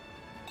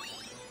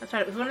 That's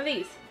right, it was one of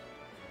these.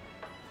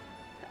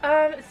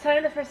 It's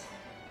time the first...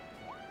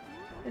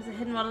 There's a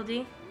hidden Waddle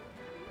Dee.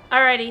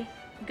 Alrighty.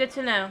 Good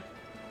to know.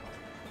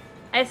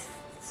 I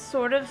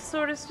sort of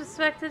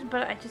suspected,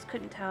 but I just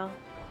couldn't tell.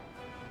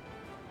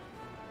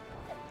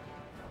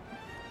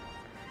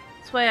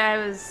 That's why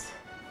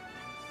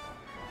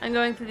I'm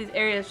going through these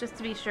areas just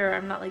to be sure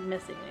I'm not like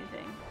missing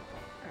anything.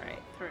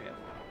 Alright, through.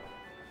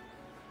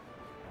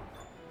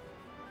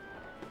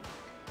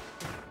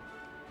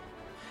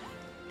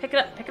 Pick it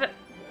up, pick it up.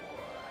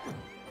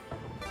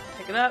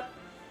 Pick it up.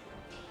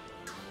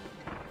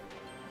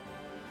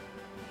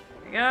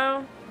 There we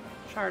go.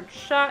 Charge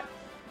shot,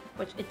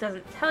 which it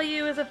doesn't tell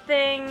you is a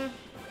thing.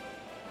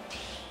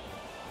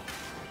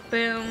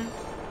 Boom.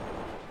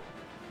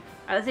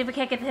 Alright, let's see if we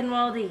can't get the hidden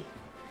Waddle Dee.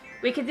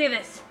 We can do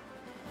this.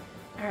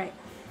 Alright.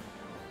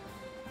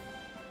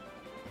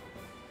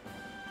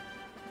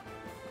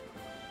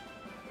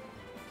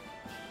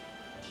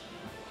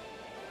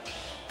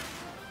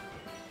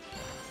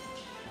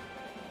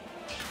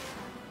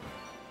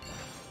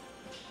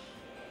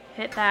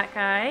 hit that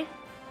guy.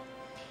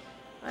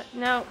 What?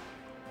 No.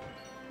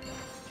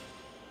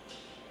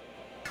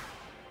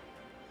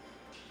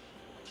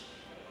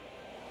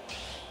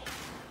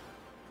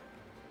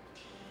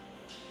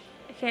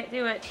 I can't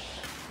do it.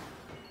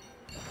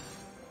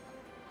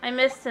 I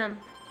missed him.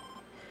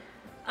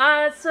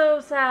 Ah, it's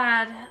so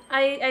sad.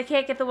 I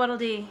can't get the Waddle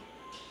Dee.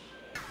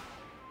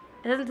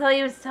 It doesn't tell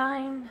you it's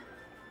timed.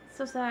 It's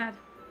so sad.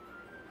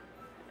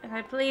 Can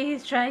I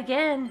please try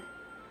again?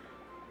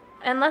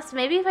 Unless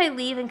maybe if I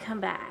leave and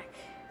come back.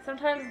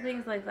 Sometimes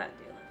things like that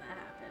do let that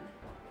happen.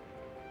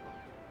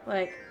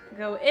 Like,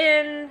 go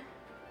in.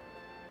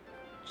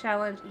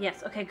 Challenge.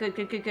 Yes. Okay, good,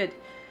 good, good, good.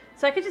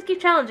 So I could just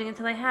keep challenging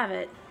until I have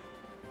it.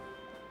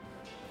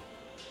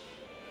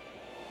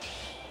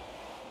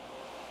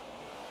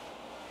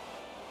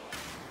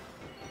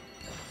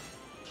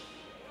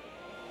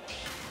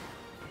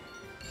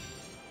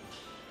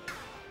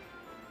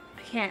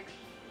 I can't.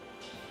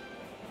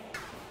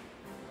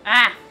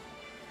 Ah!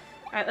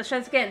 Alright, let's try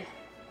this again.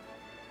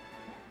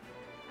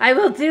 I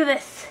will do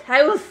this!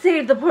 I will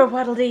save the poor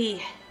Waddle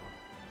Dee!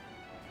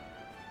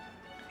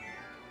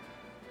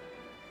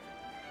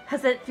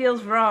 Because it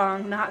feels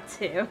wrong not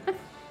to.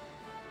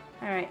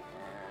 Alright.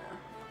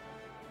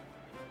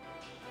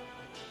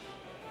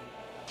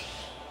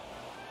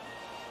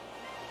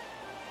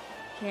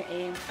 Can't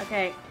aim.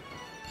 Okay.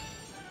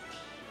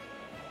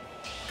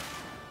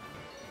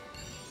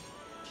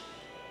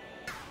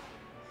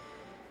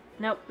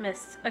 Nope,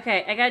 missed.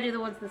 Okay, I gotta do the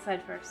ones this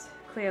side first.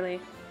 Clearly.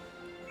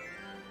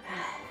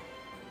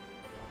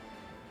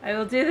 I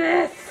will do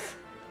this!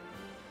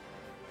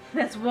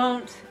 This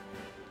won't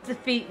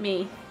defeat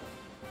me.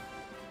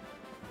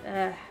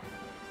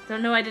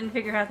 Don't know I didn't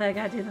figure out that I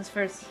gotta do this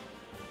first.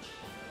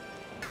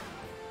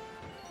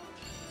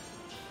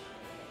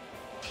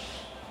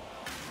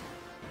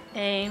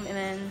 Aim, and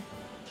then...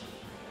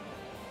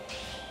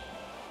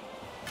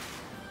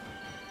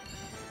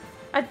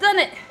 I've done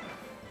it!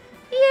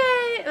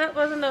 Yay! That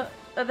wasn't a...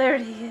 Oh, there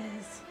it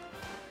is.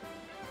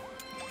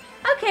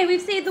 Okay,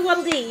 we've saved the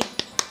Waddle Dee.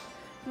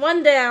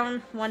 One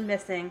down, one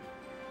missing.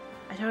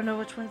 I don't know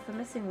which one's the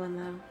missing one,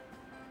 though.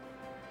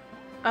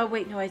 Oh,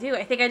 wait, no, I do.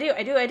 I think I do.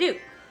 I do.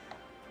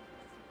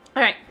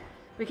 Alright,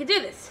 we can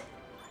do this.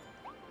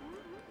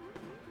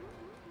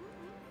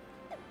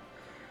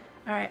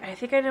 Alright, I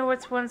think I know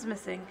which one's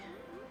missing.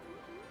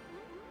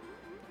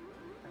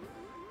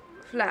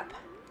 Flap.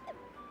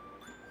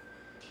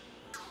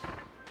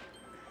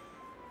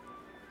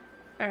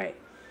 Alright.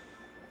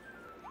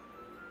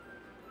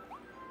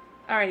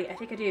 Alrighty, I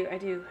think I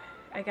do.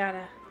 I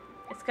gotta...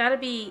 It's gotta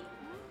be...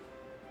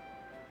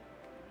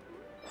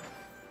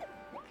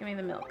 Give me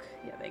the milk.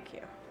 Yeah, thank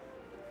you.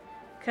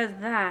 Because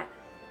that...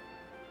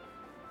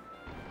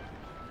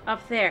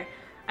 Up there.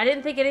 I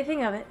didn't think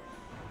anything of it.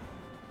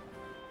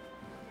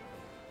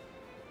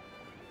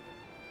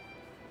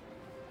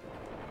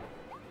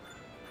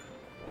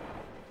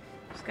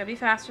 Just gotta be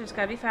faster, just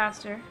gotta be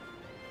faster.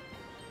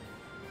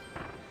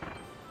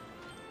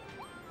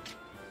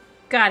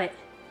 Got it.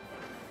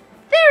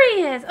 There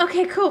he is!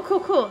 Okay,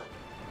 cool.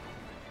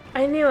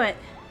 I knew it.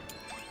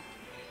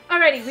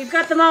 Alrighty, we've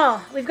got them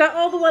all. We've got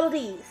all the Waddle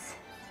Dees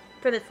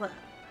for this lap.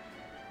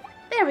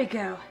 There we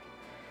go.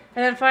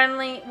 And then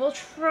finally, we'll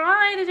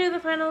try to do the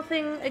final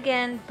thing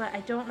again, but I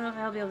don't know if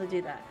I'll be able to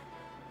do that.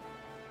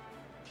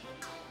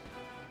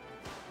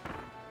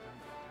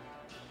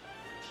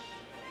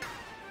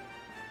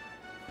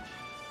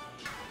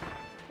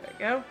 There we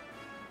go.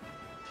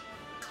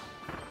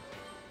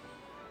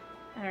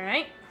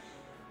 Alright.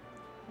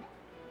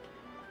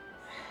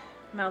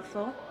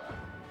 Mouthful.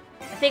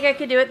 I think I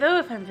could do it though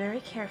if I'm very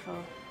careful.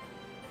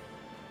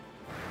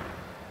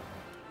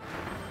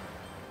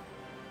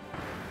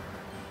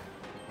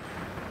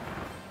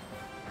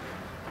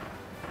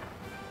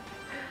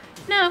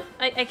 No,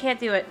 I can't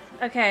do it.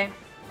 Okay.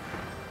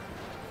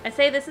 I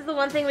say this is the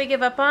one thing we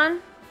give up on.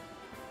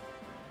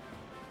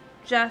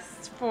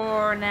 Just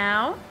for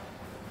now.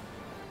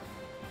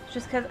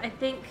 Just because I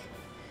think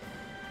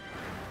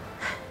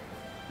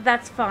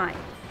that's fine.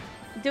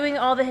 Doing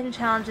all the hidden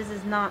challenges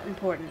is not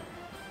important.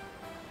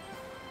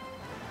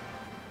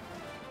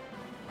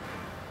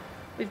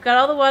 We've got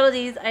all the Waddle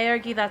Dees. I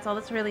argue that's all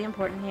that's really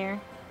important here.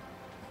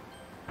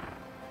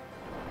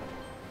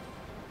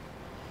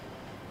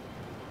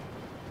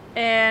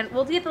 And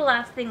we'll get the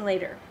last thing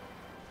later.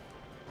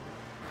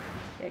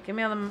 Yeah, give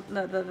me all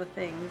the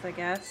things, I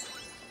guess.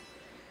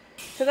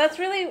 So that's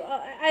really...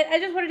 I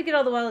just wanted to get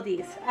all the Waddle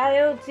Dees.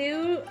 I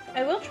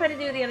will try to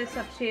do the other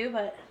stuff too,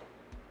 but...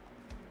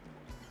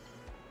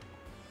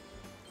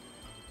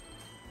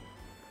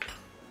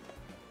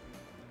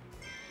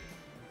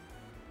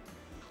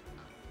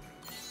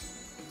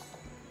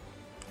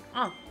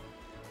 Oh.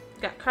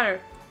 Got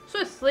cutter.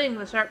 Swiss sling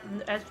the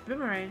sharp-edged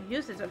boomerang.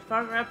 Use it to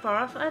grab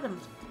far-off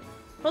items.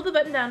 Hold the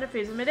button down to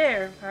freeze in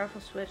midair. Powerful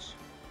swish.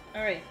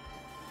 Alright.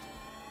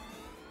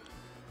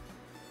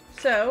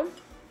 So,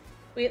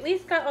 we at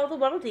least got all the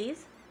Waddle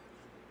Dees.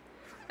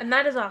 And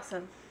that is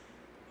awesome.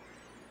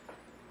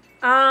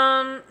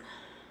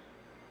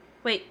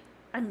 Wait.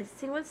 I'm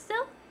missing one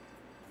still?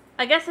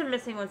 I guess I'm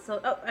missing one still.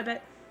 Oh, I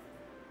bet.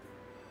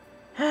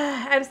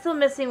 I'm still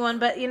missing one,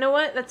 but you know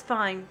what? That's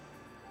fine.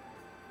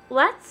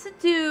 Let's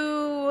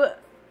do...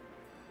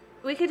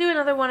 We could do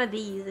another one of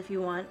these if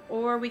you want,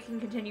 or we can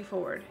continue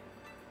forward.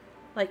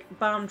 Like,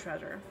 bomb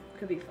treasure.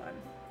 Could be fun.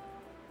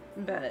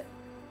 But...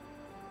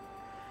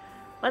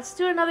 Let's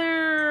do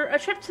a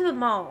trip to the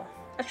mall.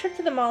 A trip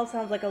to the mall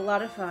sounds like a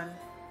lot of fun.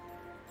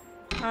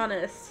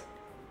 Honest.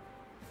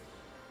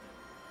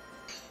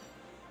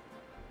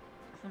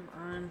 Come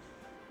on.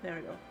 There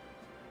we go.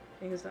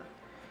 Things done.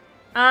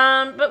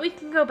 But we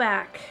can go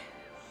back.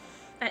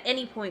 At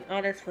any point,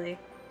 honestly.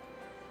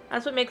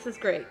 That's what makes this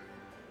great.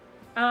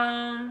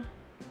 Yeah.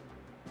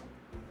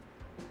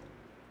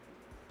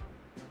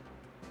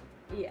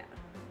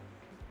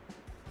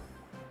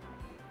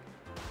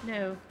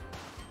 No.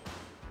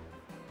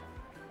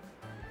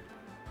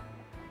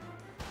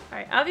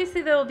 Alright,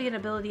 obviously there will be an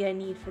ability I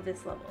need for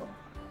this level.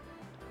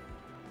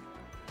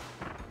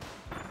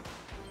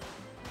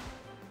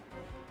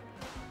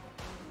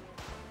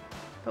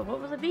 But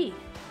what will it be?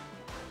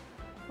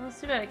 Well,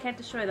 that's too bad, I can't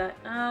destroy that.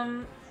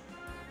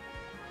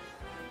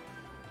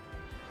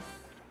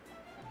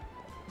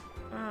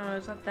 Oh,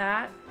 is that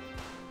that?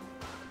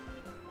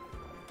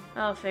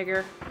 I'll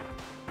figure.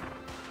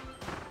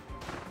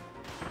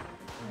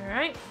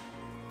 Alright.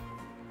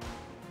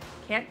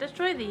 Can't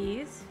destroy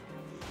these.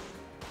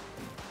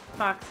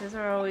 Boxes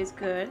are always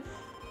good.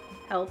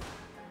 Health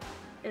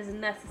is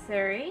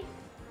necessary.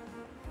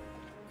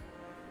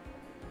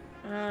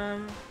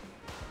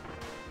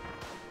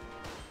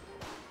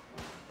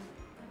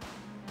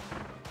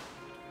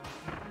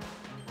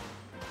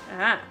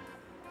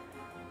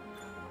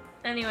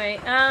 Anyway,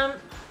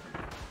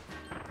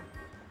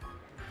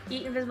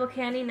 eat invisible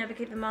candy,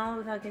 navigate the mall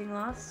without getting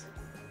lost.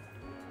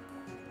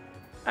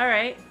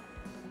 Alright.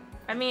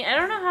 I mean, I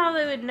don't know how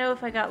they would know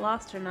if I got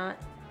lost or not.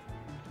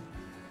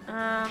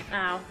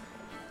 Ow.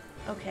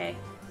 Okay.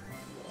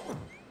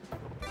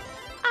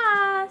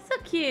 Ah, so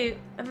cute.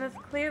 And that's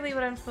clearly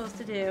what I'm supposed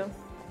to do.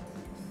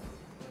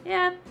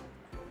 Yep.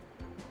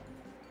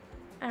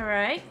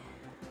 Alright.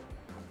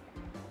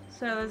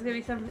 So there's gonna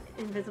be some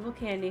invisible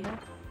candy, huh?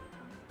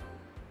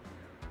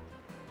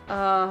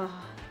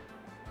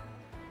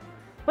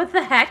 What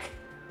the heck?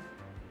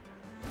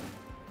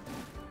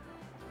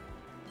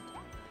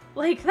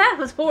 Like, that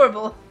was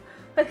horrible.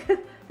 Like,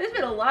 there's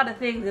been a lot of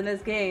things in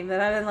this game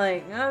that I've been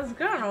like, oh, that's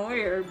kind of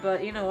weird,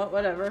 but you know what,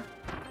 whatever.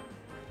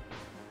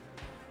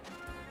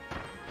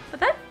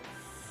 But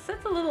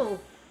that's a little...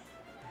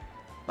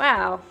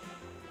 Wow.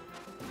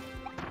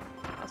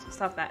 Also,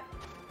 stop that.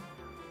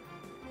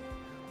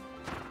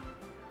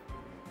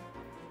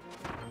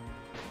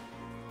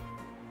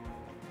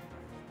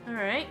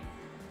 Alright.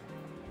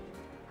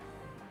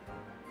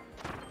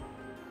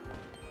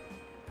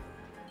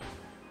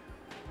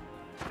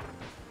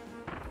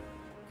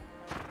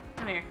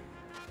 Come here.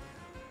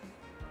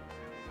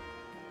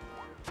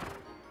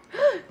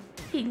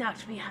 He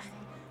knocked me off.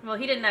 Well,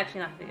 he didn't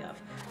actually knock me off,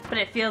 but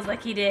it feels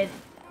like he did.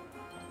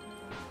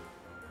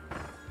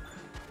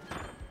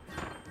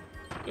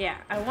 Yeah,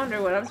 I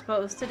wonder what I'm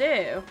supposed to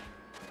do.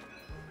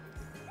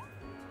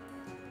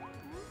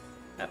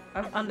 Oh,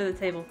 I'm under the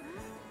table.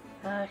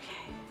 Okay.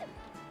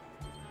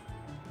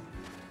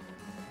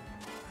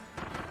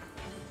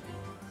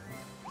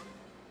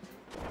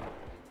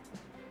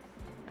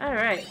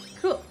 Alright,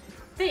 cool.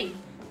 Thing.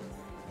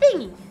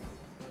 Thingy.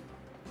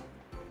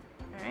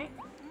 Alright.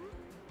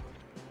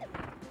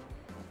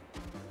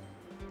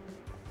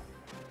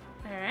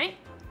 Alright.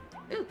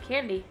 Ooh,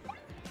 candy.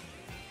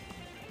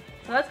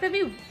 So that's gonna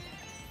be...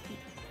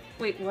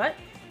 Wait, what?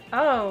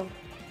 Oh.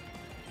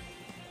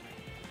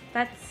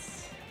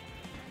 That's...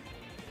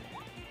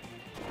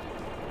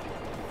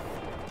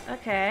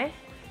 Okay.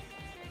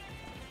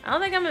 I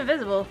don't think I'm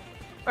invisible.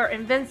 Or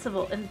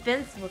invincible.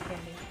 Invincible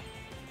candy.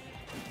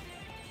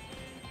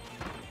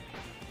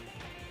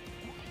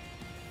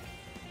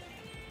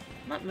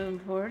 I'm not moving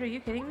forward. Are you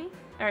kidding me?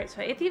 Alright,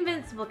 so I ate the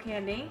invincible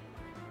candy.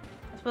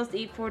 I'm supposed to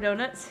eat 4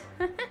 donuts.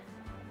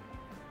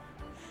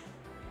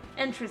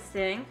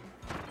 Interesting.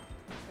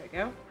 There we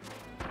go.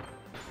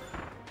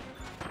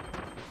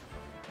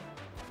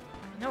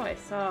 I know I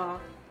saw.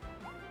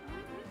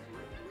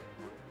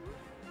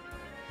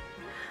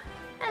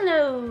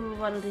 Hello,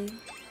 Waddle Dee.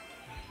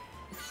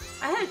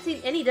 I haven't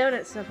seen any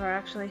donuts so far,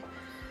 actually.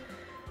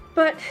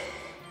 But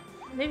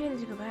maybe I need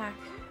to go back.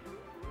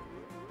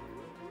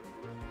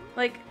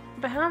 Like,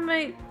 but how am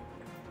I...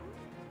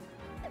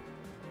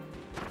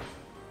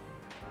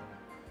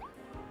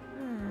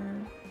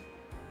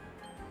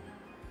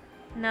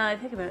 No, I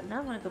think about it. Now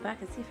I want to go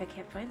back and see if I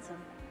can't find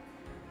some.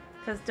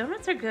 Because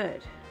donuts are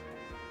good.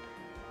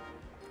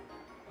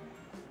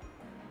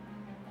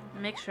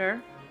 Make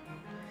sure.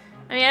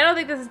 I mean, I don't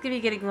think this is me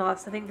getting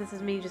lost. I think this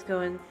is me just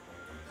going...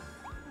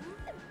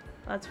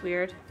 That's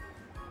weird.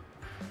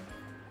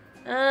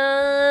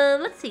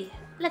 Let's see.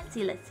 Let's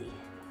see.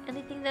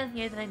 Anything down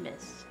here that I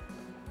missed?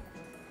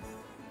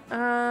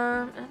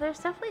 There's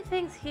definitely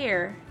things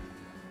here.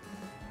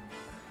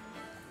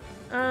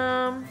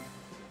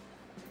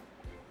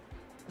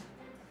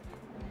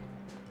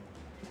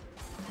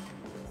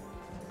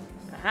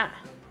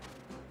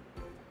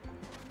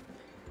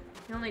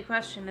 only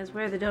question is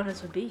where the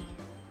donuts would be.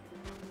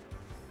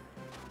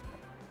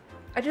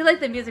 I do like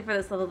the music for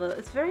this level though.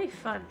 It's very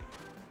fun.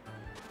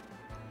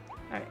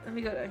 Alright, let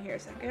me go down here a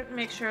second.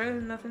 Make sure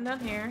there's nothing down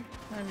here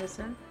I'm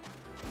missing.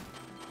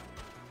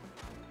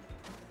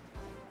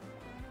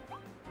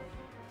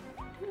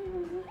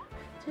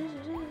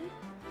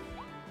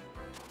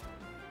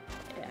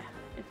 Yeah,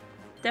 it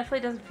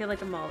definitely doesn't feel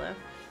like a mall though.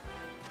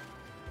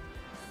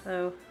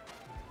 So,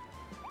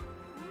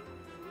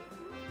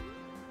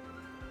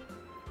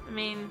 I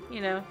mean,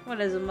 you know,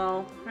 what is a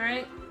mall,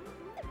 right?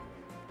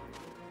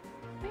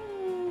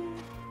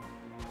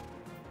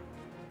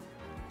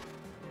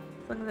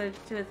 As long as I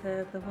do it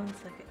the 1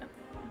 second.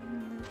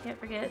 Can't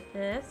forget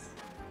this.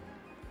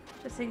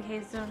 Just in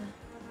case don't...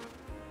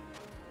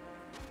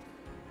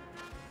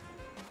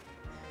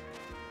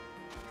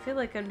 I feel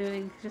like I'm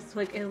doing just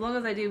like, as long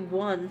as I do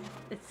one,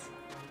 it's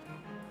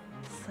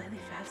slightly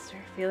faster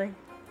feeling.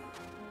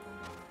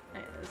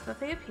 Alright, there's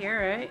nothing up here,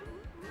 right?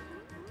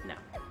 No.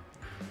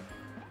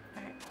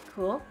 Alright,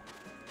 cool.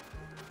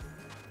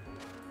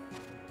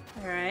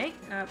 Alright,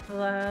 up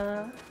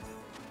below.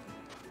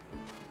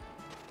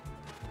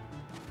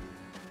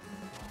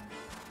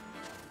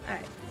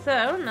 Alright,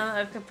 so now that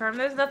I've confirmed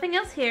there's nothing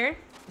else here,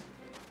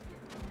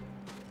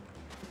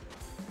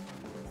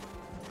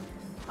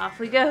 off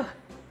we go.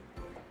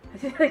 I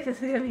feel like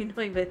this is gonna be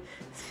annoying, but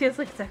this feels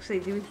like it's actually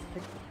doing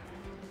something.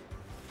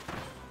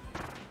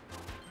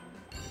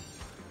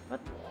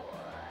 What?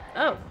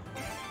 Oh!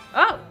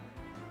 Oh!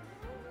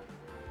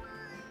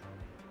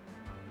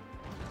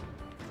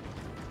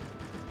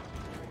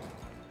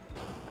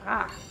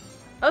 Ah.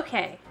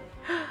 Okay.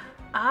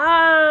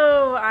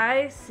 Oh,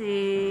 I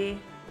see.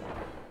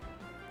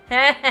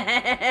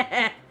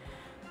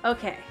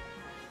 Okay.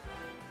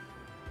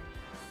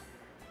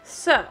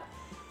 So,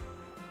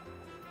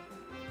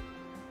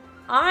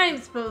 I'm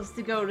supposed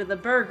to go to the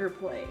burger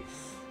place.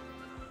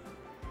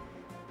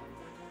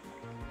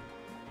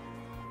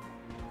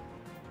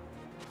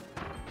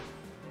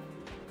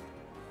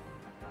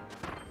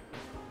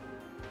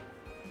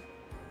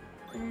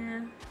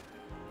 Yeah.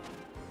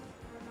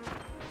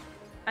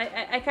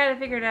 I kind of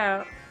figured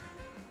out.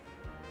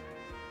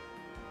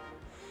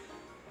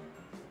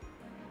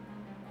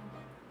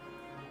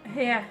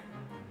 Yeah.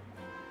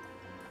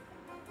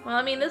 Well,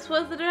 I mean, this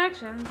was the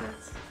directions.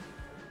 It's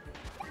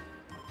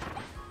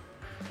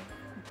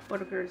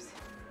burgers.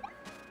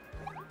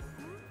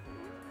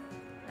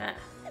 Ah.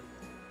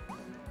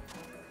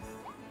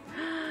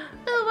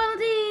 Oh, Waddle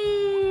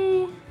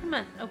Dee! Come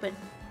on, open.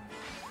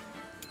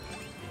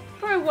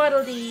 Poor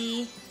Waddle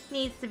Dee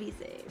needs to be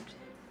saved.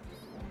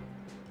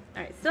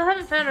 Alright, still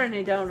haven't found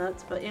any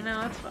donuts, but you know,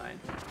 that's fine.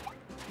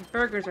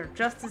 Burgers are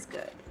just as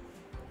good.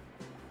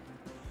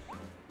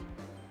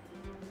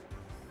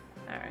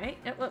 Alright,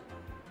 oh, whoop.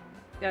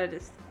 Gotta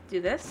just do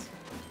this.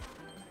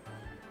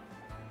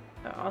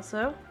 But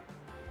also...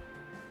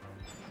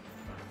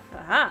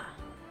 Aha!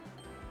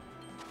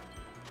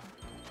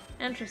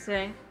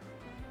 Interesting.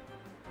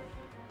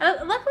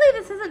 Luckily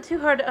this isn't too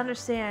hard to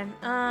understand.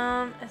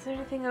 Is there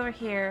anything over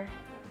here?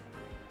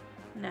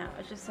 No,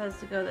 it just says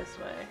to go this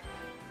way.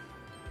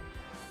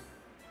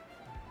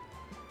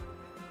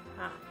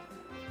 Ah.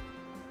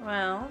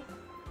 Well...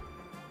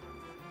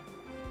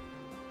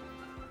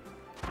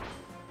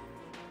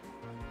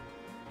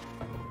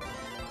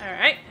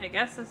 Alright, I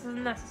guess this is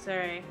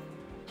necessary.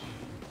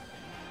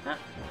 Oh.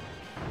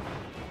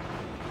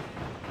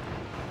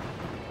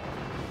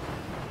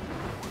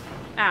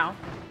 Ow.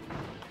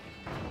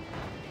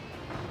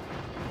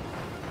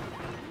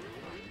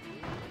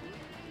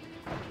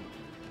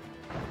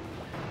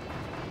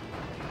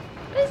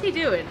 What is he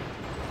doing?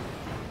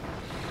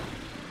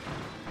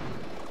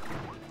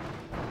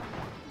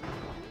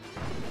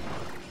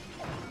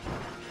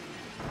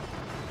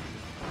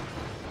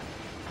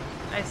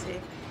 I see.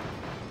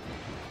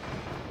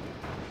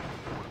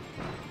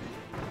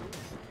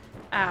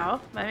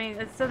 Ow. I mean,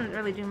 it doesn't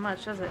really do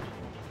much, does it?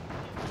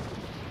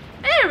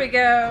 There we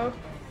go!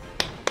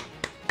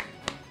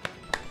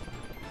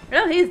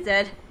 Oh, he's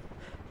dead.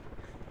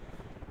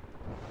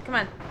 Come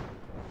on.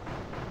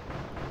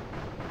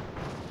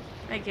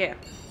 Thank you.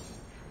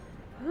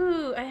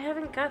 Ooh, I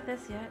haven't got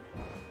this yet.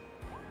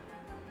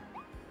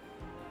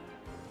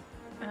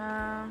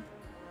 No.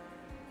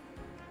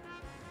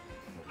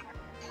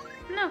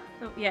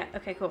 Oh, yeah,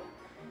 okay, cool.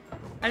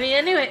 I mean,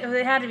 anyway,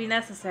 it had to be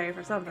necessary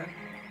for something.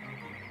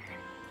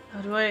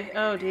 Oh, do I?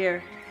 Oh,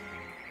 dear.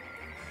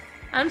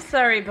 I'm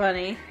sorry,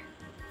 Bunny.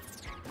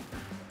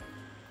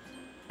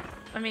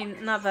 I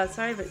mean, not that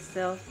sorry, but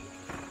still.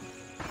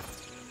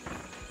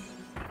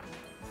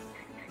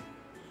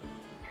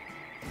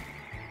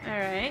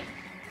 Alright.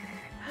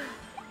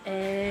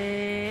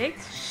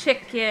 Eggs,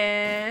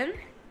 chicken.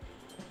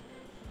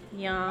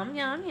 Yum,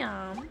 yum,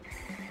 yum.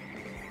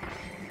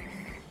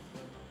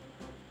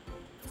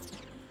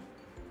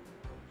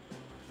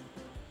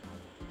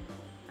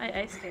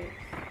 I scared.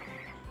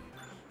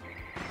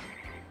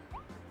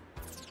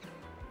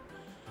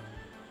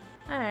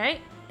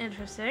 Alright,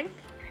 interesting.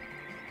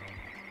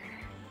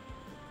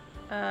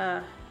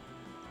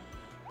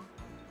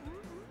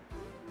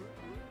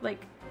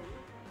 Like,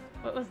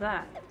 what was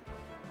that?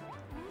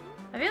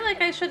 I feel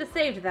like I should have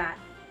saved that.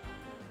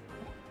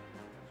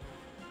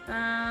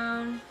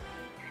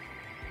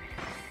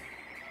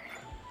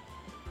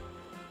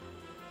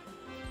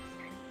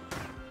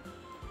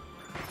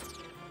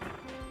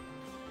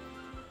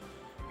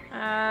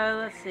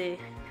 Let's see.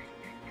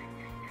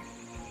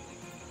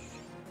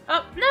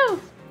 Oh, no!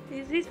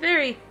 He's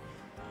very...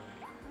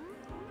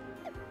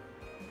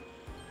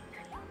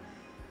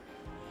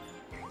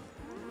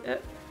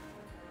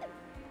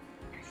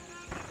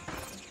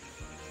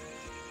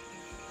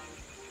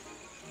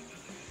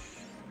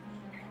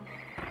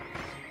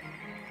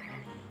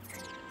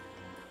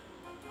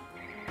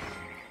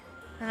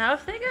 And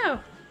off they go.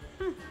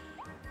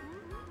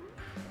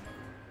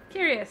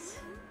 Curious.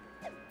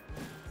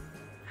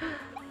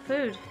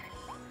 Food.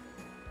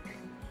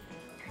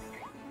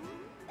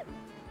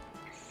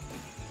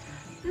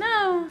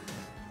 No!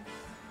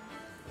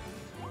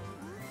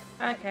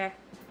 Okay.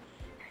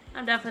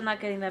 I'm definitely not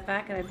getting that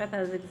back, and I bet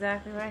that was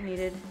exactly what I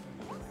needed.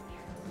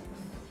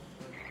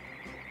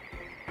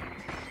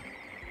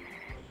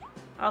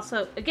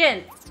 Also,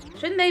 again,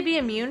 shouldn't they be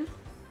immune?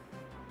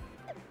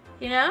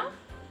 You know?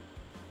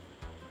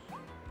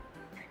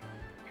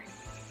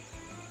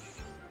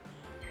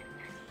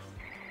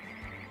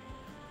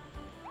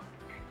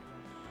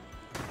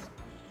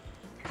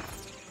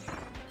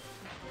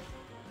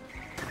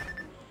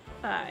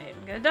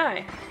 I'm gonna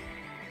die.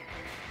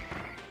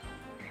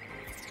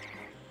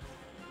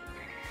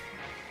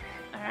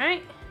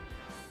 Alright.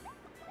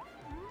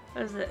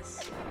 What is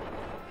this?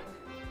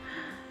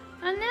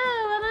 Oh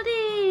no,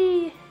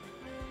 Elodie!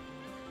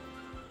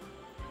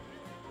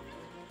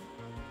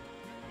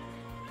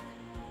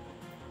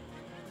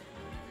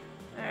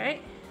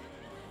 Alright.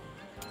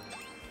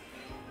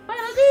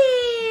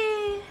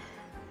 Elodie!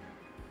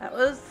 That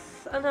was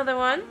another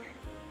one.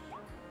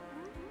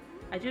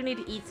 I do need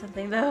to eat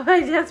something though.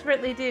 I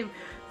desperately do.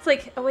 It's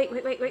like, oh wait.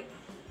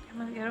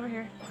 Come on, get over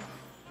here.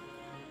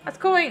 That's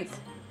coins!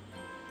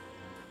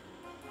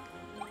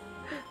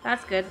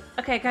 That's good.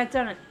 Okay, got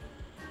donut.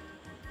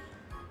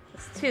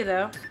 It's 2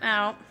 though.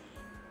 Ow.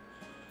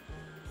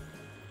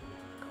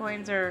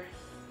 Coins are...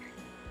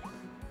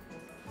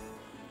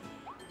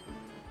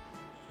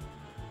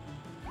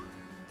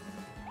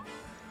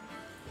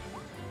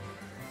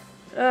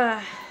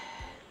 Ugh.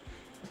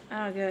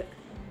 Oh, good.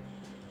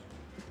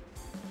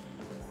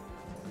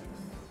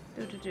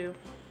 Do.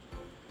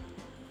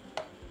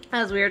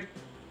 That was weird.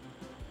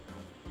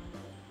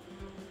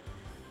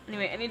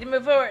 Anyway, I need to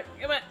move forward.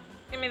 Come on.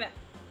 Give me that.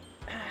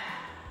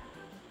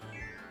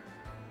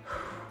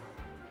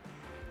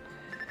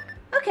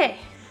 Okay.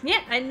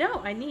 Yeah, I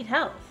know. I need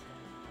health.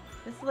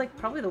 This is like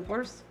probably the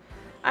worst.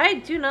 I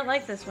do not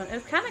like this one.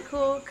 It's kind of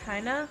cool.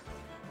 Kind of.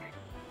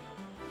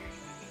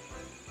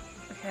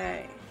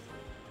 Okay.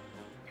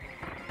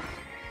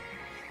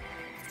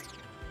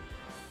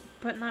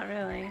 But not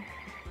really.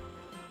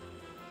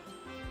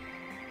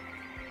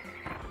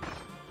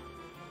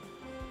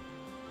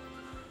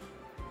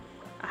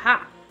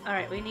 Aha!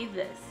 Alright, we need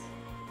this.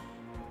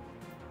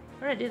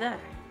 Where did I do that?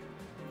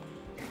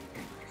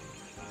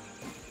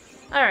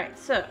 Alright,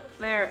 so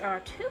there are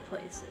 2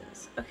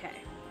 places. Okay.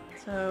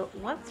 So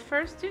let's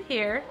first do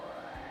here.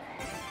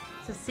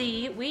 To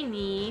see, we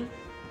need...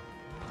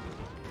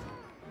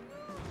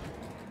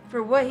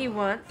 For what he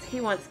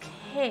wants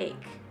cake.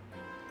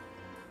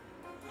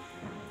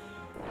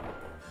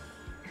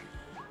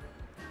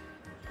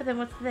 But then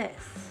what's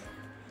this?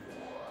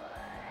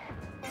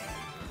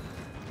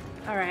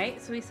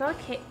 Alright, so we saw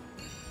cake.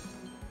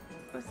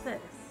 What's this?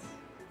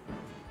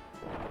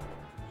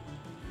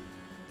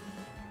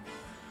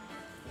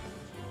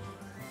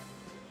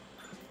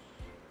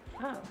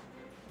 Oh.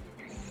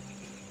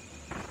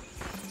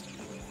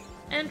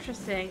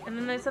 Interesting. And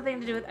then there's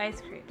something to do with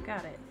ice cream.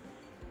 Got it.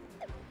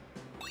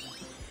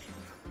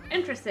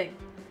 Interesting.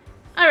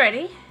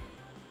 Alrighty.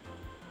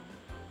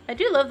 I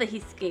do love that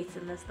he skates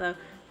in this, though,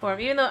 form.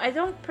 Even though I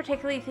don't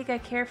particularly think I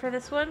care for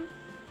this one.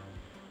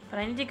 But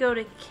I need to go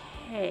to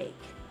cake.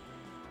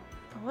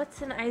 But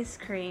what's an ice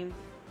cream?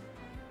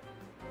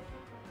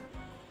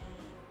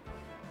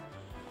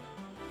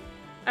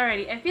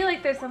 Alrighty, I feel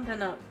like there's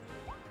something up.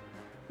 I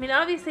mean,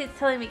 obviously it's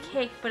telling me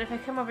cake, but if I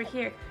come over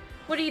here...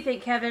 What do you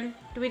think, Kevin?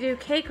 Do we do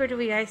cake or do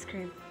we ice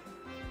cream?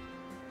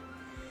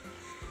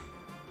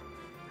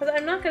 Because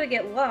I'm not going to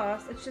get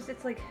lost. It's just,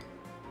 it's like...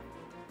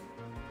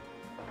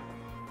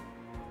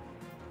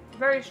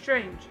 very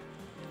strange.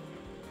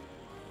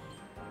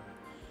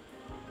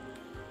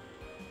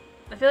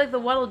 I feel like the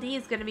Waddle Dee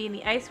is going to be in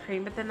the ice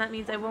cream, but then that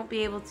means I won't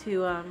be able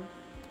to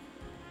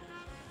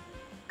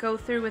go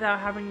through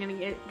without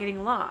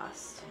getting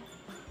lost.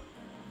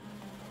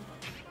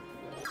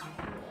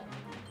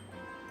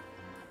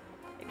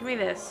 Give me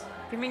this.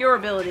 Give me your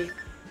ability.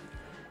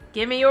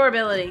 Give me your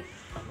ability.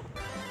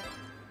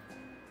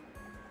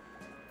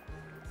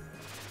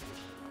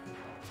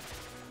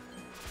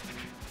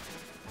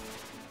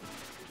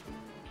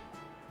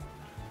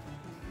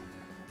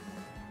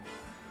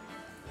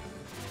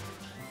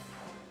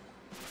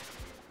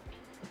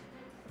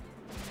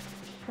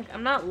 Like,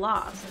 I'm not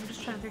lost. I'm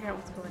just trying to figure out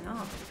what's going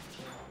on.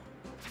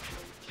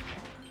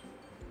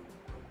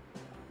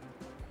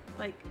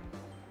 Like,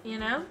 you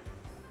know?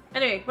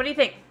 Anyway, what do you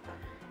think?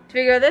 Do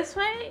we go this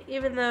way,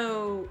 even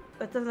though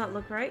that does not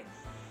look right?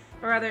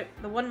 Or rather,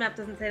 the one map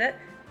doesn't say that.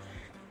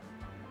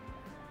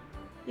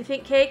 You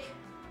think cake?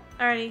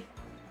 Alrighty.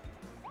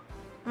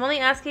 I'm only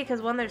asking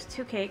because, one, there's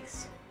 2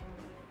 cakes.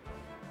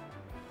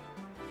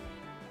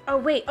 Oh,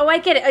 wait. Oh, I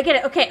get it. I get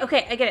it. Okay,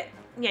 I get it.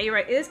 Yeah, you're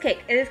right. It is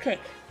cake. It is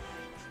cake.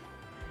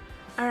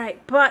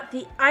 Alright, but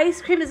the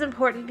ice cream is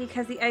important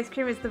because the ice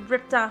cream is the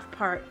ripped off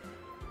part.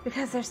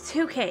 Because there's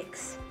 2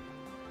 cakes.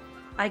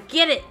 I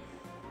get it.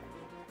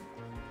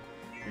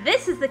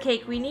 This is the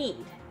cake we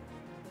need.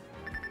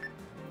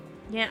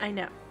 Yeah, I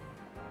know.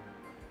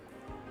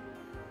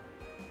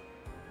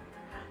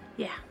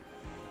 Yeah.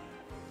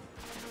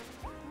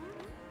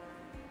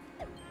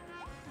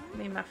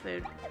 Made my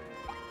food.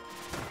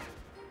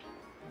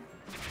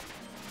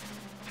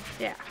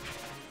 Yeah.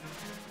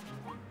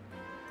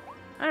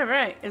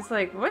 Alright, it's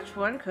like, which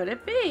one could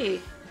it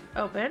be?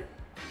 Open.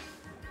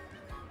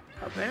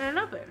 Open and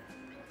open.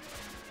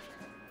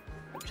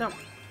 Jump.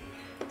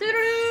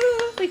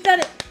 Doo-doo-doo! We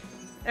done it!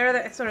 Or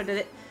rather, I sort of did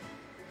it.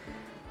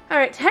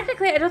 Alright,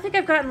 technically I don't think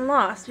I've gotten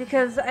lost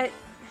because I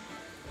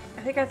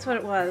think that's what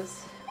it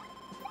was.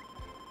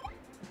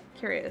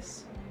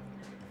 Curious.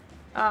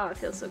 Oh, it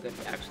feels so good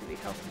to actually be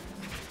healthy.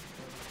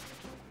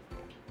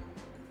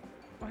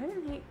 Why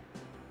didn't he...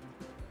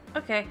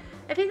 Okay,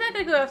 if he's not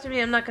gonna go after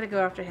me, I'm not gonna go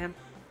after him.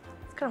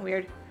 It's kind of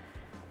weird.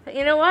 But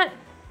you know what?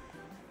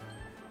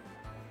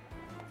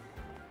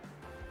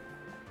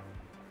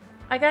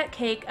 I got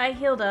cake. I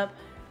healed up.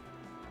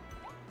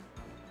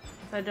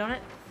 Is that a donut?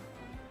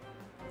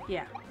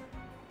 Yeah.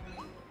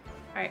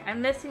 Alright,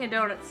 I'm missing a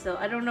donut still.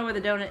 I don't know where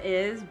the donut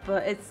is,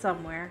 but it's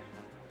somewhere.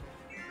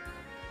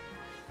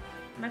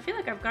 And I feel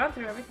like I've gone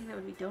through everything that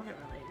would be donut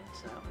related,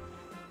 so...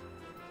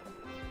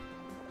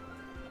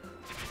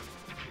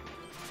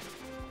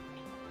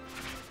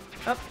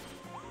 Oh.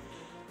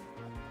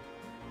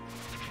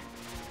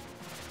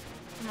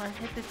 Come on,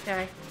 hit this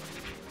guy.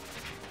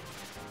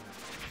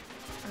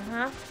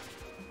 Uh-huh.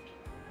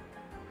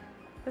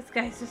 This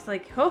guy's just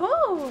like,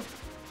 ho-ho!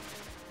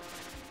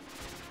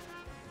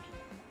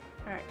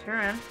 Alright, turn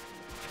around.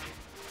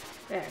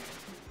 There.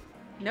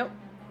 Nope.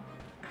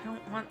 I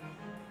don't want...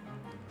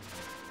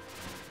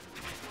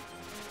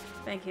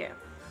 Thank you.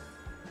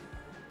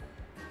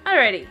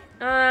 Alrighty.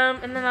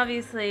 And then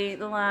obviously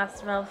the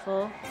last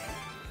mouthful.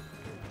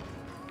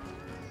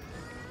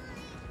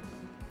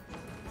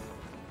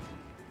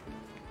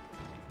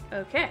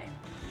 Okay.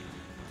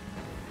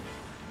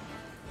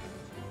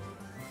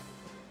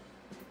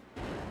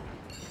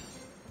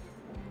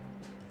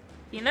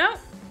 You know,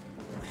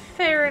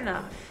 fair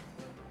enough.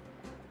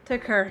 To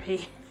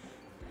Kirby.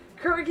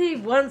 Kirby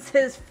wants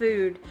his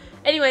food.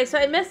 Anyway, so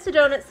I missed a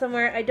donut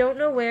somewhere. I don't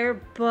know where,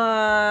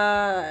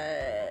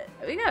 but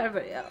we got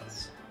everybody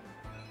else.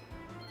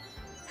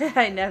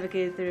 I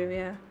navigated through,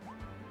 yeah.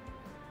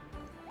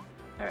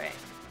 Alright.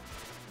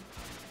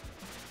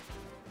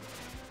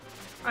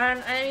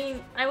 And I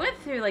mean, I went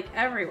through like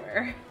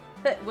everywhere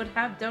that would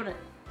have donut.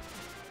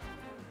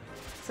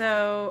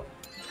 So,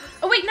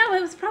 oh wait, no,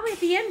 it was probably at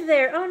the end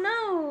there. Oh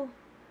no.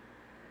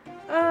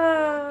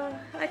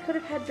 I could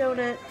have had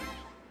donut.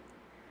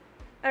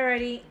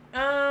 Alrighty.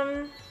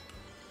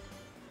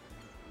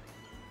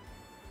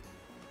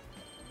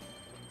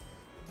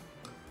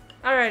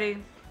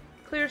 Alrighty.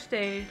 Clear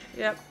stage.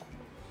 Yep.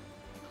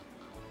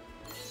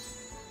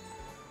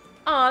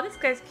 Aw, this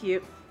guy's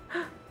cute.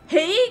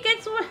 He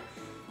gets what?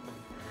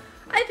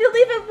 I feel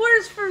even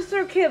worse for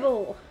Sir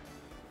Kibble.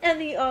 And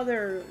the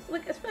others.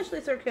 Like,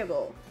 especially Sir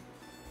Kibble.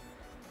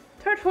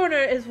 Tart Horner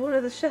is one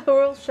of the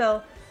world's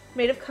shell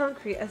made of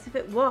concrete, as if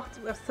it walked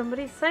off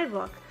somebody's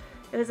sidewalk.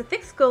 It has a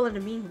thick skull and a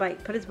mean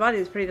bite, but his body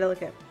is pretty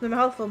delicate. The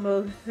mouthful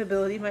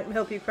mobility might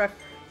help you crack...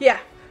 Yeah,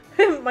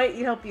 it might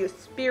help you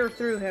spear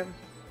through him.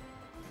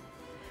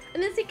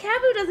 And then see,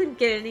 Kabu doesn't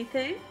get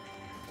anything.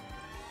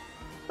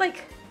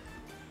 Like...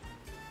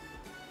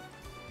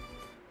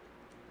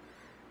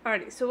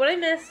 Alrighty, so what I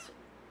missed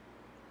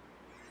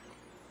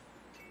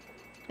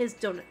is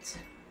donuts.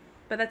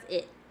 But that's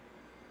it.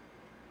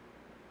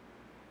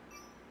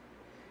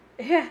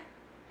 Yeah.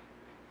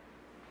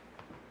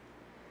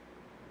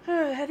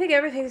 I think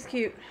everything's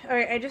cute.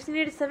 Alright, I just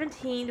needed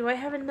 17. Do I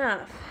have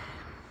enough?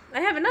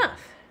 I have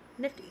enough.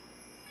 Nifty.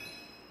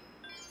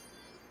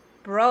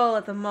 Brawl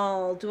at the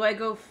mall. Do I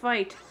go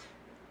fight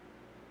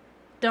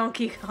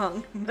Donkey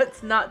Kong?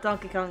 That's not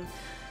Donkey Kong.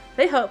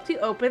 They hope to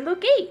open the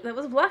gate that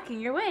was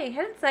blocking your way.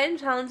 Head inside and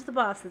challenge the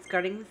boss that's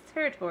guarding this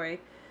territory.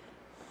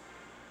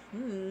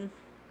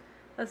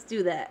 Let's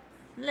do that.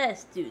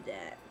 Let's do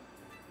that.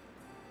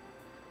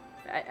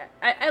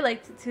 I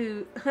liked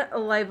to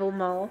libel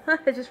mall.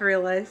 I just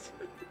realized.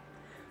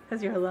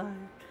 Because you're alive.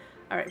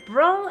 Alright,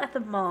 brawl at the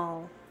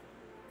mall.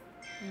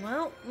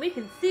 Well, we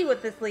can see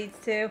what this leads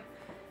to.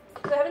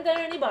 So I haven't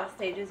done any boss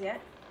stages yet.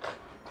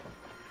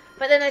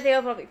 But then I think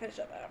I'll probably finish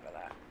up after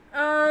that.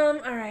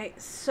 Alright,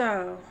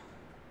 so.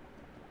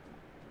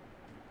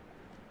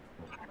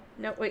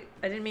 No, wait.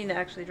 I didn't mean to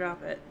actually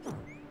drop it.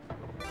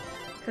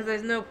 Because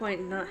there's no point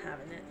in not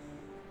having it.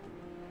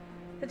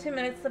 For 2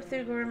 minutes, slip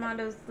through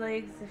Gorimondo's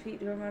legs,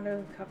 defeat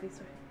Gorimondo, copy,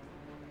 sorry.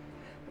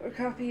 Or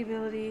copy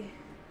ability,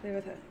 clear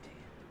with that.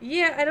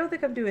 Yeah, I don't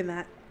think I'm doing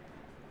that.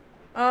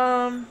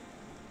 I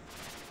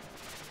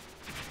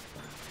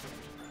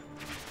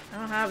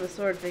don't have a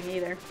sword thing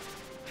either.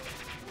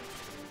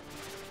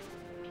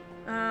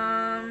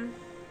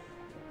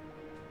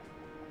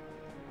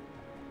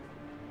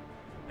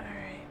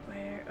 Alright,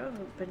 where? Oh,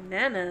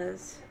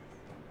 bananas.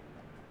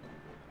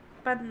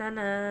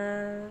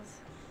 Bananas.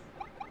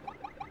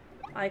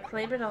 I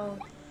claim it all.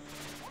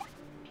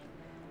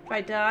 If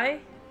I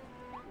die,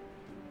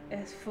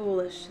 it's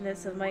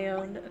foolishness of my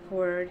own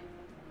accord.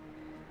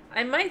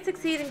 I might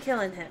succeed in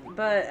killing him,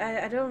 but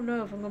I don't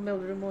know if I'm gonna be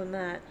able to do more than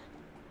that.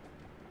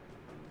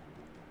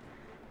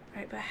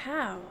 Alright, but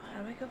how?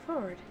 How do I go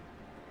forward?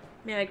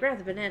 I mean, I grab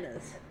the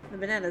bananas. The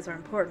bananas are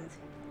important to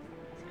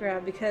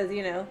grab because,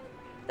 you know,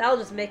 that'll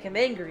just make him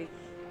angry.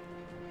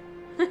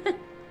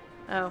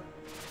 Oh.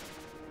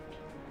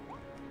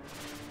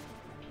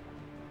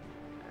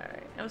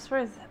 Alright, as far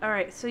as...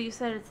 Alright, so you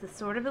said it's the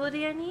sword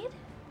ability I need?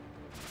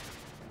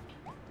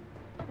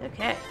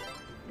 Okay.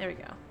 There we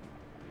go.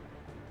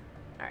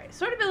 Alright,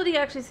 sword ability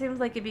actually seems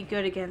like it'd be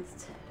good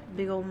against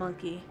big old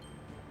monkey.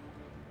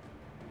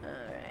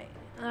 Alright,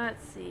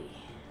 let's see.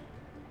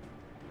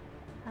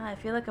 I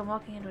feel like I'm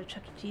walking into a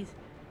Chuck E. Cheese.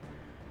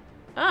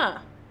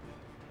 Ah!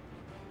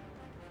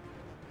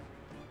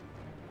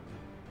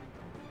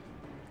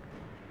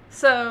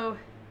 So,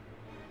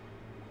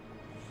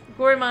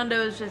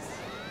 Gorimondo is just...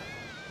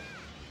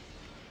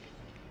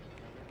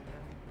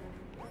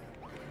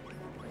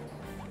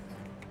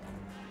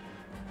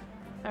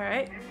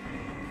 Alright.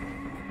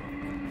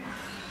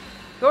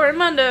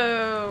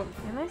 Gorimondo!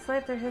 Can I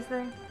slide through his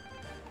thing?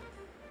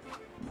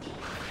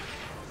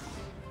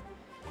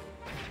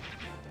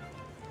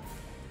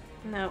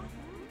 No.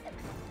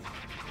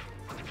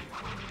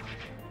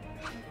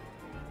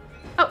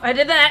 Oh, I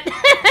did that!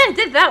 I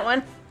did that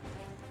one!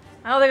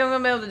 I don't think I'm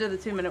gonna be able to do the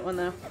 2-minute one,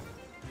 though.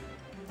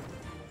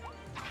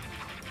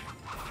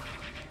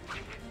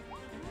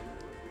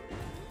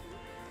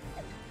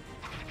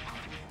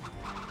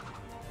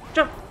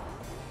 Jump!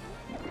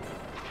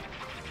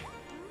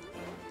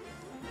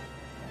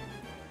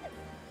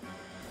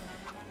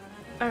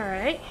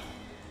 Alright.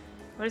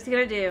 What is he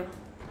gonna do?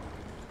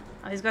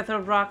 Oh, he's gonna throw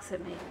rocks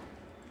at me.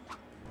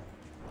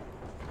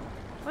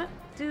 What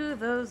do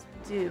those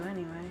do,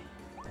 anyway?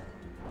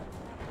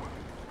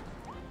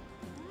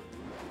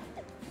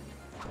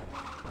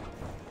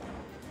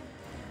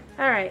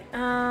 Alright,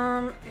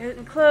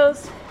 getting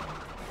close.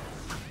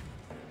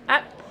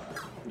 Ah!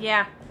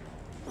 Yeah.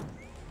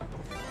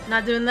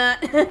 Not doing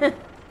that.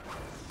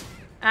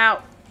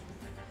 Ow.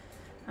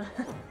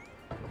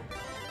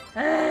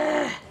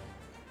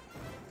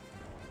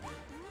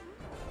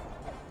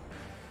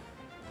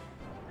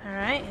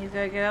 Alright, he's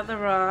gotta get out the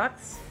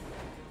rocks.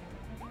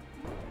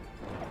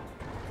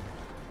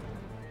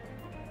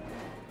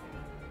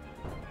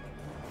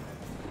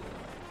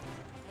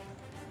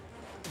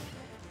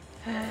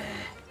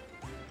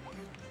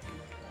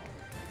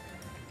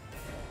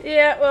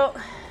 Yeah, well...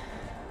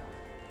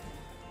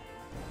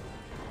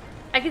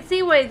 I can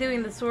see why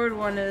doing the sword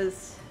one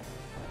is...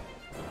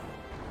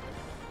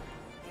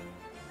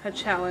 a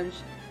challenge.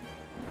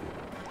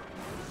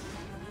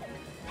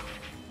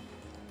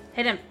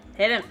 Hit him!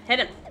 Hit him! Hit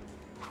him!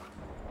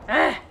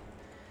 Ah!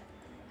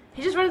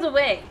 He just runs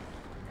away.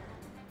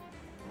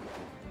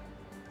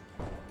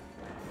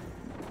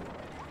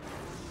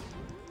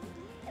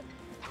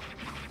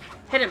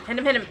 Hit him! Hit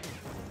him! Hit him!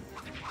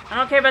 I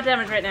don't care about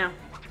damage right now.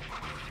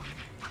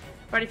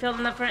 Already filled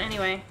in the front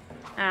anyway.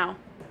 Ow.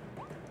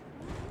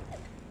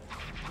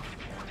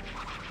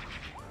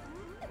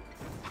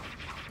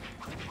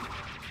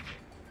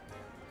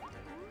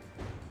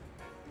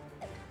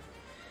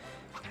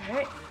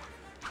 Alright.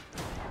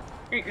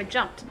 You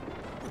jumped.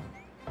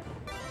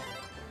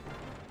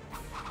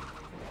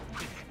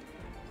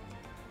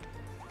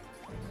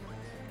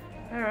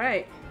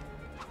 Alright.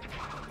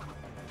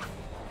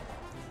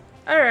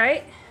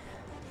 Alright.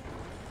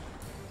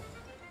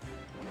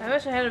 I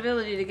wish I had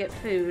ability to get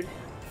food.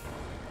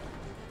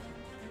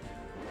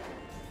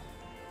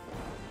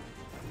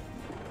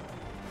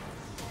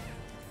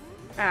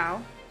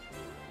 Ow.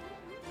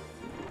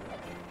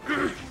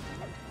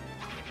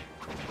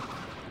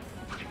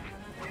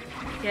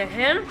 Get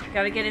him.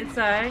 Gotta get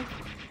inside.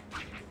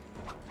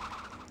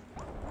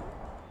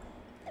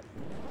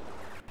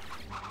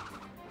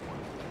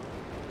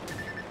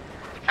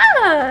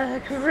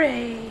 Ah,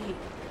 great.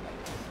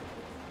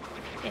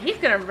 Yeah, he's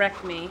gonna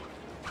wreck me.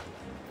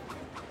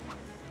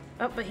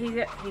 Oh, but he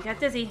got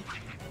dizzy.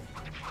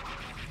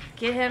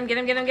 Get him, get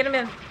him, get him, get him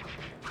in.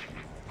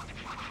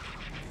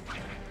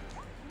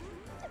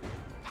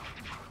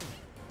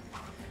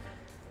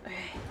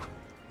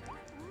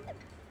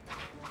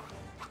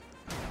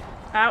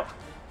 Ow.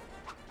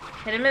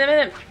 Hit him, hit him, hit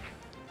him.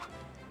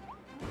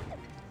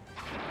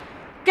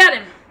 Got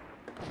him.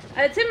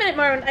 At a 2-minute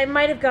mark, I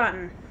might have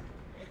gotten.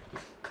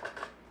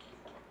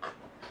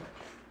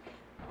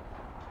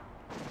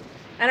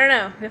 I don't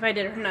know if I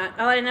did or not.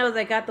 All I know is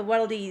I got the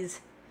Waddle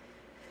Dees.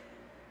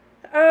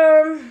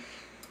 And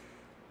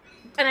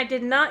I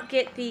did not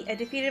get the... I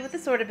defeated with the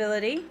sword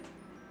ability.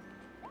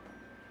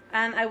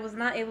 And I was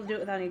not able to do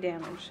it without any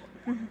damage.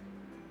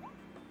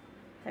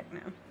 Heck no.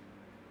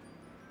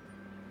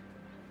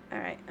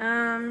 Alright,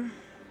 I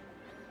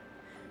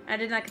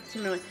did not get the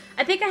 2 million.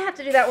 I think I have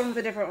to do that one with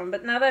a different one,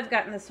 but now that I've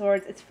gotten the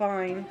swords, it's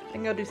fine. I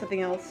can go do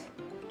something else.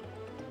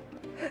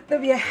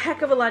 That'd be a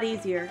heck of a lot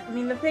easier. I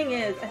mean, the thing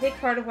is, I think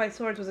part of why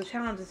swords was a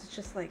challenge is it's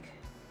just like...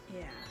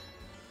 Yeah.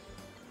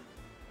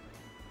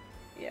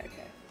 Yeah,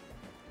 okay.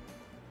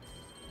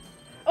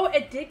 Oh,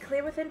 it did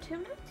clear within 2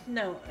 minutes?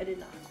 No, I did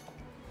not.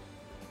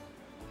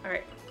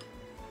 Alright.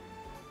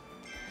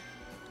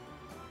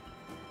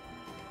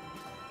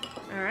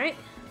 Alright.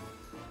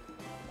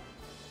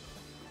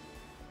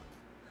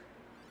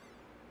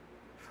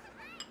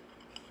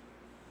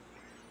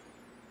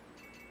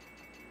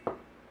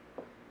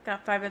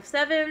 Got 5 of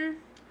 7.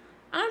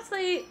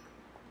 Honestly,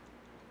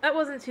 that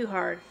wasn't too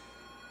hard.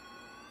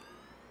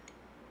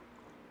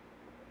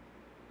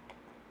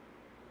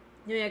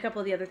 Doing a couple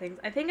of the other things.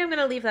 I think I'm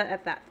gonna leave that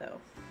at that, though.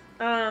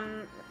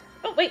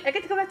 Oh, wait, I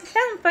get to go back to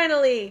town,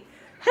 finally!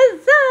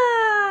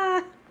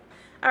 Huzzah!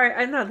 Alright,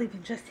 I'm not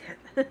leaving just yet.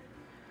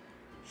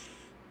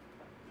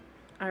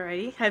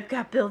 Alrighty, I've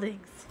got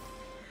buildings.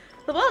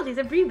 The Waldies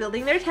are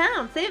rebuilding their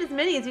town. Save as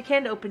many as you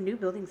can to open new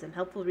buildings and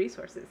helpful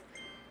resources.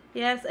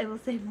 Yes, I will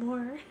save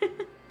more.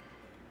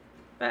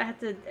 But I have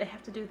to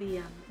do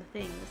the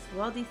things.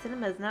 Waldie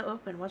Cinema is now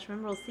open. Watch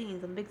memorable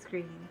scenes on big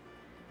screen.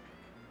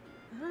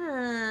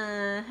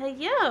 Hey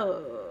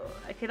yo!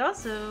 I could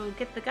also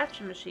get the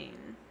gacha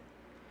machine.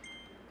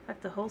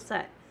 Like the whole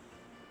set.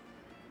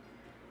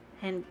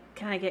 And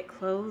can I get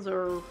clothes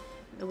or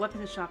the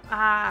weapons shop?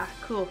 Ah,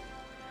 cool.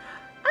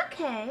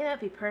 Okay,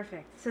 that'd be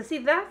perfect. So see,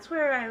 that's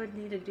where I would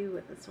need to do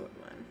with the sword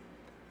one.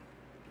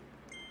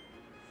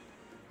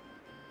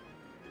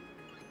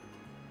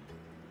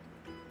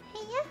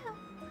 Hey yo!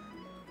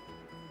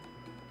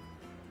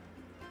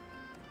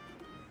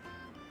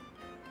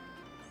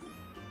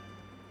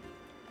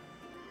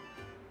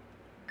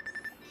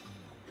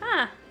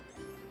 Huh.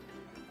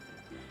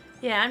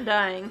 Yeah, I'm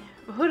dying.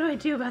 But what do I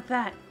do about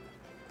that?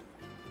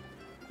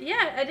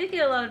 Yeah, I did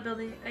get a lot of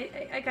building.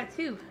 I got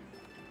 2.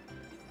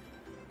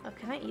 Oh,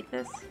 can I eat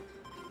this?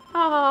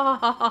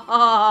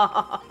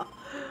 Oh,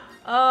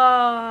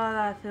 oh,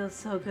 that feels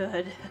so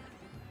good.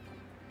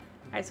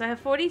 Alright, so I have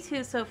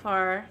 42 so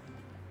far.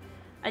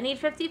 I need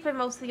 50 for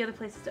most of the other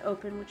places to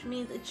open, which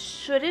means it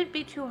shouldn't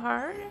be too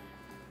hard.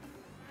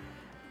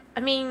 I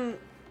mean,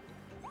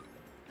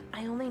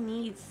 I only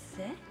need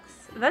 6?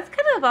 That's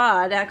kind of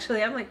odd,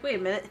 actually. I'm like, wait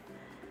a minute.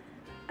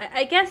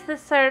 I guess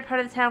this third part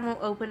of the town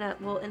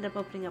will end up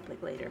opening up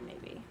like later,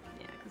 maybe.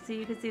 Yeah, so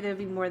you can see there'll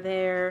be more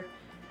there.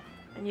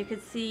 And you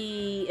can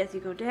see as you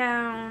go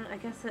down, I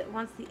guess that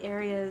once the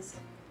area's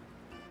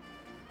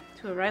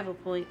to arrival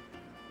point.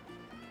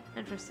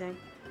 Interesting.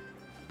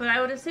 But I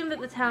would assume that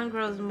the town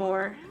grows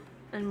more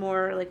and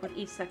more like with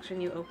each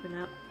section you open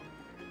up.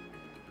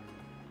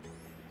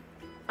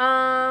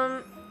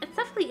 It's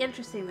definitely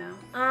interesting though.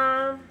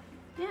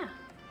 Yeah.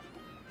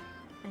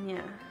 And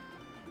yeah.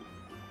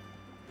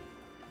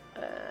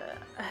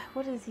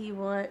 What does he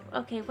want?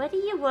 Okay, what do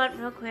you want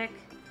real quick?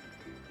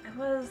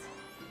 What?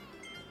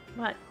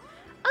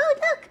 Oh,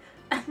 look!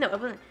 No, I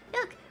wasn't.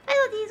 Look,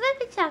 Waddle-Dee's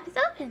weapon shop is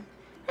open.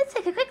 Let's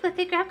take a quick look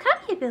at grab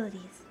copy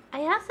abilities.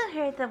 I also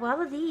heard that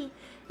Waddle-Dee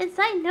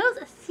inside knows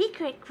a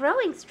secret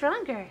growing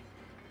stronger.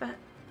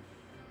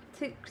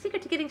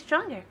 Secret to getting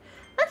stronger.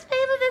 Let's pay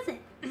him a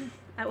visit.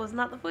 That was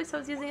not the voice I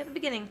was using at the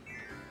beginning.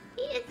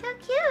 He is so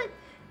cute.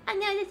 Oh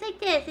no, it's like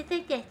this. It's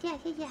like this. Yeah.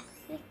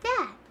 Like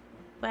that.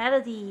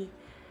 Waddle-Dee.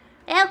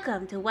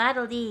 Welcome to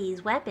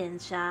Waddle-Dee's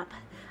weapons shop.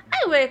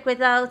 I work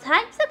with all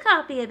types of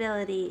copy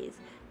abilities.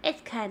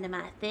 It's kind of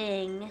my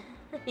thing.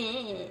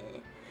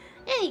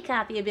 Any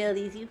copy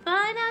abilities you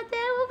find out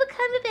there will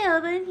become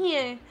available in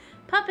here.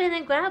 Pop in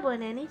and grab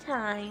one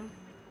anytime.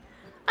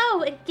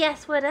 Oh, and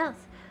guess what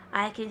else?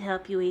 I can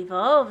help you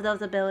evolve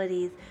those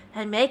abilities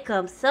and make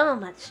them so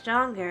much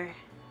stronger.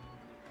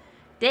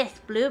 This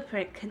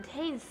blueprint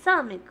contains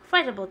some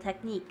incredible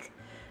techniques.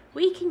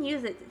 We can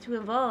use it to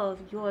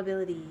evolve your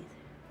abilities.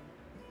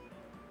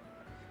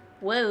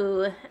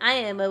 Whoa, I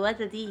am a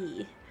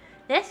Waddle-Dee.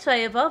 Let's try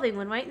evolving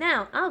one right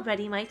now. I'll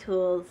ready my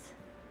tools.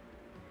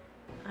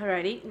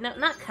 Alrighty, no,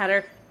 not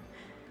Cutter.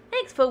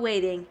 Thanks for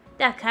waiting.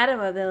 That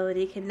Cutter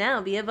ability can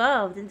now be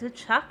evolved into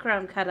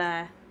Chakram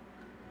Cutter.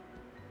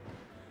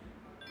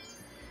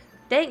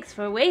 Thanks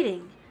for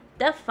waiting.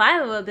 The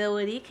Fire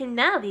ability can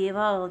now be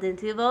evolved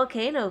into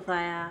Volcano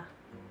Fire.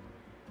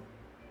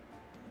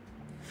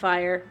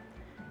 Fire.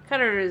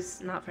 Cutter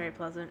is not very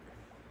pleasant.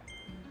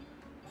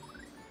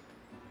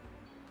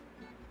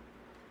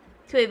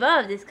 To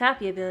evolve this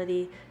copy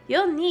ability,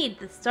 you'll need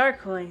the star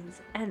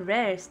coins and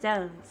rare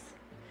stones.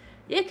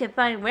 You can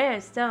find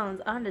rare stones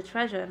on the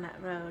treasure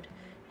map road,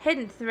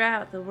 hidden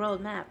throughout the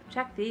world map.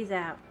 Check these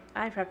out.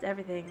 I prepped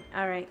everything.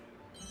 Alright.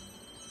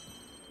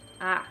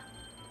 Ah.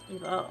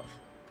 Evolve.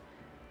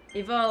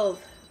 Evolve.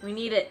 We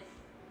need it.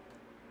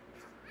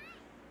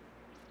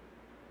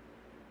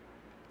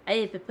 I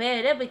have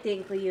prepared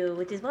everything for you,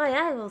 which is why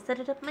I will set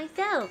it up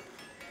myself.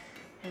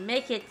 And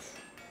make it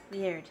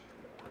weird.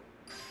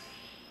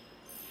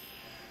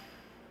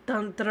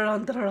 Dun dun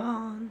dun dun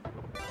dun.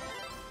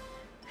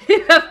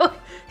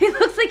 He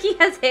looks like he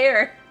has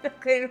hair.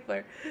 Volcano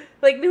fire.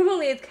 Like,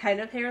 normally it's kind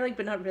of hair-like,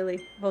 but not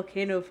really.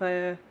 Volcano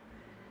fire.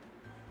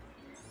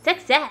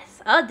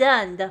 Success! All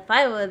done. The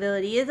fire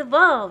ability is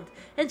evolved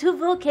into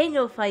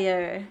volcano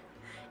fire.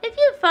 If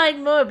you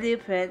find more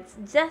blueprints,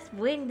 just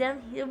bring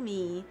them to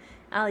me.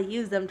 I'll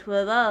use them to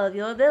evolve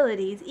your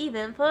abilities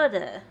even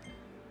further.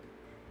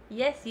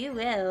 Yes, you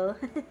will.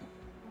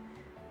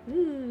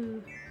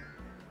 Ooh.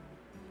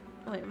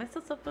 Oh, wait, am I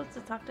still supposed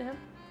to talk to him?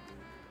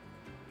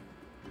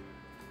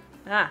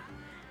 Ah.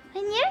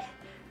 When you're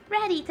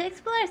ready to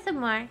explore some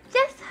more,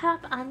 just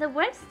hop on the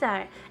Warp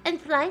Star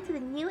and fly to the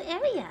new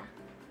area.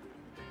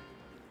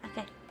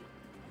 Okay.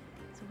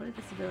 So what is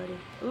this ability?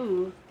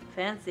 Ooh,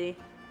 fancy.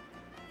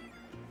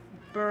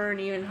 Burn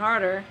even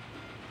harder.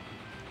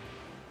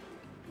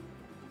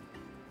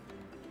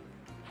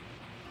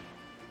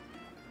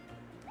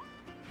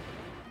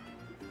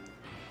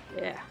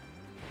 Yeah.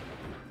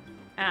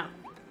 Ow.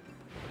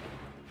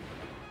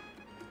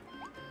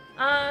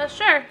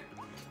 Sure.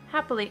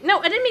 Happily. No,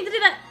 I didn't mean to do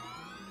that.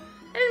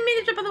 I didn't mean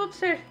to jump on the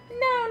whoopster.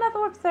 No, not the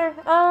whoopster.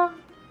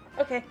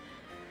 Okay.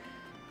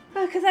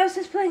 Because I was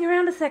just playing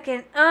around a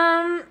second.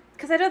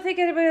 Because I don't think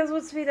anybody else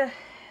wants me to...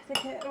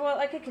 Well,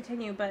 I could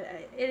continue, but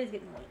it is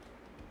getting late.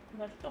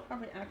 I still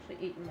haven't actually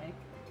eaten my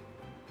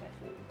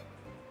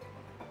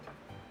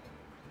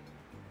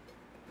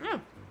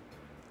food.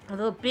 A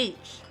little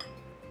beach.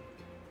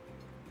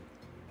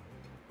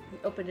 We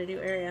opened a new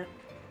area.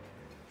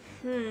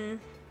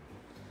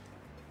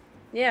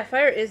 Yeah,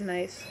 fire is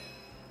nice.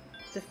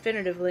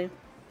 Definitively.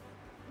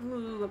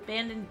 Ooh,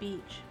 abandoned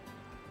beach.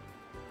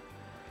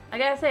 I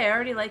gotta say, I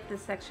already like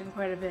this section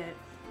quite a bit.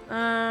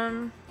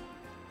 Well,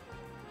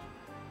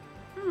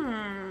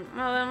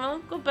 then we'll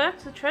go back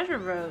to Treasure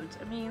Roads.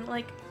 I mean,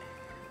 like...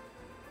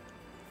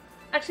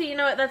 Actually, you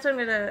know what? That's what I'm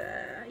gonna...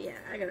 yeah,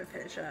 I gotta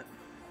finish up.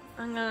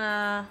 I'm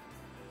gonna...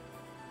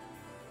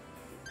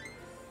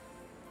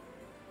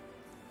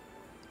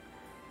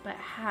 But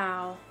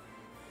how?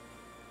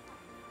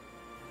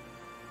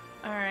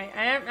 Alright,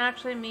 I don't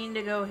actually mean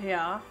to go here.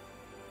 How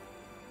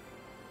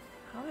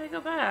do I go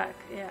back?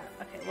 Yeah,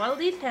 okay.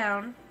 Wealthy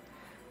Town.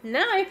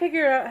 Now I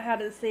figure out how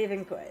to save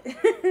and quit.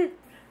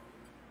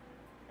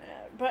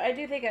 But I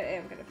do think I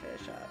am gonna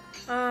finish up.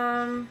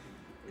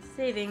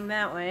 Saving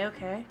that way,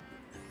 okay.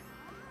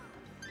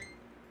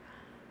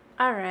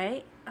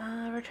 Alright,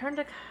 return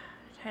to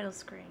title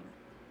screen.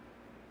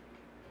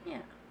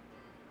 Yeah.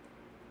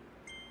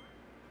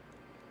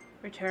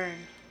 Return.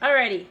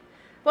 Alrighty.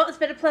 Well, it's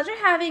been a pleasure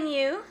having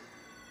you.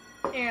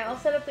 Here, I'll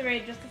set up the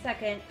raid just a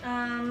second.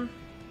 Let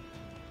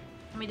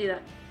me do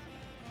that.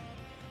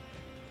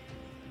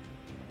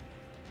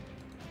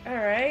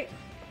 Alright.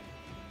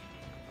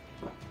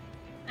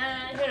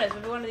 Who knows,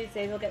 maybe one of these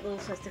days we'll get little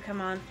sis to come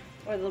on.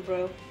 Or little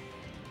bro.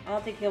 I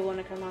don't think he'll want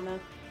to come on though.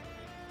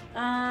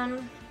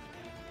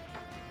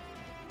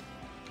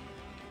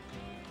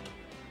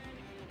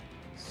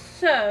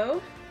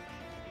 So,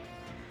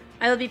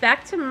 I will be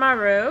back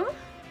tomorrow.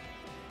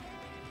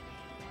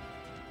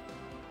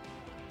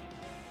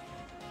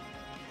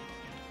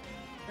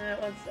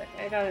 One sec,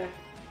 I gotta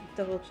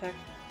double check.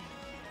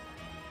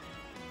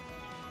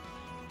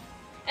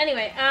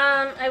 Anyway,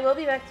 I will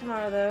be back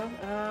tomorrow though.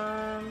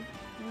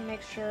 Let me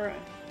make sure.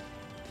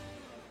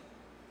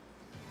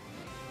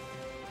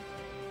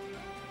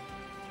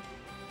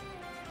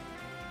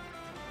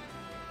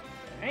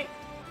 Alright.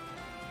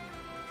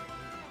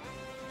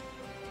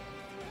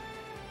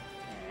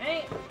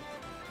 Alright.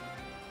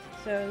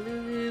 So,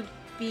 Lulu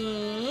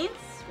Beans,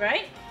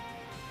 right?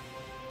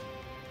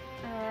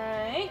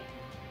 Alright.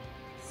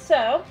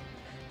 So,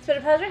 it's been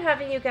a pleasure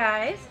having you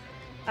guys.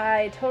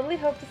 I totally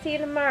hope to see you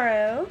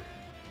tomorrow.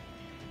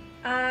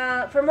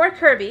 For more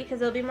Kirby, because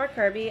there'll be more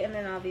Kirby, and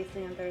then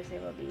obviously on Thursday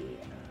will be,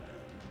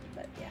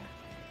 but yeah.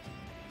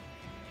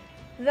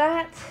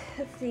 Let's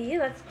see,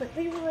 let's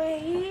quickly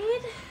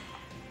raid.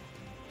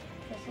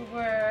 This will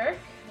work.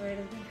 Raid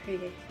has been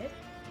created.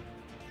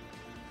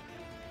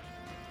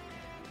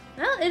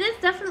 Well, it is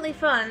definitely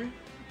fun.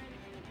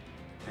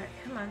 Alright,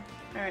 come on.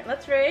 Alright,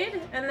 let's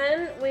raid, and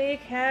then we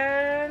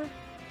can...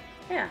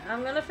 Yeah,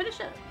 I'm gonna finish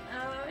it.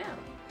 Yeah.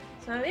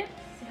 So, yeah.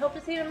 Hope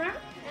to see you tomorrow,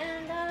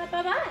 and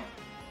bye-bye.